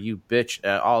from her, you bitch,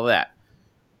 all that.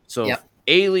 So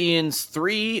Aliens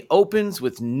 3 opens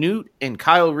with Newt and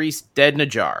Kyle Reese dead in a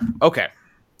jar. Okay.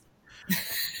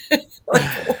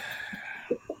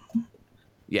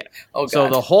 Yeah. Oh, so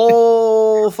the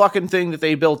whole fucking thing that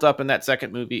they built up in that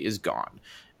second movie is gone.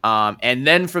 And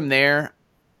then from there,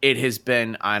 it has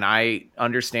been, and I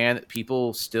understand that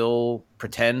people still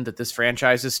pretend that this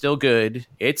franchise is still good.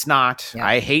 It's not.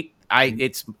 Yeah.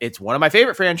 It's one of my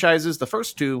favorite franchises. The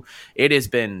first two, it has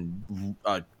been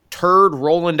a turd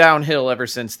rolling downhill ever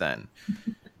since then.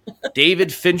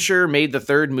 David Fincher made the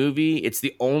third movie. It's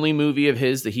the only movie of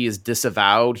his that he has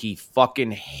disavowed. He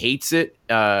fucking hates it.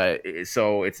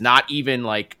 So it's not even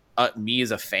like me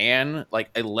as a fan. Like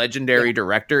a legendary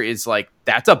director is like,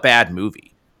 that's a bad movie.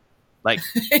 Like,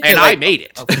 and I made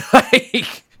it. Okay.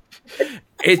 Like,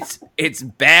 it's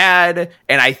bad,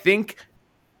 and I think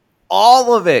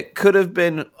all of it could have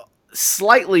been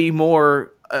slightly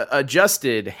more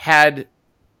adjusted had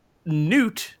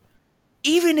Newt,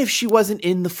 even if she wasn't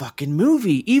in the fucking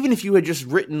movie, even if you had just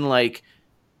written like,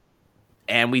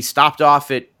 and we stopped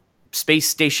off at Space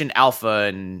Station Alpha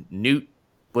and Newt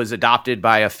was adopted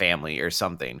by a family or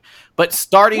something, but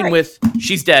starting with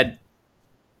she's dead.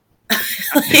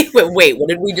 Wait, what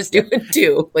did we just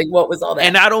do? Like, what was all that?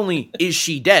 And not only is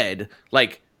she dead,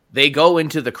 like they go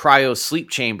into the cryo sleep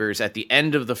chambers at the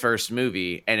end of the first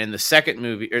movie, and in the second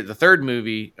movie or the third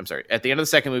movie, at the end of the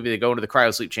second movie, they go into the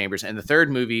cryo sleep chambers, and the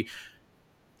third movie,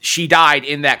 she died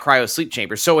in that cryo sleep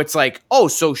chamber. So it's like, oh,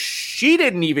 so she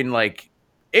didn't even like.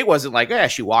 It wasn't like,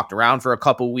 she walked around for a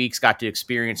couple weeks, got to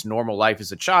experience normal life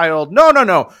as a child.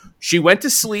 No. She went to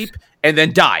sleep and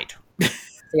then died.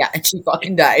 Yeah, and she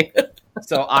fucking died.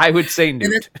 So I would say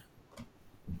Newt.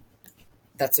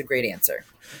 That's a great answer.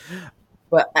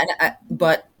 But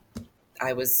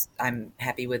I'm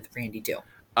happy with Randy too.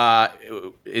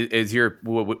 Is your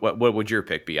what would your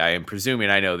pick be? I am presuming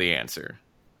I know the answer.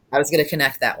 I was going to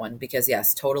connect that one because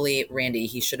yes, totally Randy.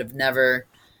 He should have never.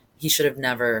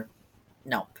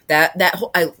 No, that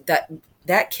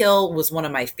kill was one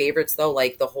of my favorites though.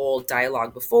 Like the whole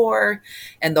dialogue before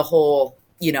and the whole,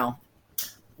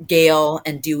 Gale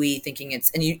and Dewey thinking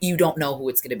and you don't know who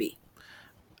it's going to be.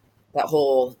 That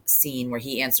whole scene where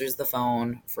he answers the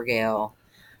phone for Gale.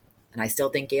 And I still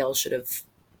think Gale should have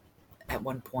at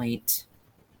one point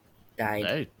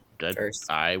died first.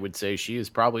 I would say she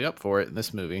is probably up for it in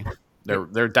this movie.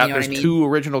 There's two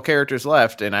original characters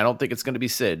left, and I don't think it's going to be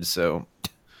Sid. So,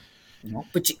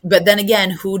 but then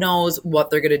again, who knows what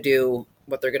they're going to do,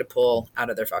 what they're going to pull out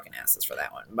of their fucking asses for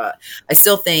that one. But I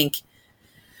still think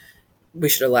we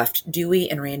should have left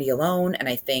Dewey and Randy alone. And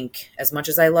I think, as much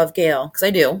as I love Gale, because I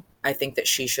do, I think that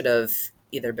she should have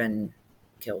either been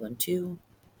killed in 2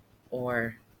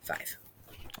 or 5.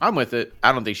 I'm with it.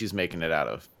 I don't think she's making it out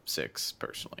of 6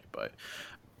 personally, but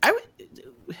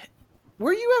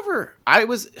were you ever? I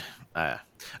was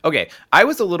okay. I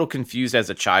was a little confused as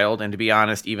a child, and to be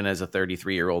honest, even as a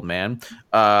 33-year-old man,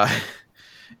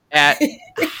 at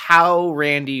how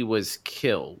Randy was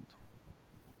killed.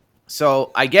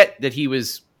 So I get that he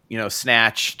was,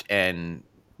 snatched and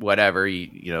whatever,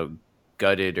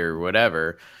 gutted or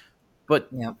whatever. But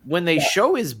when they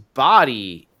show his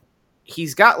body,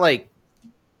 he's got like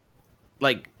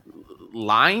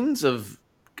lines of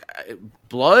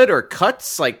blood or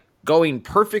cuts like going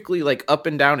perfectly like up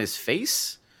and down his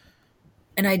face.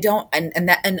 And I don't,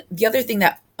 and the other thing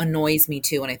that annoys me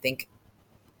too, and I think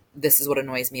this is what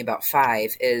annoys me about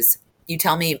 5 is you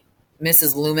tell me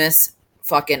Mrs. Loomis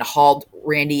fucking hauled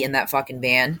Randy in that fucking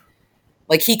van.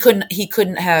 Like he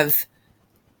couldn't have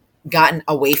gotten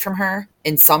away from her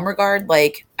in some regard.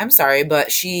 Like, I'm sorry,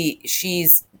 but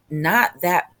she's not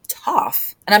that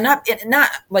tough. And I'm not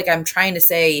like I'm trying to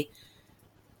say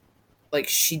like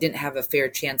she didn't have a fair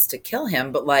chance to kill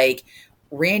him, but like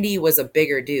Randy was a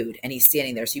bigger dude and he's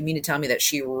standing there. So you mean to tell me that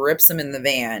she rips him in the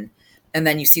van and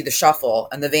then you see the shuffle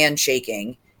and the van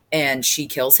shaking and she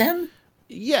kills him?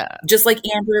 Yeah. Just like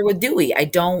Amber with Dewey. I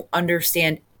don't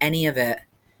understand any of it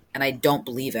and I don't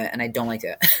believe it and I don't like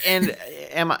it. And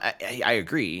I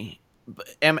agree.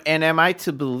 Am I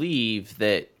to believe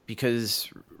that because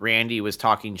Randy was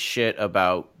talking shit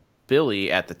about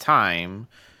Billy at the time,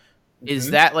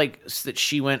 is that like that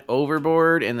she went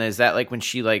overboard? And is that like when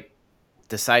she like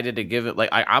decided to give it like,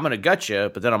 I'm going to gut you,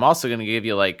 but then I'm also going to give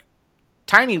you like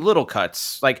tiny little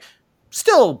cuts, like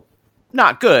still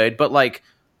not good, but like,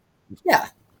 yeah.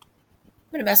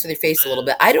 I'm going to mess with your face a little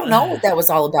bit. I don't know what that was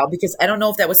all about because I don't know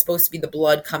if that was supposed to be the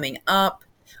blood coming up.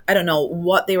 I don't know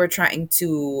what they were trying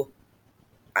to.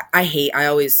 I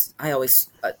always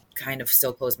kind of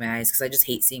still close my eyes because I just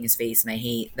hate seeing his face and I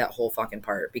hate that whole fucking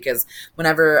part because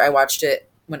whenever I watched it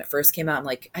when it first came out, I'm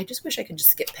like, I just wish I could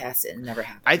just skip past it and never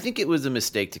happen. I think it was a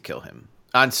mistake to kill him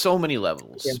on so many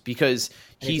levels because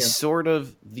he's sort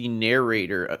of the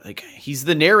narrator. Like he's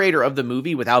the narrator of the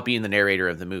movie without being the narrator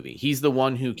of the movie. He's the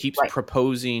one who keeps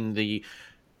proposing the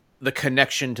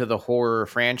connection to the horror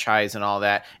franchise and all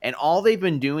that. And all they've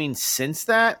been doing since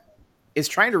that is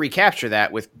trying to recapture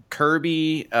that with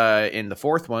Kirby in the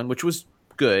fourth one, which was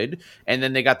good. And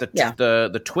then they got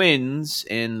the twins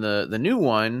in the new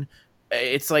one.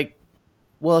 It's like,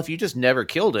 well, if you just never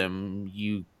killed him,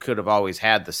 you could have always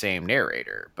had the same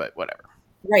narrator, but whatever.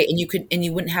 Right. And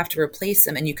you wouldn't have to replace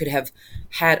him and you could have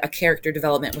had a character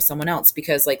development with someone else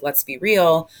because like, let's be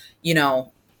real, you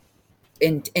know,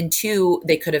 in two,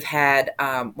 they could have had,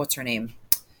 what's her name?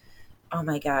 Oh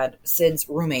my God. Sid's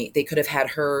roommate. They could have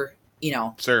had her, you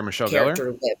know, Sarah Michelle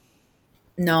Gellar?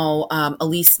 No,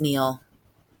 Elise Neal.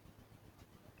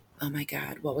 Oh my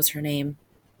God. What was her name?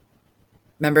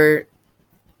 Remember,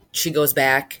 she goes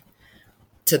back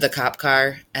to the cop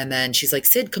car and then she's like,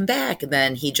 Sid, come back. And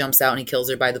then he jumps out and he kills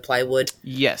her by the plywood.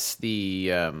 Yes.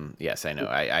 Yes, I know.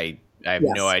 I have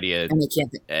no idea. And I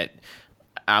can't think.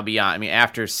 I'll be honest. I mean,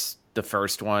 after the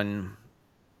first one,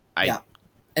 and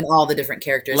all the different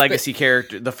characters, legacy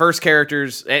character, the first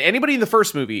characters, anybody in the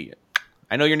first movie,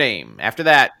 I know your name. After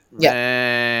that, it's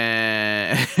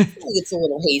a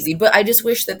little hazy, but I just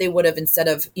wish that they would have, instead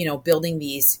of, you know, building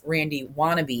these Randy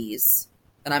wannabes,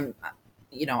 and I'm,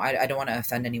 you know, I don't want to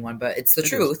offend anyone, but it's the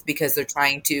truth because they're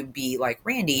trying to be like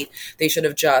Randy. They should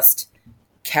have just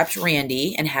kept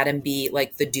Randy and had him be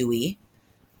like the Dewey,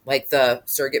 like the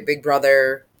surrogate big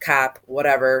brother cop,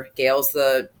 whatever. Gail's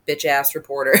the bitch ass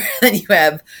reporter. Then you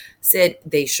have Sid.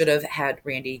 They should have had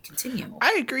Randy continue.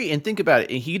 I agree. And think about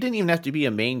it. He didn't even have to be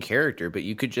a main character, but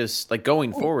you could just like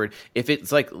going forward, if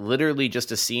it's like literally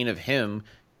just a scene of him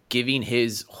giving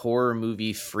his horror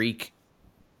movie freak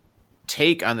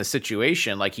take on the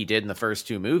situation like he did in the first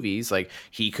two movies, like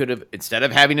he could have, instead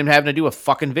of having to do a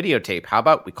fucking videotape, how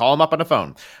about we call him up on the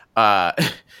phone?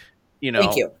 You know,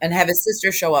 thank you. And have his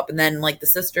sister show up. And then like the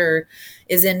sister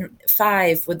is in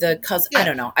 5 with the cousin. Yeah. I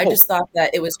don't know. I just thought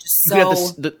that it was just so.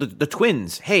 The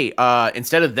twins. Hey,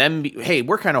 instead of them, hey,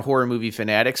 we're kind of horror movie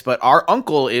fanatics, but our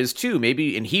uncle is too.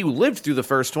 Maybe, and he lived through the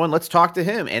first one. Let's talk to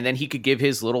him. And then he could give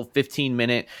his little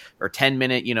 15-minute or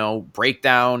 10-minute, you know,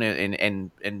 breakdown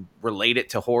and relate it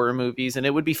to horror movies. And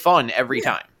it would be fun every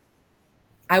time.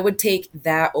 I would take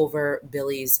that over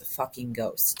Billy's fucking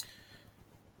ghost.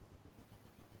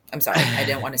 I'm sorry. I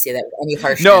didn't want to say that with any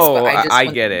harshness. No, but I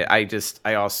get it. I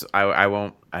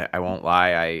won't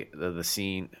lie. The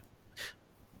scene.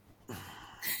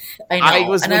 I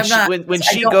know. When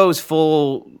she goes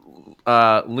full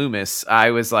Loomis,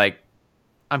 I was like,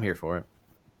 I'm here for it.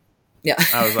 Yeah.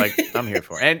 I was like, I'm here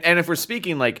for it. And if we're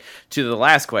speaking like to the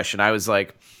last question, I was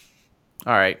like,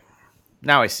 all right,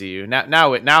 now I see you.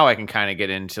 Now I can kind of get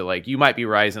into like, you might be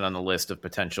rising on the list of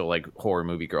potential like horror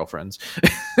movie girlfriends.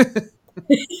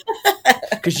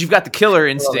 Because you've got the killer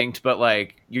instinct, but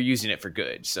like you're using it for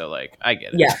good. So like I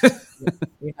get it. Yeah,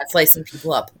 you're not slicing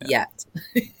people up yet.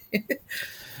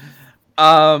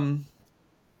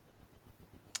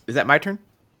 Is that my turn?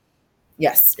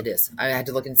 Yes, it is. I had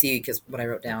to look and see because what I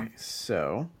wrote down. Okay,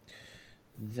 so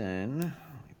then let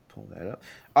me pull that up.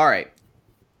 All right.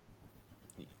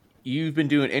 You've been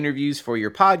doing interviews for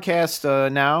your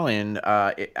podcast now, and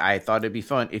I thought it'd be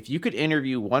fun. If you could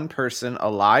interview one person,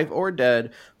 alive or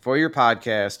dead, for your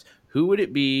podcast, who would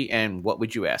it be, and what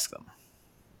would you ask them?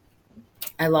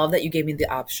 I love that you gave me the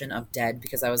option of dead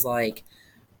because I was like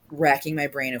racking my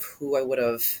brain of who I would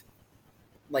have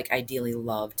like ideally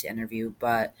loved to interview.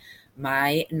 But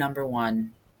my number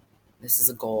one, this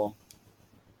is a goal,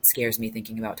 scares me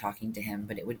thinking about talking to him,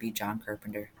 but it would be John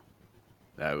Carpenter.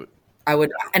 I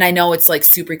would, and I know it's like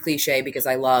super cliche because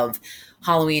I love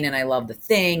Halloween and I love The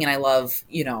Thing and I love,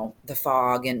 you know, The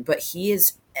Fog,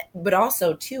 but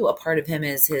also too, a part of him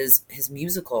is his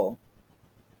musical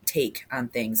take on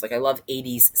things. Like I love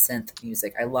 80s synth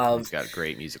music. He's got a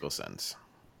great musical sense.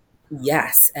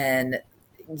 Yes. And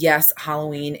yes,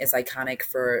 Halloween is iconic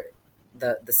for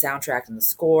the soundtrack and the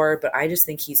score, but I just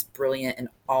think he's brilliant in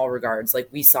all regards. Like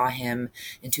we saw him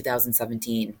in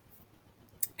 2017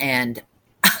 and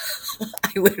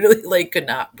I literally like could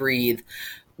not breathe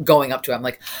going up to him.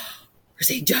 Like, we're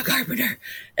seeing John Carpenter.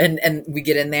 And we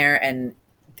get in there and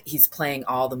he's playing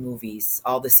all the movies,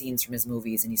 all the scenes from his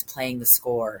movies, and he's playing the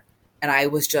score. And I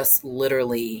was just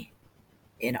literally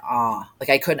in awe. Like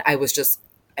I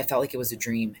felt like it was a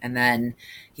dream. And then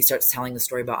he starts telling the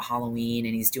story about Halloween,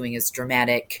 and he's doing his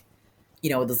dramatic,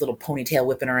 with his little ponytail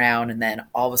whipping around. And then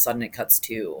all of a sudden it cuts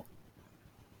to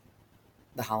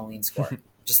the Halloween score.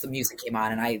 Just the music came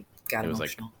on and I got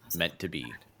emotional. It was like meant to be.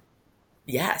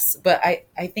 Yes. But I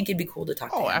think it'd be cool to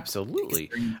talk to him. Oh,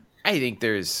 absolutely. I think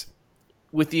there's,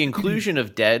 with the inclusion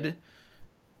of Dead,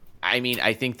 I mean,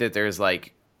 I think that there's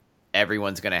like,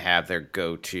 everyone's going to have their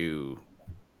go-to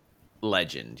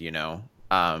legend,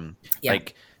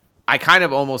 Like, I kind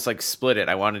of almost like split it.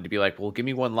 I wanted to be like, well, give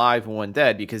me one live and one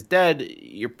Dead, because Dead,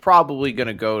 you're probably going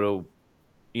to go to,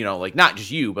 like not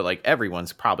just you, but like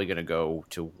everyone's probably going to go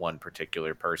to one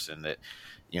particular person that,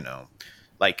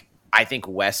 like I think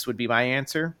Wes would be my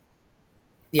answer.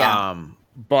 Yeah.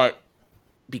 But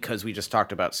because we just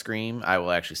talked about Scream, I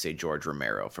will actually say George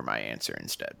Romero for my answer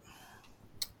instead.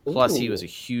 Ooh. Plus, he was a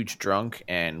huge drunk,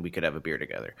 and we could have a beer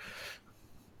together.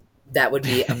 That would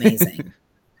be amazing.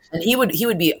 And he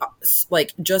would be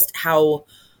like, just how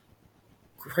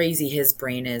crazy his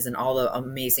brain is and all the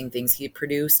amazing things he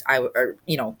produced,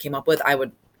 came up with. I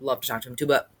would love to talk to him too.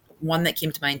 But one that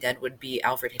came to mind, Dead, would be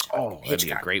Alfred Hitchcock. Oh, that'd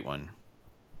be a great one.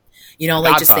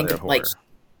 Like just think of like,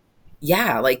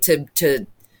 yeah, like to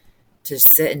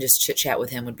sit and just chit chat with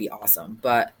him would be awesome.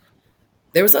 But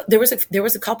there was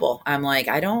a couple. I'm like,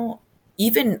 I don't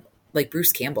even like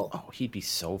Bruce Campbell. Oh, he'd be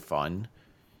so fun.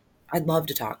 I'd love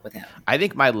to talk with him. I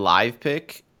think my live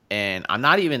pick, and I'm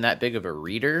not even that big of a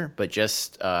reader, but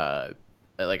just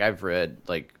like I've read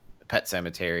like Pet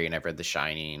Sematary and I've read The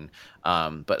Shining,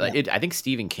 but I think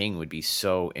Stephen King would be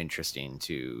so interesting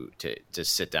to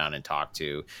sit down and talk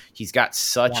to. He's got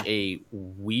such a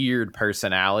weird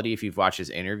personality. If you've watched his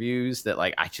interviews, that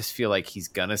like I just feel like he's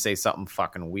gonna say something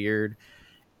fucking weird.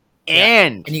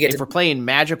 And if we're playing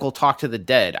magical talk to the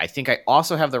dead, I think I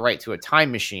also have the right to a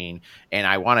time machine, and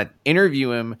I want to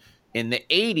interview him in the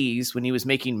 80s when he was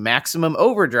making Maximum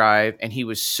Overdrive, and he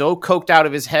was so coked out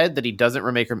of his head that he doesn't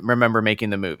remember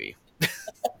making the movie.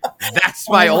 That's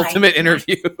my ultimate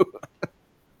interview.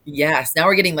 Yes. Now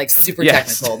we're getting like super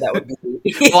technical. That would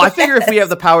be. Well, I figure if we have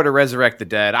the power to resurrect the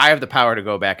dead, I have the power to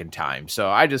go back in time. So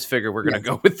I just figure we're going to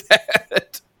go with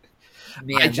that.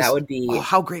 Man, that would be. Oh,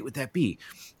 how great would that be?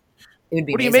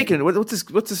 What are you making? What's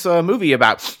this movie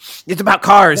about? It's about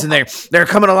cars, and they're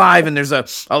coming alive, and there's a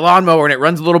lawnmower, and it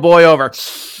runs a little boy over.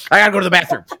 I gotta go to the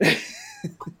bathroom.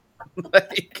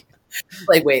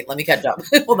 like, wait, let me catch up.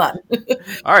 Hold on.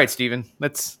 All right, Steven.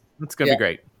 That's gonna be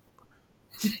great.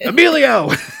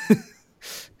 Emilio.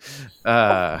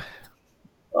 I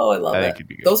love it.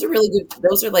 Those are really good.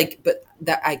 Those are like, but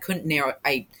that I couldn't narrow.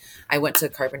 I went to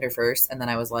Carpenter first, and then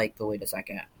I was like, but wait a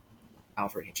second.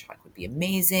 Alfred Hitchcock would be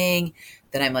amazing.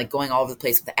 Then I'm like going all over the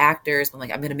place with the actors. I'm like,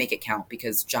 I'm going to make it count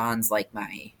because John's like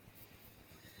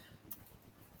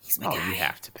he's my guy. You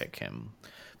have to pick him.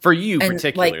 For you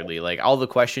particularly, like all the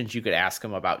questions you could ask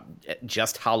him about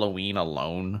just Halloween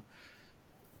alone.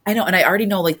 I know. And I already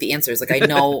know like the answers. Like I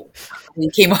know he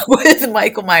came up with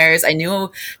Michael Myers. I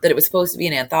knew that it was supposed to be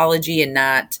an anthology and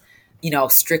not,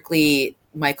 strictly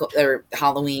Michael or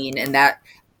Halloween, and that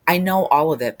I know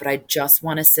all of it, but I just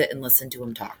want to sit and listen to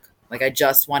him talk. Like, I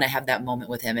just want to have that moment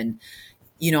with him. And,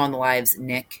 on the lives,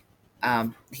 Nick,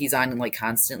 he's on like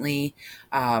constantly.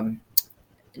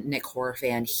 Nick Horror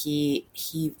Fan. He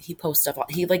posts stuff.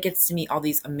 He like gets to meet all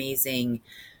these amazing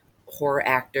horror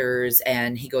actors,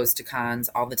 and he goes to cons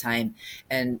all the time.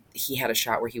 And he had a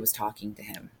shot where he was talking to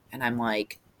him, and I'm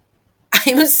like,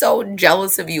 I was so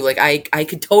jealous of you. Like, I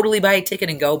could totally buy a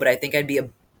ticket and go, but I think I'd be a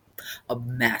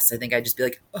mess. I think I'd just be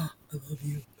like, oh, I love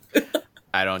you.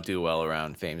 I don't do well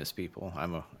around famous people. I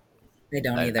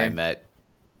don't either. I met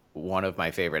one of my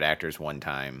favorite actors one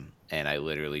time, and I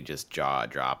literally just jaw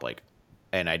drop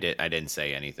and I didn't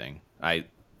say anything. I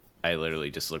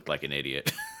literally just looked like an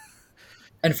idiot.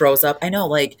 And froze up. I know,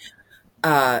 like,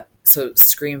 so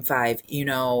Scream 5,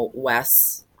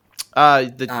 Wes?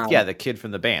 The kid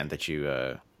from the band that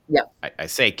you, Yep. I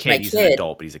say kid, he's an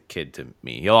adult, but he's a kid to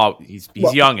me. He's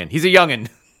youngin'. He's a youngin'.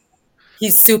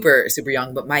 He's super, super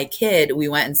young. But my kid, we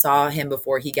went and saw him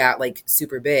before he got like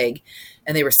super big,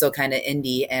 and they were still kind of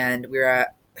indie, and we were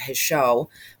at his show.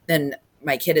 Then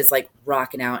my kid is like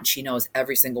rocking out, and she knows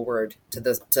every single word to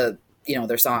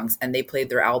their songs, and they played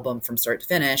their album from start to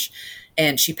finish,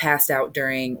 and she passed out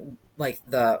during like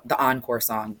the encore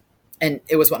song. And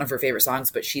it was one of her favorite songs,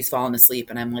 but she's fallen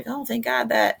asleep. And I'm like, oh, thank God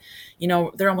that,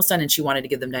 they're almost done. And she wanted to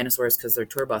give them dinosaurs because their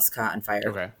tour bus caught on fire.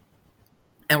 Okay.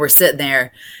 And we're sitting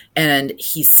there, and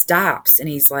he stops, and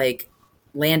he's like,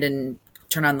 Landon,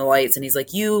 turn on the lights. And he's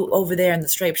like, you over there in the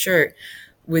striped shirt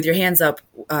with your hands up,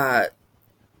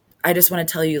 I just want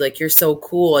to tell you, like, you're so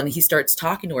cool. And he starts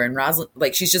talking to her, and Rosalind,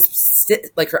 like, she's just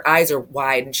like, her eyes are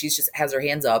wide, and she's just has her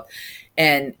hands up.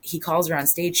 And he calls her on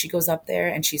stage. She goes up there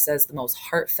and she says the most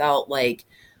heartfelt, like,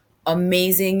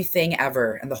 amazing thing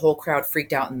ever. And the whole crowd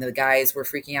freaked out, and the guys were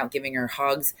freaking out, giving her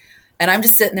hugs. And I'm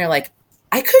just sitting there like,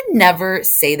 I could never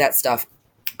say that stuff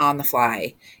on the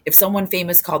fly. If someone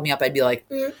famous called me up, I'd be like,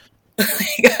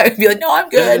 I'd be like, no, I'm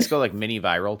Doesn't good. this go like mini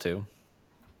viral too?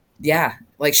 Yeah.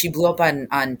 Like, she blew up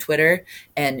on Twitter,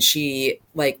 and she,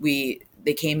 like,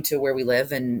 they came to where we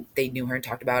live, and they knew her and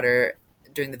talked about her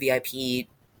during the VIP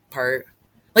part.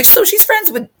 Like, so she's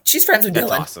friends with Dylan.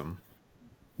 That's awesome.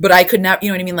 But I could not, you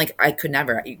know what I mean? Like, I could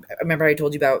never. I remember I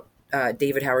told you about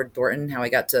David Howard Thornton, how I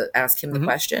got to ask him the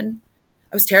question.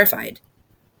 I was terrified.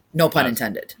 No pun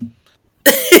intended.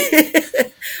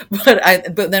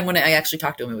 But then when I actually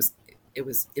talked to him, it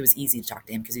was easy to talk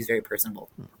to him because he's very personable.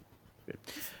 Good.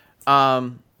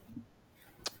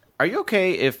 Are you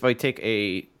okay if I take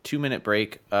a 2-minute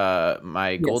break?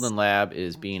 My golden lab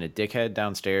is being a dickhead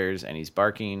downstairs, and he's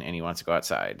barking, and he wants to go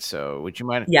outside. So would you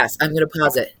mind? Yes, I'm going to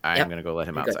pause it. I'm going to go let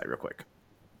him outside real quick.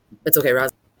 It's okay,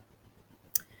 Roz.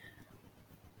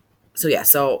 So yeah,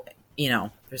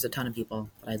 there's a ton of people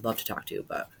that I'd love to talk to,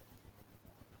 but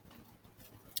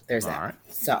there's that. All right.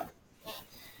 So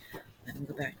let me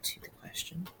go back to the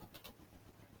question.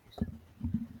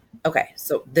 Okay,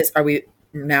 so are we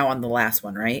now on the last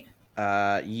one, right?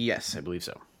 Yes, I believe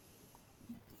so.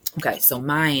 Okay, so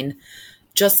mine,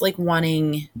 just like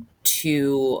wanting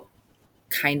to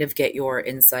kind of get your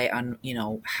insight on,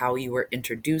 how you were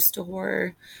introduced to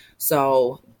horror.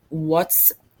 So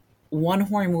what's one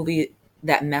horror movie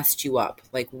that messed you up?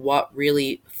 Like, what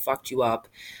really fucked you up?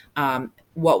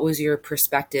 What was your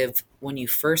perspective when you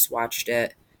first watched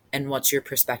it? And what's your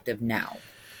perspective now?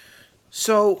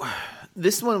 So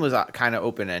this one was kind of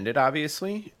open-ended,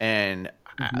 obviously. And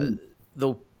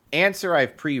the answer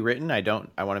I've pre-written, I want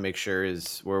to make sure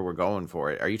is where we're going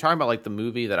for it. Are you talking about like the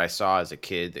movie that I saw as a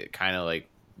kid that kind of like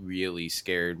really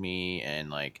scared me and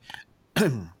like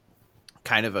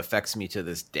kind of affects me to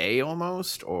this day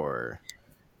almost? Or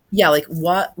yeah, like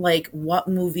what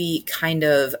movie kind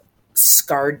of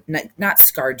not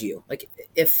scarred you, like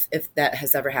if that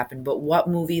has ever happened, but what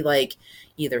movie like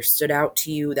either stood out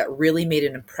to you that really made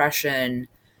an impression,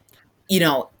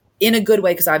 in a good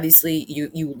way, because obviously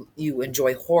you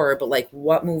enjoy horror, but like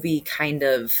what movie kind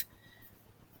of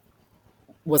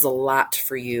was a lot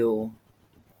for you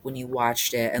when you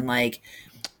watched it? And like,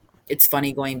 it's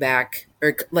funny going back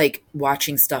or like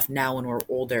watching stuff now when we're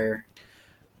older.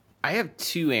 I have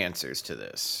 2 answers to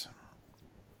this.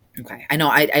 Okay. I know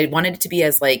I wanted it to be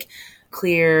as like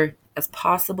clear as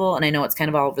possible, and I know it's kind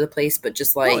of all over the place, but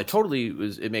just like, no, it totally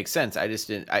was. It makes sense. I just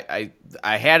didn't. I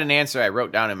had an answer I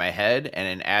wrote down in my head, and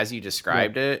then as you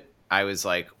described it, I was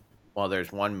like, well,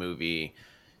 there's one movie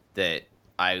that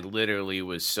I literally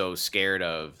was so scared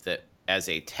of that as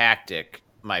a tactic,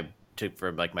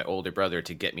 for like my older brother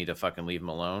to get me to fucking leave him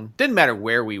alone. Didn't matter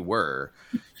where we were,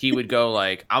 he would go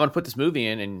like, I'm gonna put this movie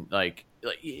in, and like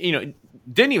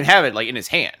didn't even have it like in his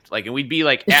hand, like, and we'd be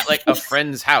like at like a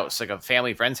friend's house, like a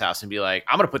family friend's house, and be like,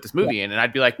 I'm gonna put this movie in, and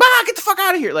I'd be like, get the fuck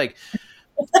out of here, like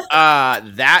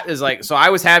that is like, so I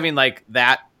was having like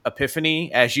that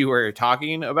epiphany as you were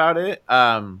talking about it.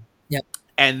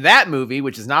 And that movie,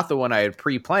 which is not the one I had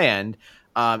pre-planned,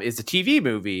 is a TV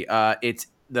movie. It's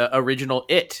the original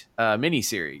It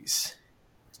miniseries.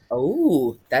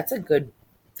 Oh, that's a good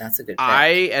pick.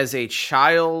 I, as a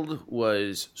child,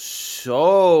 was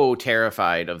so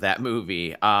terrified of that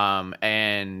movie.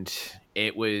 And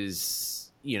it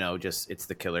was, it's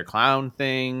the killer clown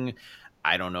thing.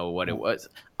 I don't know what it was.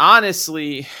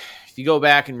 Honestly, if you go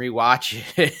back and rewatch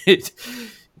it,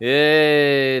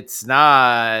 it's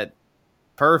not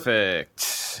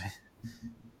perfect.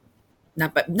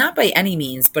 Not by any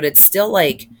means, but it's still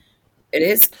like,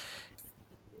 it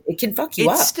can fuck you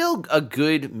up. It's still a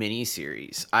good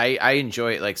miniseries. I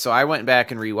enjoy it. Like, so I went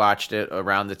back and rewatched it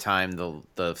around the time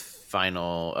the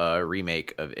final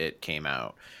remake of It came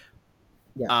out.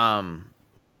 Yeah.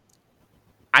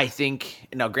 I think,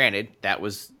 now granted, that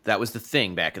was the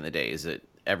thing back in the day, is that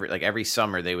every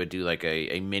summer they would do like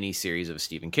a mini series of a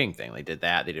Stephen King thing. They did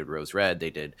that. They did Rose Red. They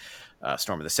did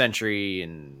Storm of the Century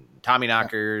and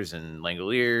Tommyknockers and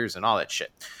Langoliers and all that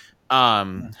shit.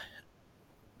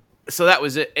 So that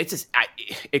was it. It's just,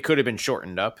 it could have been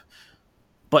shortened up,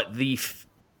 but the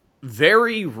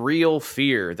very real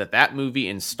fear that movie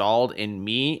installed in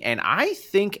me, and I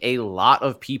think a lot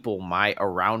of people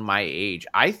around my age,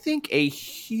 I think a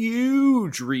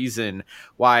huge reason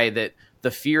why that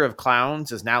the fear of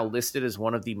clowns is now listed as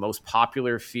one of the most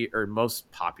popular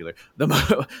most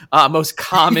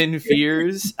common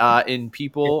fears in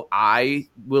people. I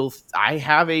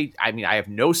have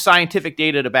no scientific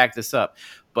data to back this up,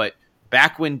 but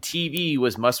back when TV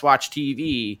was must-watch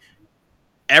TV,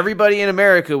 everybody in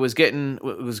America was getting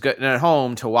at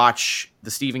home to watch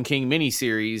the Stephen King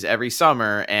miniseries every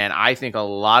summer, and I think a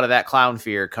lot of that clown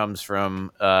fear comes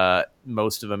from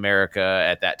most of America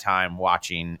at that time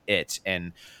watching it,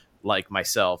 and like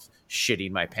myself,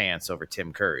 shitting my pants over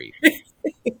Tim Curry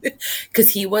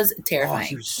because he was terrifying.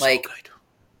 He was so good.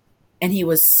 And he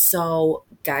was so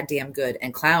goddamn good.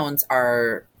 And clowns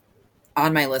are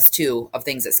on my list too of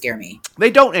things that scare me.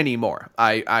 They don't anymore.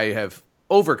 I have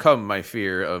overcome my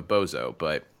fear of Bozo,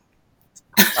 but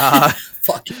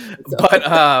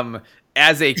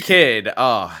as a kid,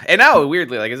 and now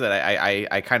weirdly, like I said,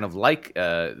 I kind of like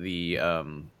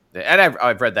and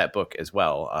I've read that book as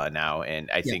well now, and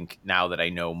I think now that I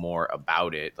know more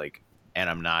about it, like, and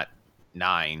I'm not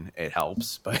 9, it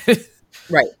helps, but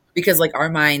right, because like our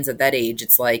minds at that age,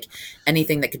 it's like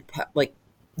anything that could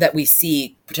that we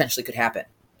see potentially could happen.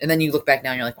 And then you look back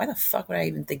now and you're like, why the fuck would I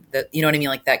even think that, you know what I mean?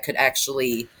 Like that could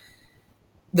actually,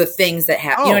 the things that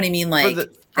happen, you know what I mean? Like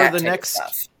for the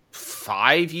next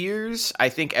 5 years, I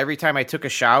think every time I took a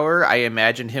shower, I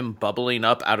imagined him bubbling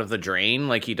up out of the drain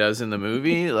like he does in the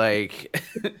movie. Like,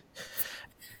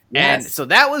 and so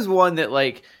that was one that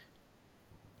like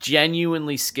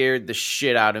genuinely scared the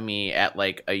shit out of me at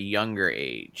like a younger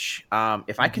age.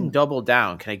 If I can double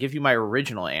down, can I give you my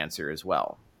original answer as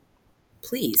well?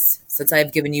 Please, since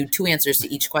I've given you 2 answers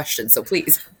to each question, so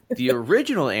please. The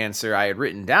original answer I had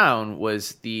written down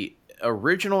was the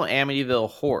original Amityville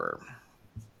Horror.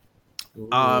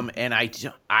 And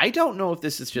I don't know if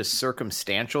this is just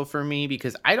circumstantial for me,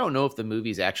 because I don't know if the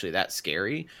movie's actually that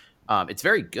scary. It's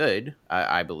very good,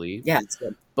 I believe. Yeah, it's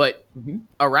good. But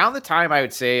around the time I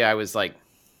would say I was like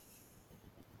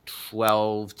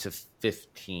 12 to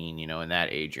 15, in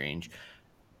that age range,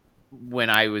 when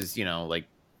I was, like,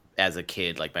 as a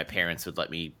kid, like my parents would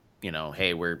let me,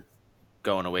 hey, we're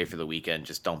going away for the weekend,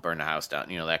 just don't burn the house down,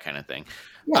 that kind of thing.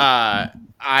 Yeah.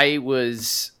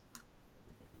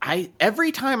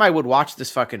 Every time I would watch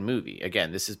this fucking movie,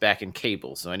 again, this is back in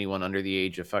cable, so anyone under the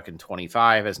age of fucking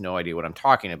 25 has no idea what I'm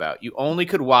talking about. You only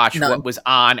could watch what was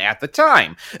on at the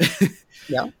time.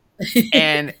 Yeah.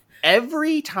 And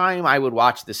every time I would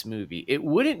watch this movie, it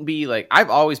wouldn't be like,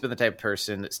 I've always been the type of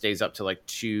person that stays up to like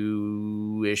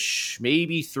 2-ish,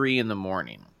 maybe 3 in the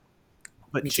morning.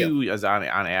 But 2 is on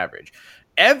average.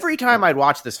 Every time I'd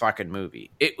watch this fucking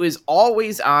movie, it was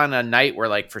always on a night where,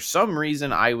 like, for some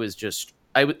reason I was just,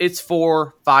 it's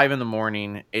 4, 5 in the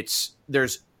morning.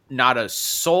 There's not a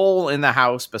soul in the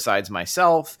house besides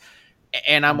myself.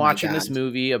 And I'm watching this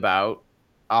movie about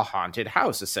a haunted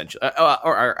house, essentially,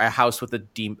 or a house with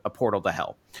a portal to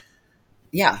hell.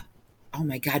 Yeah. Oh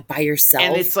my God, by yourself.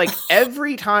 And it's like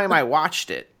every time I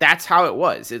watched it, that's how it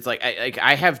was. It's like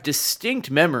I have distinct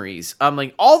memories.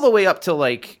 Like all the way up to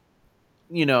like,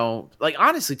 like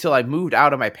honestly, till I moved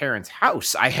out of my parents'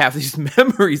 house, I have these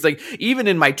memories. Like even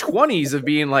in my 20s of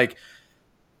being like,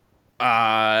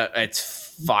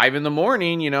 it's 5 in the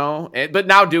morning, but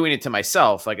now doing it to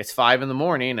myself, like it's 5 in the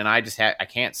morning and I just I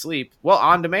can't sleep. Well,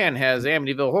 On Demand has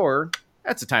Amityville Horror.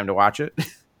 That's a time to watch it.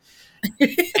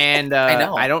 And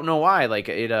I don't know why. Like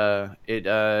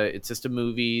it's just a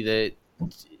movie that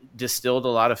instilled a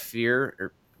lot of fear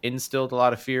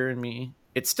in me.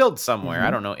 It's still somewhere. I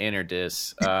don't know, in or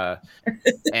dis. And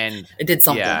it did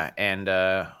something. Yeah.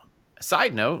 And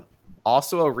side note,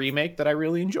 also a remake that I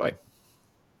really enjoy.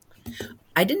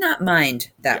 I did not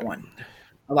mind that one.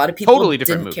 A lot of people totally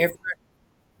different didn't care for it.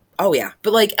 Oh yeah,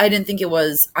 but like I didn't think it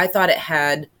was. I thought it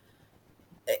had.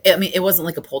 I mean, it wasn't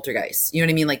like a Poltergeist. You know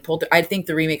what I mean? Like I think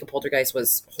the remake of Poltergeist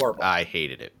was horrible. I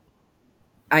hated it.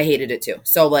 I hated it too.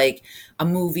 So like a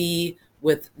movie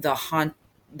with the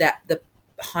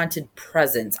haunted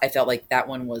presence, I felt like that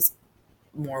one was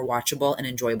more watchable and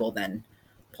enjoyable than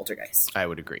Poltergeist. I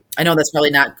would agree. I know that's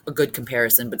probably not a good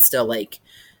comparison, but still, like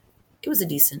it was a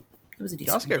decent.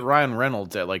 You also get Ryan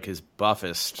Reynolds at like his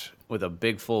buffest with a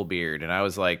big full beard, and I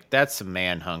was like, "That's a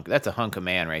man hunk. That's a hunk of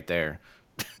man right there."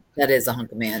 That is a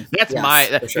hunk of man. That's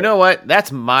sure. You know what?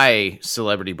 That's my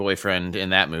celebrity boyfriend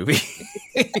in that movie.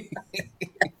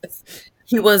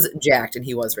 He was jacked and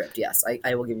he was ripped. Yes,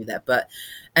 I will give you that. But,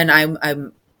 and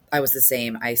I was the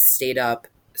same. I stayed up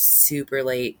super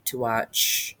late to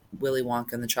watch Willy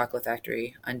Wonka and the Chocolate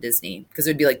Factory on Disney because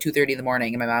it would be like 2:30 in the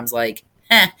morning, and my mom's like,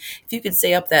 if you can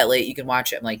stay up that late, you can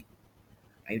watch it. I'm like,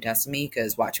 are you testing me?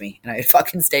 Because watch me. And I'd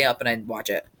fucking stay up and I'd watch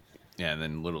it. Yeah, and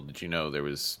then little did you know there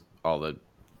was all the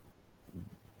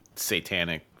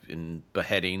satanic and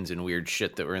beheadings and weird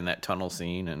shit that were in that tunnel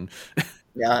scene. And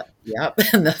yeah, yep.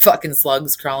 And the fucking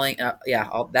slugs crawling. Yeah,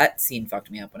 all that scene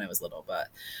fucked me up when I was little. But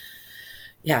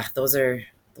yeah, those are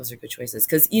good choices.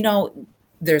 Because, you know,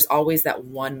 there's always that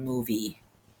one movie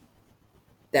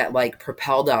that like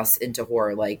propelled us into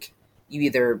horror. Like you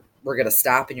either were going to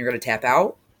stop and you're going to tap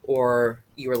out, or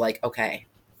you were like, okay,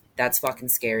 that's fucking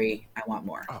scary. I want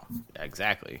more. Oh,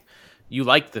 exactly. You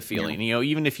like the feeling, you know,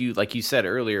 even if you, like you said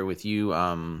earlier with you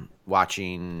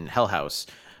watching Hell House,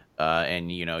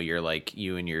 and, you know, you're like,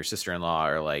 you and your sister-in-law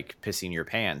are like pissing your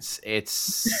pants.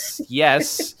 It's,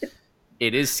 yes,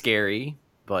 it is scary,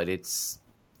 but it's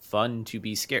fun to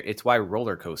be scared. It's why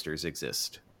roller coasters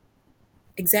exist.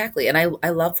 Exactly. And I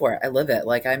love for it. I live it.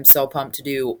 Like, I'm so pumped to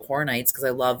do Horror Nights because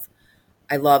I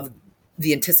love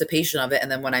the anticipation of it.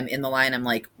 And then when I'm in the line, I'm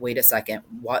like, wait a second,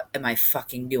 what am I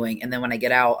fucking doing? And then when I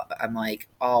get out, I'm like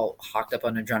all hocked up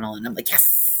on adrenaline. I'm like,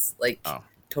 yes, like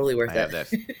totally worth it. I have that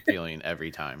feeling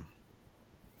every time.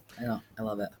 I know. I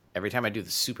love it. Every time I do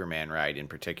the Superman ride in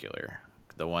particular,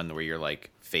 the one where you're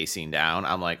like facing down,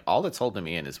 I'm like, all that's holding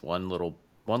me in is one little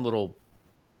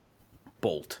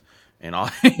bolt. And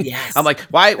all. Yes. I'm like,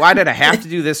 why did I have to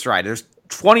do this ride? There's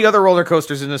 20 other roller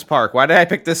coasters in this park. Why did I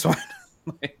pick this one?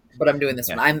 But I'm doing this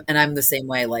one. I'm the same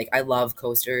way. Like, I love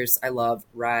coasters. I love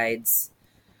rides.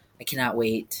 I cannot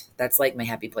wait. That's like my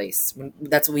happy place.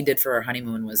 That's what we did for our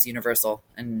honeymoon, was Universal,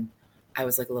 and I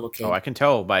was like a little kid. Oh, I can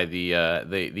tell by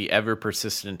the ever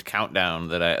persistent countdown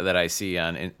that I see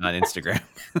on Instagram.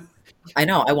 I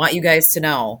know. I want you guys to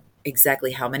know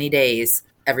exactly how many days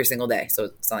every single day, so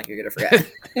it's not like you're gonna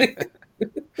forget.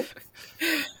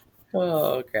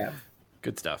 Oh crap!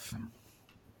 Good stuff.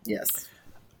 Yes.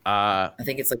 I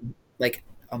think it's like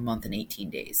a month and 18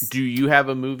 days. Do you have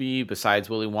a movie besides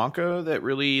Willy Wonka that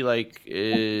really like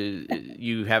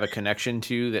you have a connection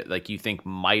to, that like you think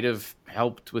might have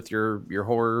helped with your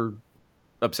horror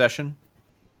obsession?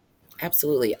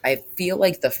 Absolutely. I feel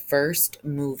like the first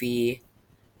movie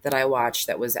that I watched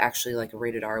that was actually like a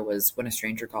rated R was When a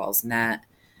Stranger Calls, and that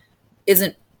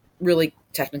isn't really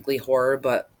technically horror,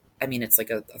 but I mean it's like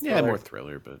a thriller. Yeah, more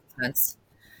thriller, but sense.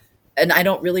 And I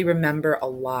don't really remember a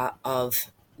lot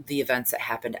of the events that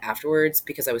happened afterwards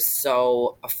because I was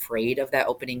so afraid of that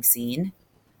opening scene.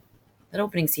 That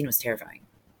opening scene was terrifying.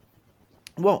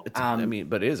 Well, I mean,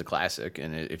 but it is a classic,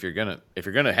 and if you're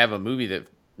gonna have a movie that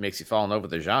makes you fall in love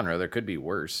with the genre, there could be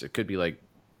worse. It could be like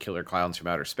Killer Clowns from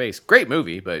Outer Space. Great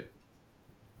movie, but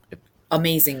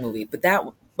amazing movie. But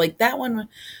that one,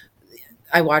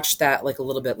 I watched that like a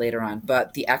little bit later on.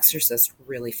 But The Exorcist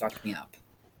really fucked me up.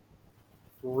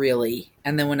 Really.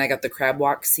 And then when I got the crab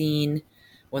walk scene,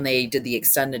 when they did the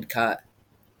extended cut.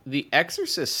 The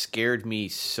Exorcist scared me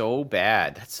so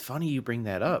bad. That's funny you bring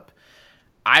that up.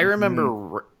 I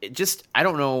remember I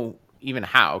don't know even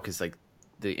how, because like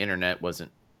the internet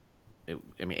wasn't,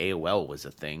 AOL was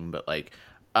a thing, but like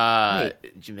right.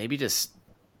 Maybe just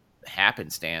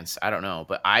happenstance. I don't know.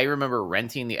 But I remember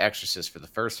renting The Exorcist for the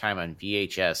first time on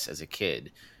VHS as a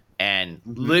kid, and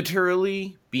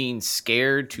literally being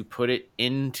scared to put it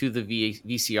into the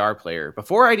VCR player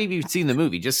before I'd even seen the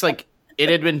movie. Just like it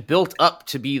had been built up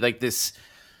to be like this,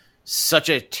 such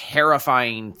a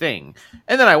terrifying thing.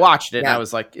 And then I watched it and I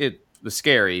was like, it was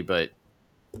scary, but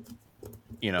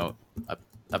you know,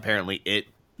 apparently it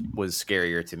was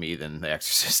scarier to me than The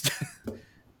Exorcist.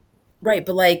 Right.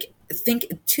 But like, think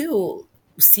too,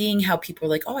 seeing how people are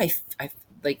like, oh, I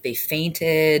like they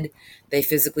fainted, they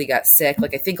physically got sick.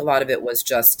 Like, I think a lot of it was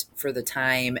just for the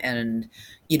time and,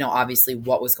 you know, obviously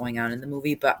what was going on in the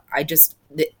movie. But I just,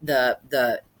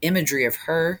 the imagery of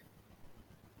her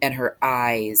and her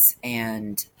eyes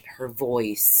and her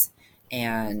voice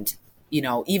and, you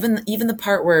know, even the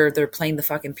part where they're playing the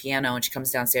fucking piano and she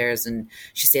comes downstairs and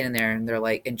she's standing there and they're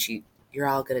like, and you're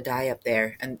all going to die up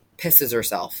there, and pisses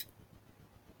herself.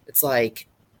 It's like,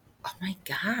 oh my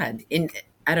God. And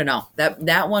I don't know,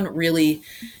 that one really,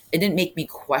 it didn't make me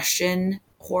question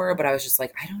horror, but I was just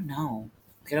like, I don't know.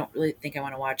 I don't really think I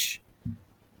want to watch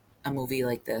a movie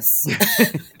like this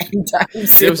anytime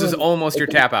soon. It was just almost your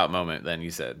tap out moment then, you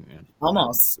said. Yeah.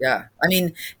 Almost, yeah. I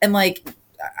mean, and like,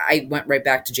 I went right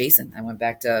back to Jason. I went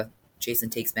back to Jason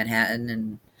Takes Manhattan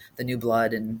and The New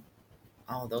Blood and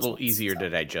all those. A little easier to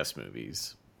digest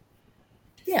movies.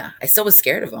 Yeah, I still was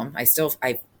scared of him.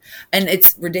 And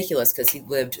it's ridiculous because he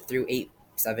lived through 8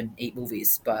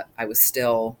 movies, but I was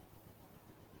still,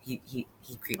 he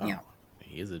creeped me out.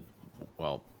 He is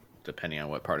well, depending on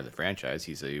what part of the franchise,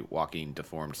 he's a walking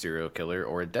deformed serial killer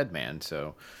or a dead man.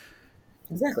 So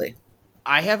exactly.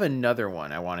 I have another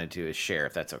one I wanted to share,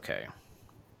 if that's okay.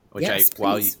 which Yes,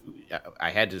 please. I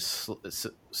had to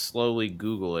slowly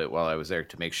Google it while I was there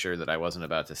to make sure that I wasn't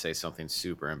about to say something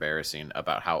super embarrassing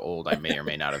about how old I may or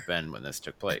may not have been when this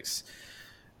took place.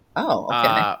 Oh,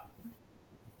 okay.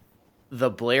 The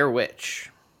Blair Witch.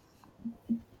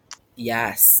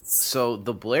 Yes. So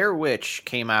The Blair Witch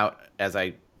came out, as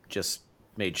I just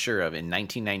made sure of, in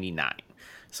 1999.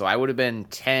 So I would have been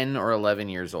 10 or 11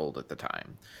 years old at the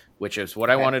time, which is what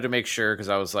I wanted to make sure, because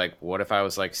I was like, what if I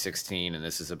was like 16 and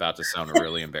this is about to sound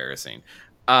really embarrassing?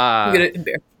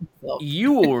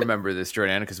 You will remember this,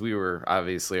 Jordana, because we were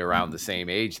obviously around the same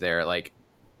age there. Like,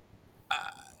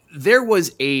 there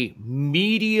was a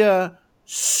media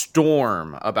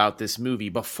storm about this movie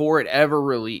before it ever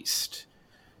released.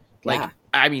 Like,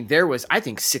 I mean, there was, I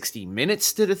think 60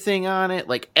 Minutes did a thing on it.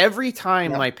 Like, every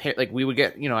time we would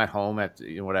get, at home at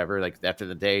whatever, like after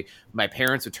the day, my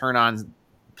parents would turn on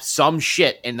some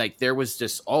shit and like there was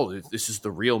this, this is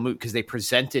the real movie, because they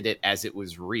presented it as it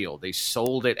was real. They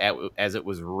sold it as it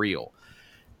was real.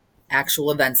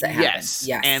 Actual events that happened. Yes.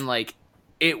 And like,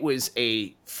 it was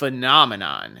a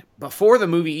phenomenon before the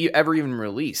movie ever even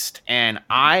released. And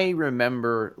I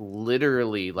remember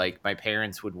literally, like, my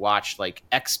parents would watch like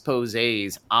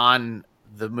exposés on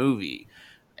the movie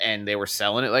and they were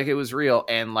selling it like it was real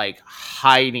and like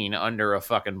hiding under a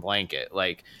fucking blanket,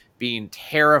 like being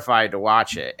terrified to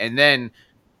watch it. And then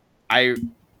I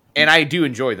do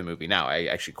enjoy the movie now. I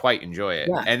actually quite enjoy it.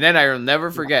 Yeah. And then I'll never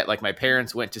forget, like, my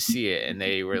parents went to see it and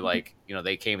they were like,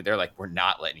 they came, they're like, we're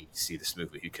not letting you see this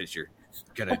movie because you're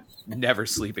going to never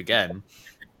sleep again.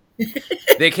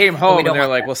 They came home and they're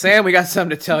like, well, Sam, we got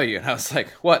something to tell you. And I was like,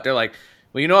 what? They're like,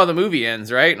 well, you know how the movie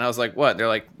ends, right? And I was like, what? They're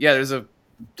like, yeah, it's a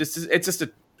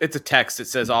text that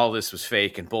says all this was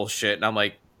fake and bullshit. And I'm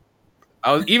like,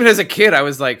 even as a kid, I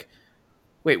was like,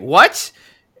 wait, what?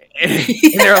 And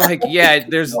they're like, yeah,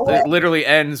 it literally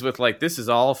ends with like, this is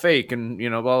all fake and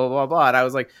blah blah blah blah. And I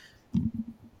was like,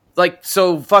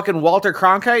 so fucking Walter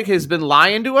Cronkite has been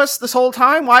lying to us this whole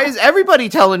time. Why is everybody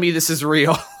telling me this is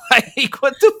real? Like,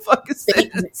 what the fuck is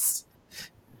this?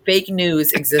 Fake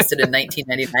news existed in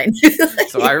 1999.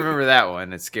 So I remember that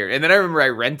one. It's scary. And then I remember I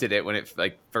rented it when it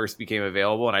like first became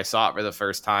available, and I saw it for the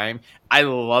first time. I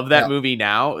love that movie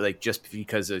now, like just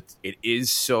because it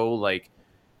is so like.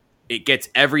 It gets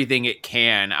everything it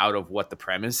can out of what the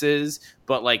premise is,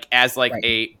 but like as like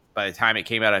by the time it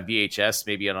came out on VHS,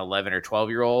 maybe an 11 or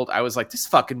 12-year-old, I was like, this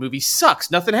fucking movie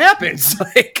sucks. Nothing happens.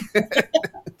 Like,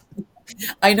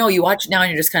 I know, you watch it now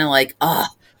and you're just kind of like,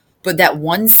 but that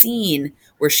one scene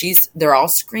where they're all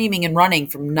screaming and running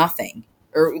from nothing,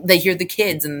 or they hear the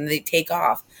kids and they take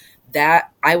off.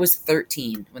 That I was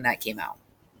 13 when that came out.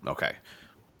 Okay.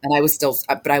 And I was still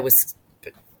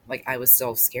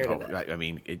scared of it. I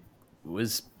mean, it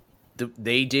was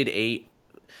they did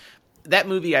that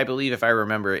movie, I believe, if I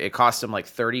remember, it cost them like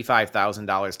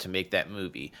 $35,000 to make that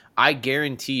movie. I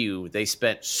guarantee you they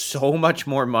spent so much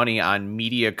more money on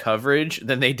media coverage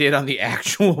than they did on the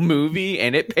actual movie,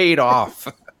 and it paid off.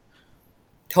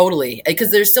 Totally. Because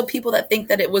there's still people that think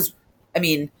that it was,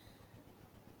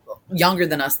 younger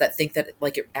than us, that think that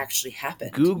like it actually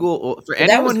happened. Google, for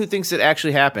anyone who thinks it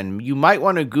actually happened, you might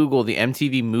want to Google the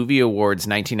MTV Movie Awards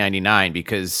 1999,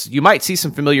 because you might see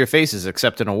some familiar faces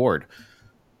accept an award.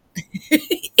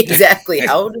 Exactly.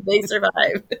 How did they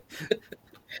survive?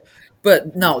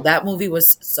 But no, that movie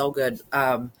was so good.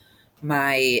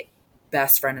 My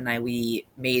best friend and I, we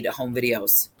made home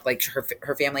videos. Like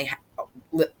her family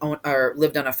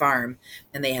lived on a farm,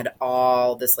 and they had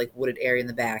all this like wooded area in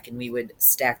the back, and we would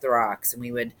stack the rocks, and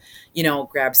we would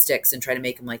grab sticks and try to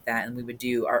make them like that, and we would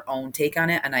do our own take on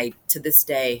it. And I, to this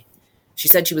day, she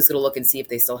said she was going to look and see if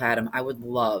they still had them. I would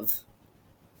love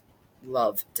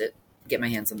to get my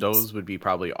hands on those. Would be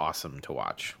probably awesome to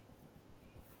watch,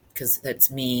 because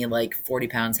that's me like 40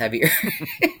 pounds heavier.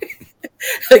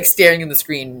 Like staring in the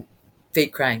screen,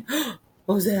 fake crying.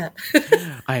 What was that?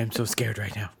 I am so scared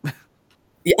right now.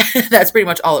 Yeah, that's pretty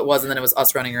much all it was. And then it was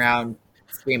us running around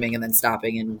screaming and then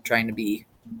stopping and trying to be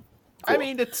cool. I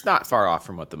mean, it's not far off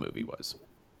from what the movie was.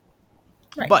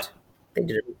 Right. But they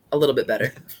did it a little bit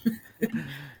better.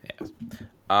 Yeah.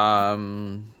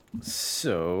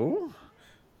 So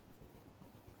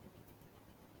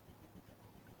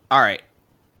all right.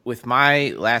 With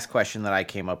my last question that I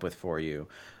came up with for you,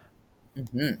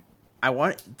 do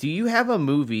you have a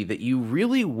movie that you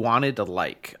really wanted to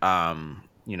like?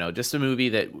 Just a movie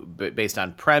that based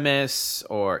on premise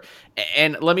I'm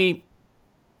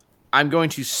going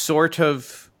to sort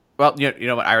of, well, you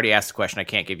know what? I already asked the question. I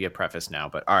can't give you a preface now,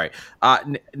 but all right.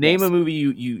 Name a movie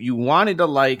you wanted to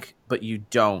like, but you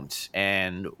don't,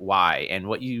 and why, and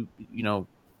what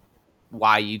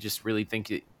why you just really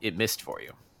think it missed for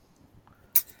you.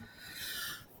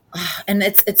 And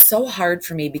it's so hard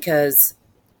for me because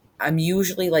I'm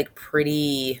usually like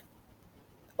pretty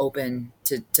open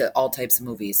to all types of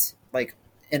movies, like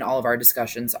in all of our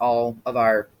discussions, all of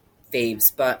our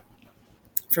faves. But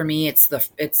for me, it's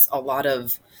a lot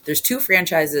of, there's two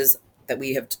franchises that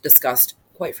we have discussed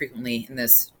quite frequently in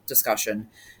this discussion,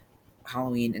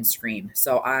 Halloween and Scream.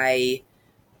 So I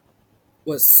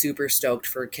was super stoked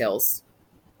for Kills,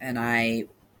 and I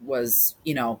was,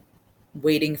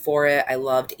 waiting for it. I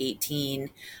loved 18.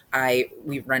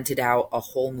 We rented out a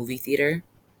whole movie theater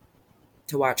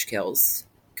to watch Kills,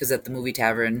 because at the movie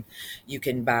tavern you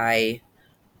can run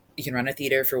a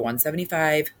theater for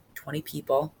 175, 20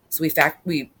 people. So it's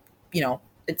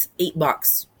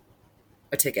 $8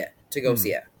 a ticket to go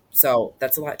see it. So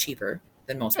that's a lot cheaper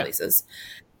than most places.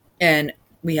 And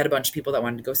we had a bunch of people that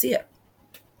wanted to go see it.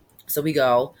 So we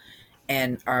go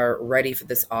and are ready for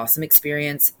this awesome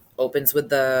experience. Opens with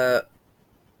the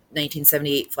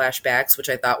 1978 flashbacks, which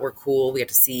I thought were cool. We had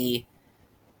to see,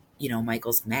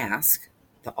 Michael's mask,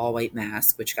 the all white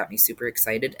mask, which got me super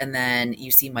excited. And then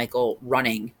you see Michael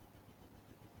running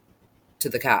to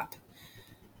the cop.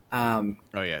 Oh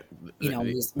yeah, where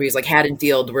he's like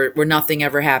Haddonfield, where nothing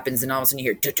ever happens, and all of a sudden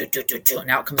you hear, and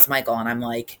out comes Michael, and I'm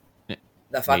like,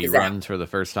 the fuck is that? He runs for the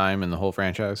first time in the whole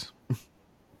franchise.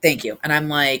 Thank you. And I'm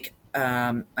like,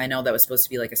 I know that was supposed to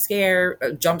be like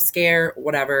a jump scare,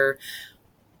 whatever.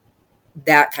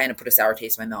 That kind of put a sour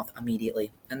taste in my mouth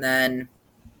immediately. And then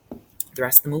the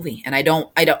rest of the movie. And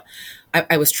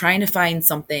I was trying to find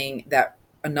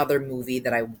another movie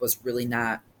that I was really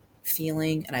not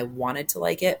feeling, and I wanted to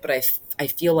like it, but I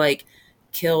feel like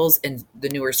Kills and the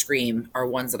newer Scream are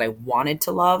ones that I wanted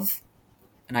to love,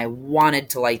 and I wanted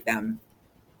to like them,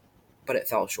 but it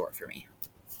fell short for me.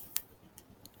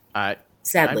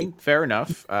 Sadly. I mean, fair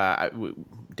enough. I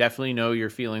definitely know your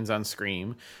feelings on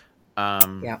Scream.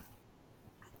 Yeah.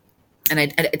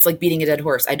 And it's like beating a dead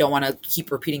horse. I don't want to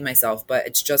keep repeating myself, but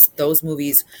it's just those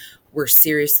movies were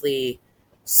seriously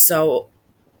so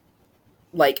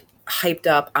like hyped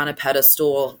up on a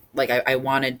pedestal. Like I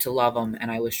wanted to love them, and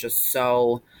I was just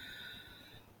so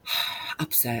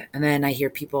upset. And then I hear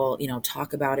people,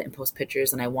 talk about it and post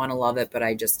pictures, and I want to love it, but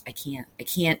I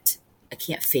can't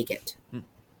fake it.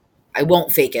 I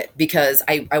won't fake it because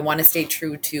I want to stay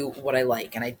true to what I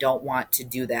like, and I don't want to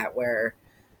do that where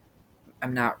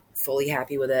I'm not fully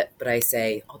happy with it, but I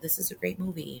say, "Oh, this is a great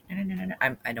movie." No.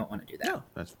 I don't want to do that. No,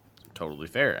 that's totally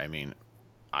fair. I mean,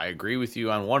 I agree with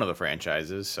you on one of the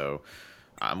franchises, so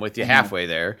I'm with you halfway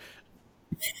there.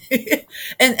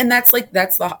 and that's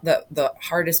the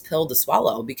hardest pill to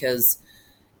swallow, because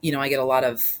I get a lot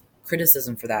of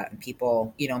criticism for that, and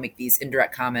people make these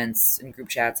indirect comments in group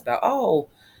chats about,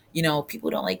 people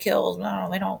who don't like Kills,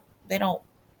 no, they don't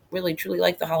really truly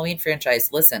like the Halloween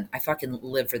franchise. Listen, I fucking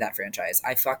live for that franchise.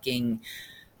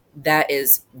 That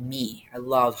is me. I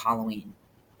love Halloween.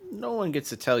 No one gets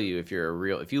to tell you if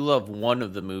you love one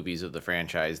of the movies of the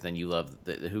franchise, then you love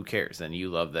who cares? Then you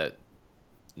love that,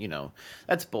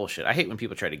 that's bullshit. I hate when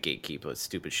people try to gatekeep with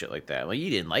stupid shit like that. Well, you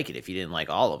didn't like it if you didn't like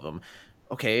all of them.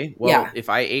 Okay, well, if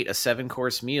I ate a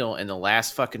 7-course meal and the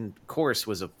last fucking course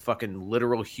was a fucking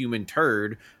literal human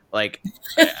turd, like,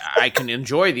 I can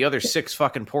enjoy the other 6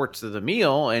 fucking parts of the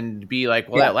meal and be like,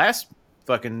 well, that last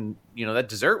fucking, that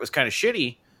dessert was kind of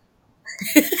shitty.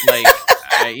 Like,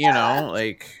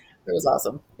 it was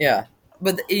awesome. Yeah.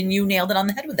 And you nailed it on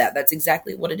the head with that. That's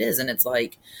exactly what it is. And it's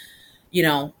like,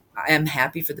 I am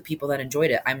happy for the people that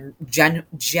enjoyed it. I'm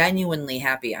genuinely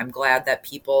happy. I'm glad that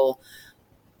people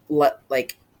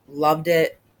loved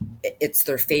it. It's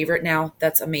their favorite now.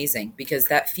 That's amazing, because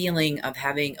that feeling of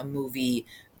having a movie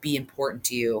be important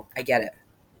to you, I get it.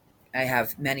 I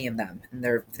have many of them, and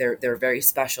they're very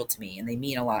special to me, and they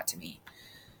mean a lot to me.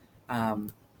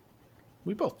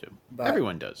 We both do.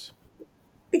 Everyone does.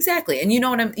 Exactly. And you know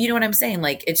what I'm saying?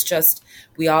 Like, it's just,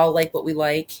 we all like what we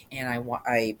like, and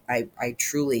I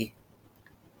truly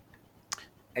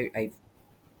try.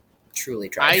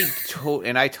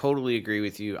 I totally agree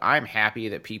with you. I'm happy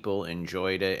that people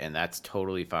enjoyed it, and that's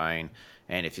totally fine.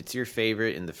 And if it's your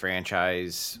favorite in the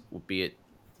franchise, be it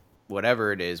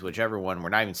whatever it is, whichever one, we're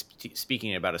not even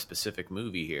speaking about a specific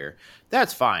movie here,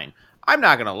 that's fine. I'm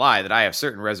not going to lie that I have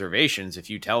certain reservations if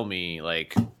you tell me,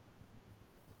 like,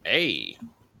 hey,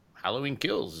 Halloween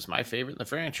Kills is my favorite in the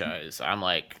franchise. I'm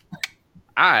like,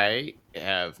 I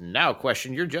have now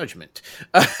questioned your judgment.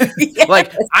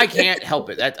 Like, I can't help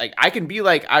it. That, like, I can be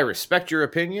like, I respect your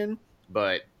opinion,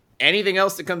 but anything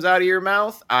else that comes out of your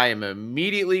mouth, I am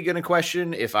immediately going to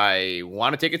question if I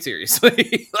want to take it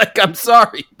seriously. Like, I'm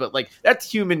sorry, but like,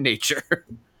 that's human nature.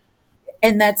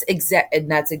 And that's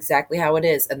exactly how it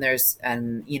is.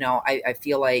 And you know, I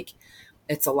feel like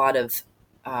it's a lot of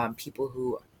people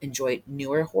who enjoy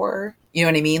newer horror. You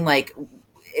know what I mean? Like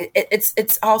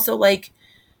it's also like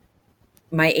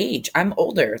my age. I'm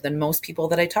older than most people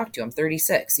that I talk to. I'm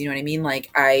 36. You know what I mean? Like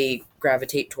I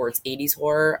gravitate towards 80s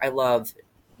horror. I love,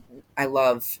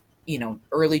 you know,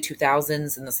 early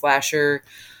 2000s and the slasher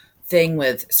thing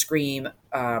with Scream,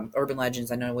 Urban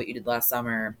Legends, I Know What You Did Last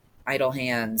Summer, Idle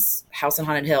Hands, House on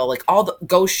Haunted Hill, like all the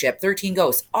Ghost Ship, 13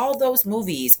 Ghosts, all those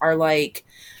movies are like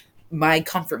my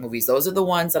comfort movies. Those are the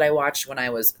ones that I watched when I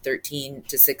was 13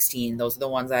 to 16. Those are the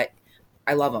ones I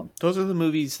love them. Those are the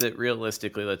movies that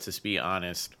realistically, let's just be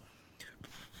honest,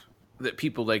 that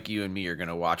people like you and me are going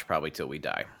to watch probably till we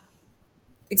die.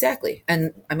 Exactly.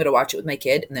 And I'm going to watch it with my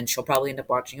kid, and then she'll probably end up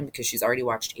watching them because she's already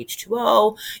watched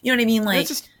H2O. You know what I mean? Like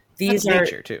these are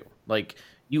nature too. Like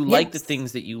you like the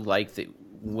things that you like that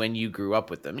when you grew up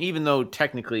with them, even though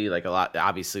technically like a lot,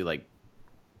 obviously like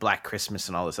Black Christmas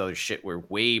and all this other shit were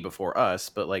way before us,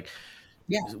 but like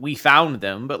we found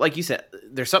them. But like you said,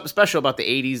 there's something special about the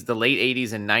 80s, the late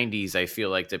 80s and 90s. I feel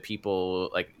like that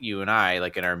people like you and I,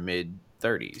 like in our mid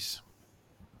 30s.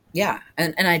 Yeah.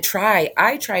 And I try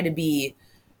to be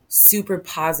super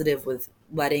positive with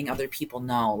letting other people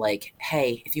know, like,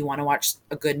 hey, if you want to watch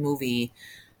a good movie,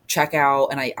 check out,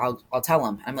 and I'll tell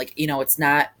them, I'm like, you know, it's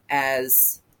not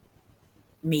as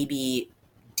maybe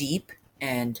deep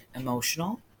and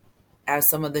emotional as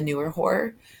some of the newer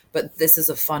horror, but this is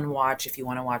a fun watch if you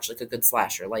want to watch like a good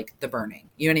slasher, like The Burning.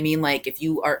 You know what I mean? Like if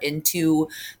you are into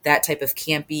that type of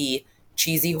campy,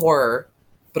 cheesy horror,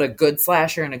 but a good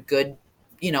slasher and a good,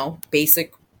 you know,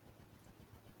 basic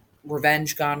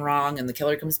revenge gone wrong and the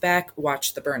killer comes back,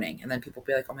 watch The Burning. And then people will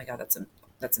be like, oh my God,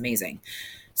 that's amazing.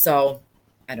 So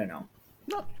I don't know.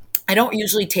 No. I don't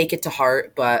usually take it to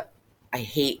heart, but I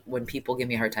hate when people give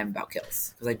me a hard time about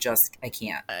kills because I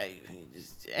can't.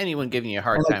 Anyone giving you a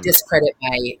hard time discredit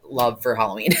my love for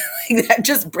Halloween. That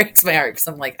just breaks my heart because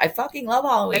I'm like, I fucking love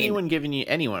Halloween. Anyone giving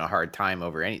anyone a hard time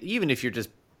over even if you're just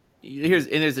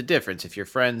there's a difference. If you're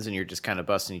friends and you're just kind of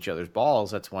busting each other's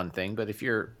balls, that's one thing. But if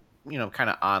you're, you know, kind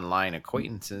of online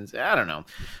acquaintances, I don't know.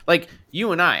 Like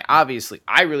you and I, obviously,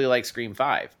 I really like Scream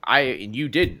 5. And you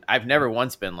didn't. I've never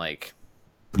once been like,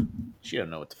 she don't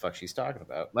know what the fuck she's talking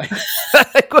about. Like,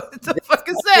 what the fuck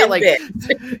is that? Like,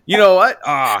 you know what?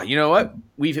 You know what?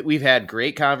 We've had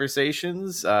great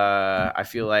conversations. I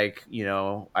feel like, you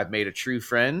know, I've made a true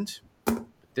friend.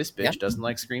 This bitch doesn't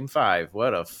like Scream 5.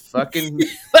 What a fucking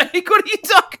like, what are you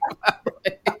talking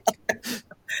about?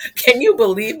 Can you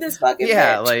believe this fucking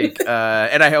bitch? Like,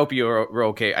 and I hope you're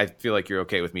okay. I feel like you're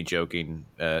okay with me joking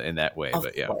in that way, of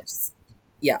but yeah. Course.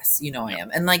 Yes, you know I am.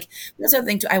 And like that's the other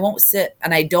thing too. I won't sit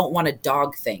and I don't want to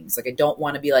dog things. Like I don't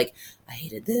want to be like, I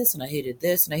hated this and I hated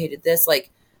this and I hated this.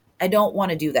 Like I don't want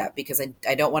to do that because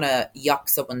I don't want to yuck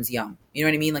someone's yum. You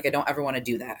know what I mean? Like I don't ever want to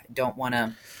do that. I don't want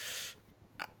to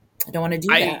do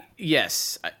that.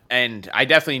 Yes, and I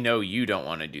definitely know you don't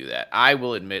want to do that. I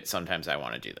will admit sometimes I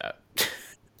want to do that.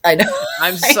 I know.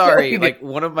 I'm sorry. Like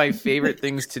one of my favorite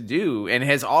things to do and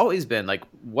has always been like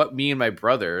what me and my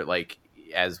brother, like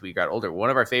as we got older, one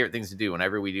of our favorite things to do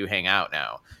whenever we do hang out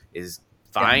now is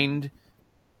find,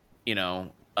 you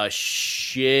know, a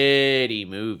shitty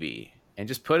movie and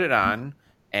just put it on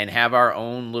and have our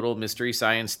own little Mystery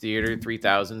Science Theater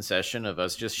 3000 session of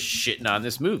us just shitting on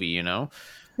this movie, you know?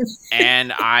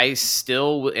 And I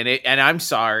still, and I'm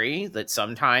sorry that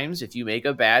sometimes if you make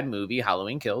a bad movie,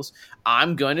 Halloween Kills,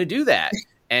 I'm going to do that.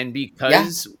 And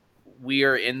because we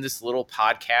are in this little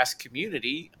podcast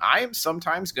community, I am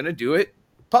sometimes going to do it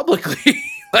publicly.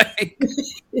 Like,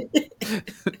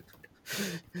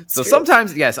 so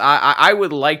sometimes, yes, I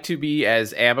would like to be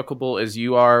as amicable as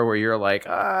you are, where you're like,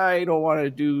 I don't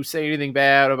want to say anything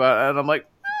bad about it. And I'm like,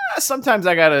 sometimes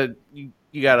I gotta, you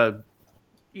gotta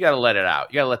let it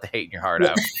out. You gotta let the hate in your heart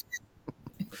out.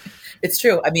 It's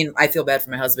true. I mean, I feel bad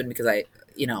for my husband because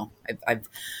I've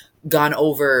gone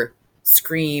over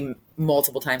Scream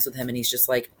multiple times with him, and he's just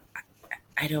like,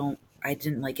 I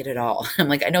didn't like it at all. I'm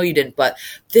like, I know you didn't, but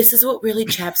this is what really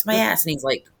chaps my ass. And he's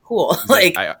like, cool.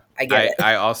 Like, I get it.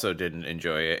 I also didn't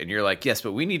enjoy it. And you're like, yes,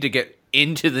 but we need to get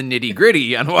into the nitty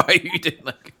gritty on why you didn't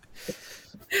like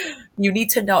it. You need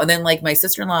to know. And then like my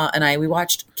sister-in-law and we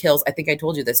watched Kills. I think I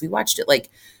told you this. We watched it like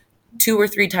 2 or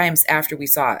 3 times after we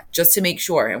saw it just to make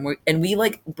sure. And we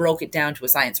like broke it down to a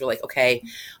science. We're like, okay,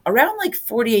 around like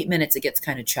 48 minutes, it gets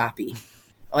kind of choppy.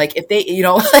 Like if they, you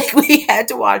know, like we had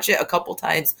to watch it a couple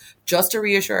times just to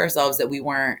reassure ourselves that we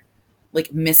weren't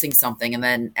like missing something. And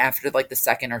then after like the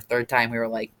second or third time, we were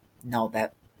like, no.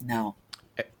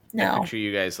 I picture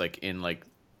you guys like in like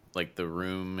like the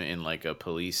room in like a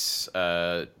police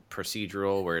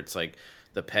procedural where it's like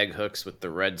the peg hooks with the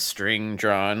red string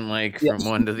drawn like from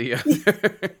one to the other.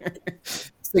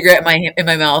 Cigarette in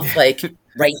my mouth, like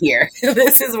right here.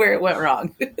 This is where it went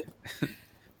wrong. But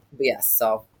yes,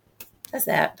 so that's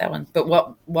that one. But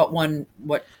what one?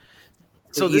 What?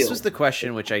 So this was the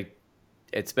question, which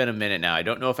it's been a minute now. I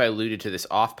don't know if I alluded to this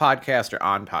off podcast or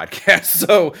on podcast,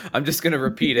 so I'm just going to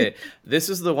repeat it. This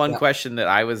is the one question that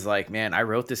I was like, man, I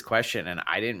wrote this question and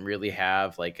I didn't really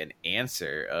have like an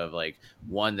answer of like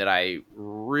one that I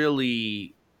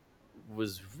really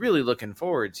was really looking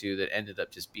forward to that ended up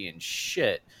just being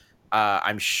shit.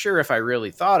 I'm sure if I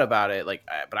really thought about it,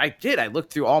 but I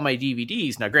looked through all my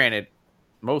DVDs. Now, granted,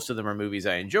 most of them are movies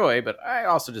I enjoy, but I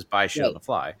also just buy shit on the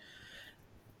fly.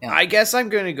 Yeah. I guess I'm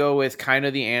going to go with kind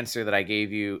of the answer that I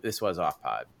gave you. This was off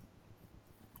pod.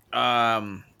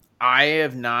 I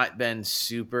have not been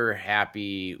super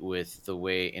happy with the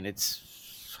way, and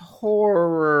it's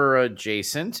horror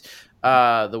adjacent,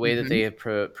 the way that they have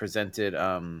presented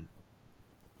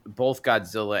both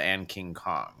Godzilla and King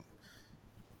Kong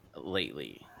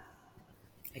lately.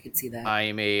 I can see that. I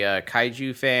am a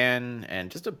kaiju fan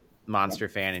and just a monster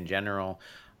fan in general.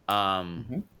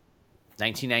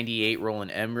 1998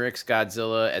 Roland Emmerich's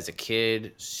Godzilla as a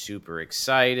kid, super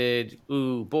excited.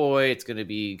 Ooh, boy, it's going to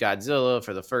be Godzilla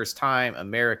for the first time,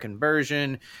 American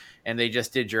version. And they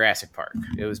just did Jurassic Park.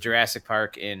 It was Jurassic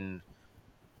Park in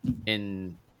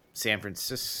San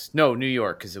Francisco. No, New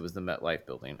York, because it was the MetLife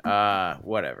building.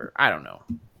 Whatever. I don't know.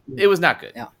 It was not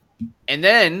good. Yeah. And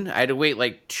then I had to wait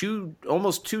like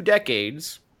almost 2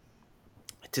 decades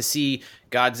to see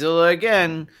Godzilla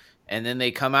again. And then they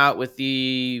come out with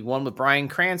the one with Bryan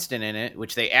Cranston in it,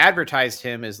 which they advertised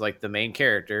him as like the main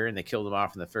character, and they killed him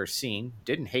off in the first scene.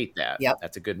 Didn't hate that. Yep.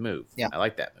 That's a good move. Yeah. I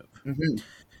like that move.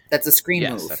 That's a Scream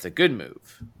move. Yes, that's a good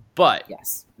move. But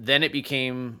yes, then it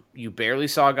became, you barely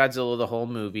saw Godzilla the whole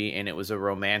movie, and it was a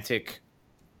romantic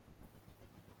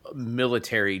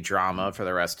military drama for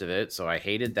the rest of it. So I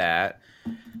hated that.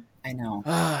 I know.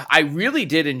 I really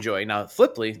did enjoy. Now,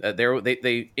 fliply,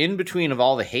 they in between of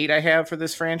all the hate I have for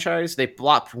this franchise, they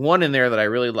plopped one in there that I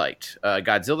really liked.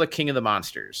 Godzilla King of the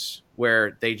Monsters,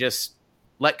 where they just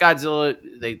let Godzilla.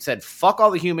 They said, "Fuck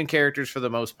all the human characters for the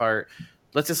most part.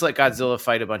 Let's just let Godzilla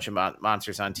fight a bunch of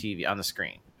monsters on TV on the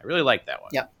screen." I really liked that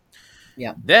one. Yep.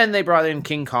 Yeah. Then they brought in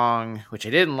King Kong, which I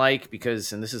didn't like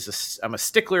because, and this is I'm a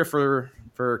stickler for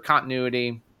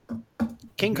continuity.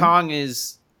 King Kong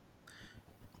is,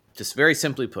 just very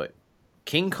simply put,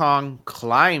 King Kong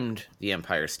climbed the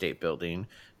Empire State Building.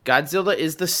 Godzilla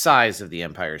is the size of the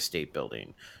Empire State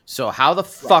Building. So how the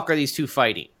fuck are these two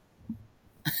fighting?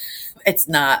 It's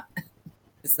not.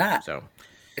 It's not. So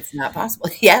it's not possible.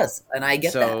 Yes, and I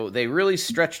get that. So they really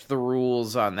stretched the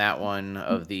rules on that one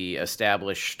of the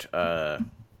established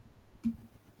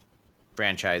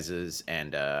franchises,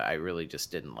 and I really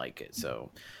just didn't like it.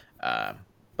 So,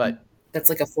 but that's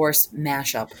like a forced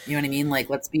mashup. You know what I mean? Like,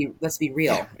 let's be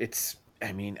real. Yeah, it's.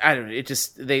 I mean, I don't know. It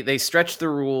just they stretched the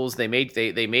rules. They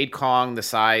made Kong the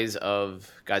size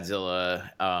of Godzilla.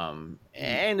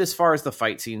 And as far as the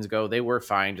fight scenes go, they were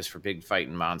fine just for big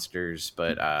fighting monsters.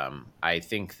 But I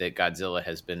think that Godzilla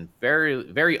has been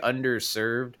very, very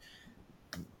underserved,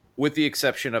 with the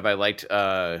exception of I liked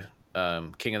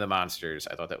King of the Monsters.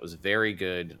 I thought that was very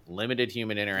good. Limited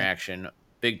human interaction,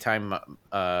 big time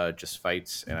just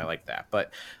fights, and I like that.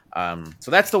 But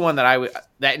so that's the one that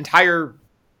that entire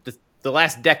the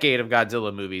last decade of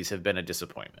Godzilla movies have been a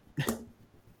disappointment.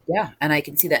 Yeah, and I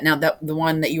can see that. Now, the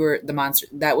one that you were the monster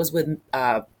that was with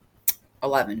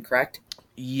 11, correct?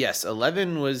 Yes,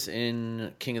 11 was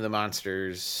in King of the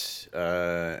Monsters.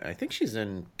 I think she's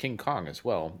in King Kong as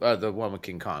well. The one with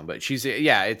King Kong, but she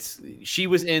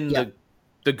was in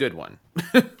the good one.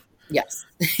 Yes,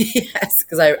 yes,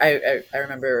 because I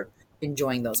remember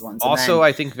enjoying those ones. Also, then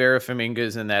I think Vera Farmiga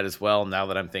is in that as well. Now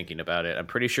that I'm thinking about it, I'm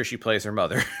pretty sure she plays her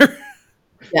mother.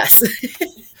 Yes.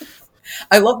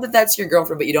 I love that that's your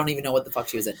girlfriend, but you don't even know what the fuck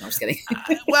she was in. No, I'm just kidding.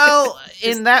 Well,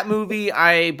 in that movie,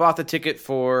 I bought the ticket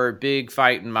for big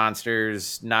fight and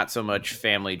monsters, not so much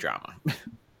family drama.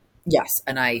 Yes,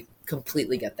 and I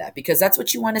completely get that, because that's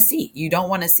what you want to see. You don't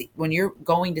want to see, when you're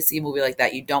going to see a movie like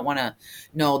that, you don't want to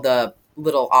know the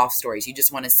little off stories. You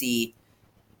just want to see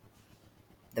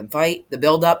them fight, the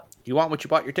build up. You want what you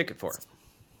bought your ticket for.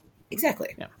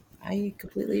 Exactly. Yeah. I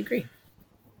completely agree.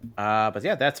 But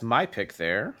yeah, that's my pick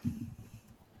there.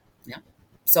 Yeah.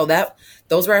 So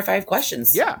those were our 5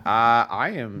 questions. Yeah. I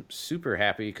am super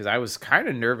happy because I was kind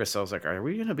of nervous. I was like, are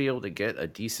we going to be able to get a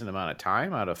decent amount of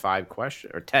time out of 5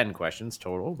 questions or 10 questions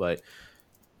total? But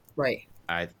right.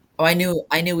 I knew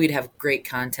we'd have great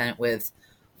content with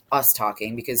us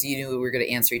talking because you knew we were going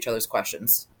to answer each other's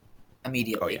questions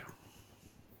immediately. Oh, yeah.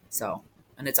 So,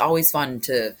 and it's always fun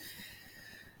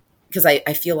because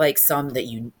I feel like some that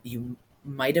you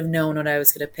might have known what I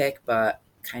was going to pick, but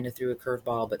kind of threw a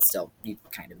curveball, but still you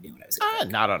kind of knew what I was going to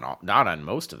pick. Not on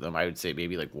most of them. I would say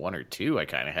maybe like one or two I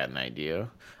kind of had an idea.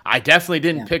 I definitely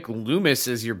didn't pick Loomis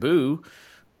as your boo.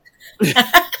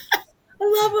 I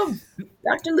love him.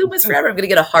 Dr. Loomis forever. I'm going to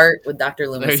get a heart with Dr.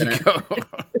 Loomis in it. Go.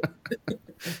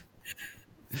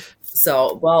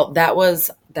 So, well, that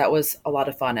was a lot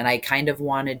of fun. And I kind of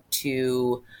wanted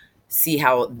to see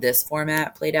how this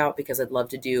format played out because I'd love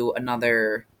to do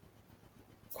another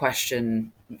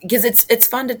question because it's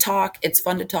fun to talk. It's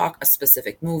fun to talk a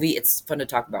specific movie. It's fun to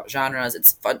talk about genres.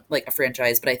 It's fun, like a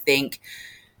franchise. But I think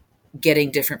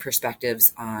getting different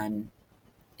perspectives on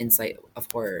insight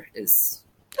of horror is...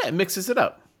 Yeah, it mixes it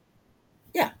up.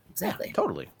 Yeah, exactly. Yeah,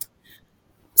 totally.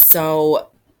 So,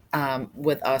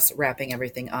 with us wrapping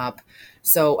everything up,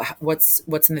 so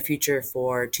what's in the future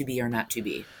for To Be or Not To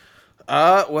Be?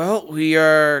 Well, we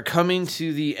are coming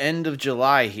to the end of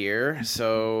July here,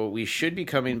 so we should be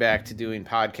coming back to doing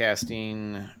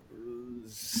podcasting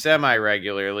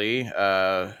semi-regularly.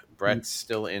 Brett's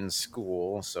still in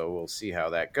school, so we'll see how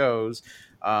that goes.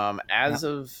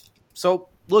 So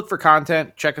look for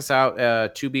content. Check us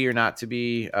out. To Be or Not To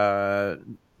Be.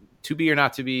 To Be or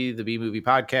Not To Be, the B Movie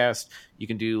Podcast. You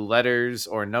can do letters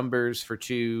or numbers for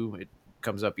 2. It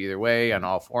comes up either way on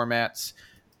all formats.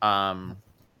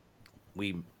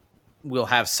 We will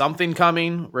have something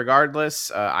coming regardless.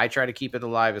 I try to keep it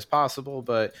alive as possible,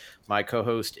 but my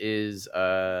co-host is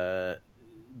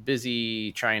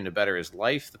busy trying to better his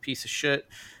life, the piece of shit.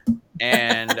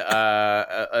 And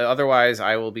otherwise,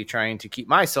 I will be trying to keep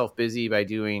myself busy by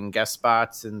doing guest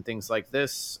spots and things like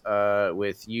this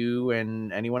with you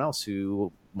and anyone else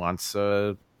who wants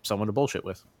someone to bullshit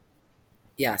with.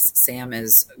 Yes, Sam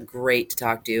is great to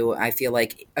talk to. I feel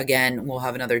like, again, we'll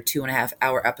have another 2.5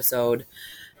 hour episode.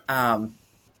 And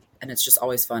it's just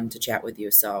always fun to chat with you.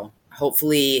 So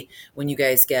hopefully when you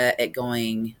guys get it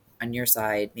going on your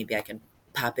side, maybe I can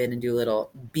pop in and do a little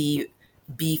B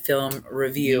film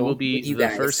review. You will be the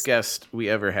first guest we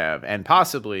ever have, and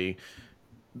possibly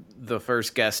the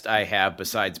first guest I have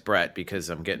besides Brett, because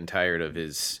I'm getting tired of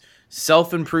his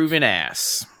self-improving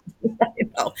ass. I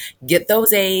know. Get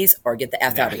those A's or get the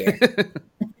F out of here.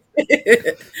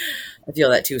 I feel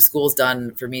that too. School's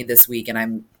done for me this week, and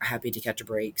I'm happy to catch a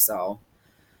break. So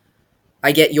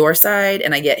I get your side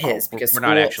and I get his because we're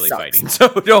not actually sucks. fighting, so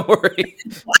don't worry.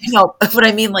 I know, but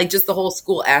I mean, like, just the whole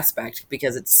school aspect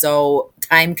because it's so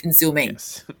time consuming.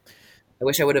 Yes. I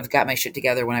wish I would have got my shit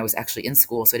together when I was actually in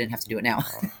school, so I didn't have to do it now.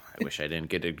 I wish I didn't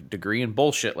get a degree in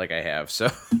bullshit like I have. So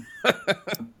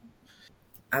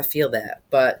I feel that,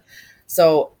 but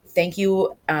so thank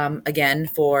you again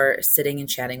for sitting and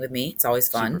chatting with me. It's always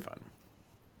fun. Super fun.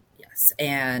 Yes,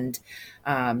 and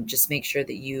just make sure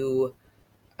that you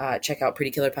check out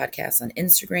Pretty Killer Podcast on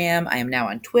Instagram. I am now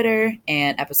on Twitter,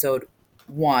 and episode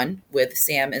 1 with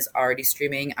Sam is already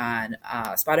streaming on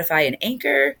Spotify and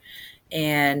Anchor,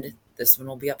 and this one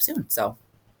will be up soon. So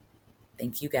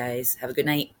thank you guys. Have a good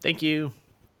night. Thank you.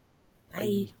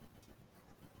 Bye.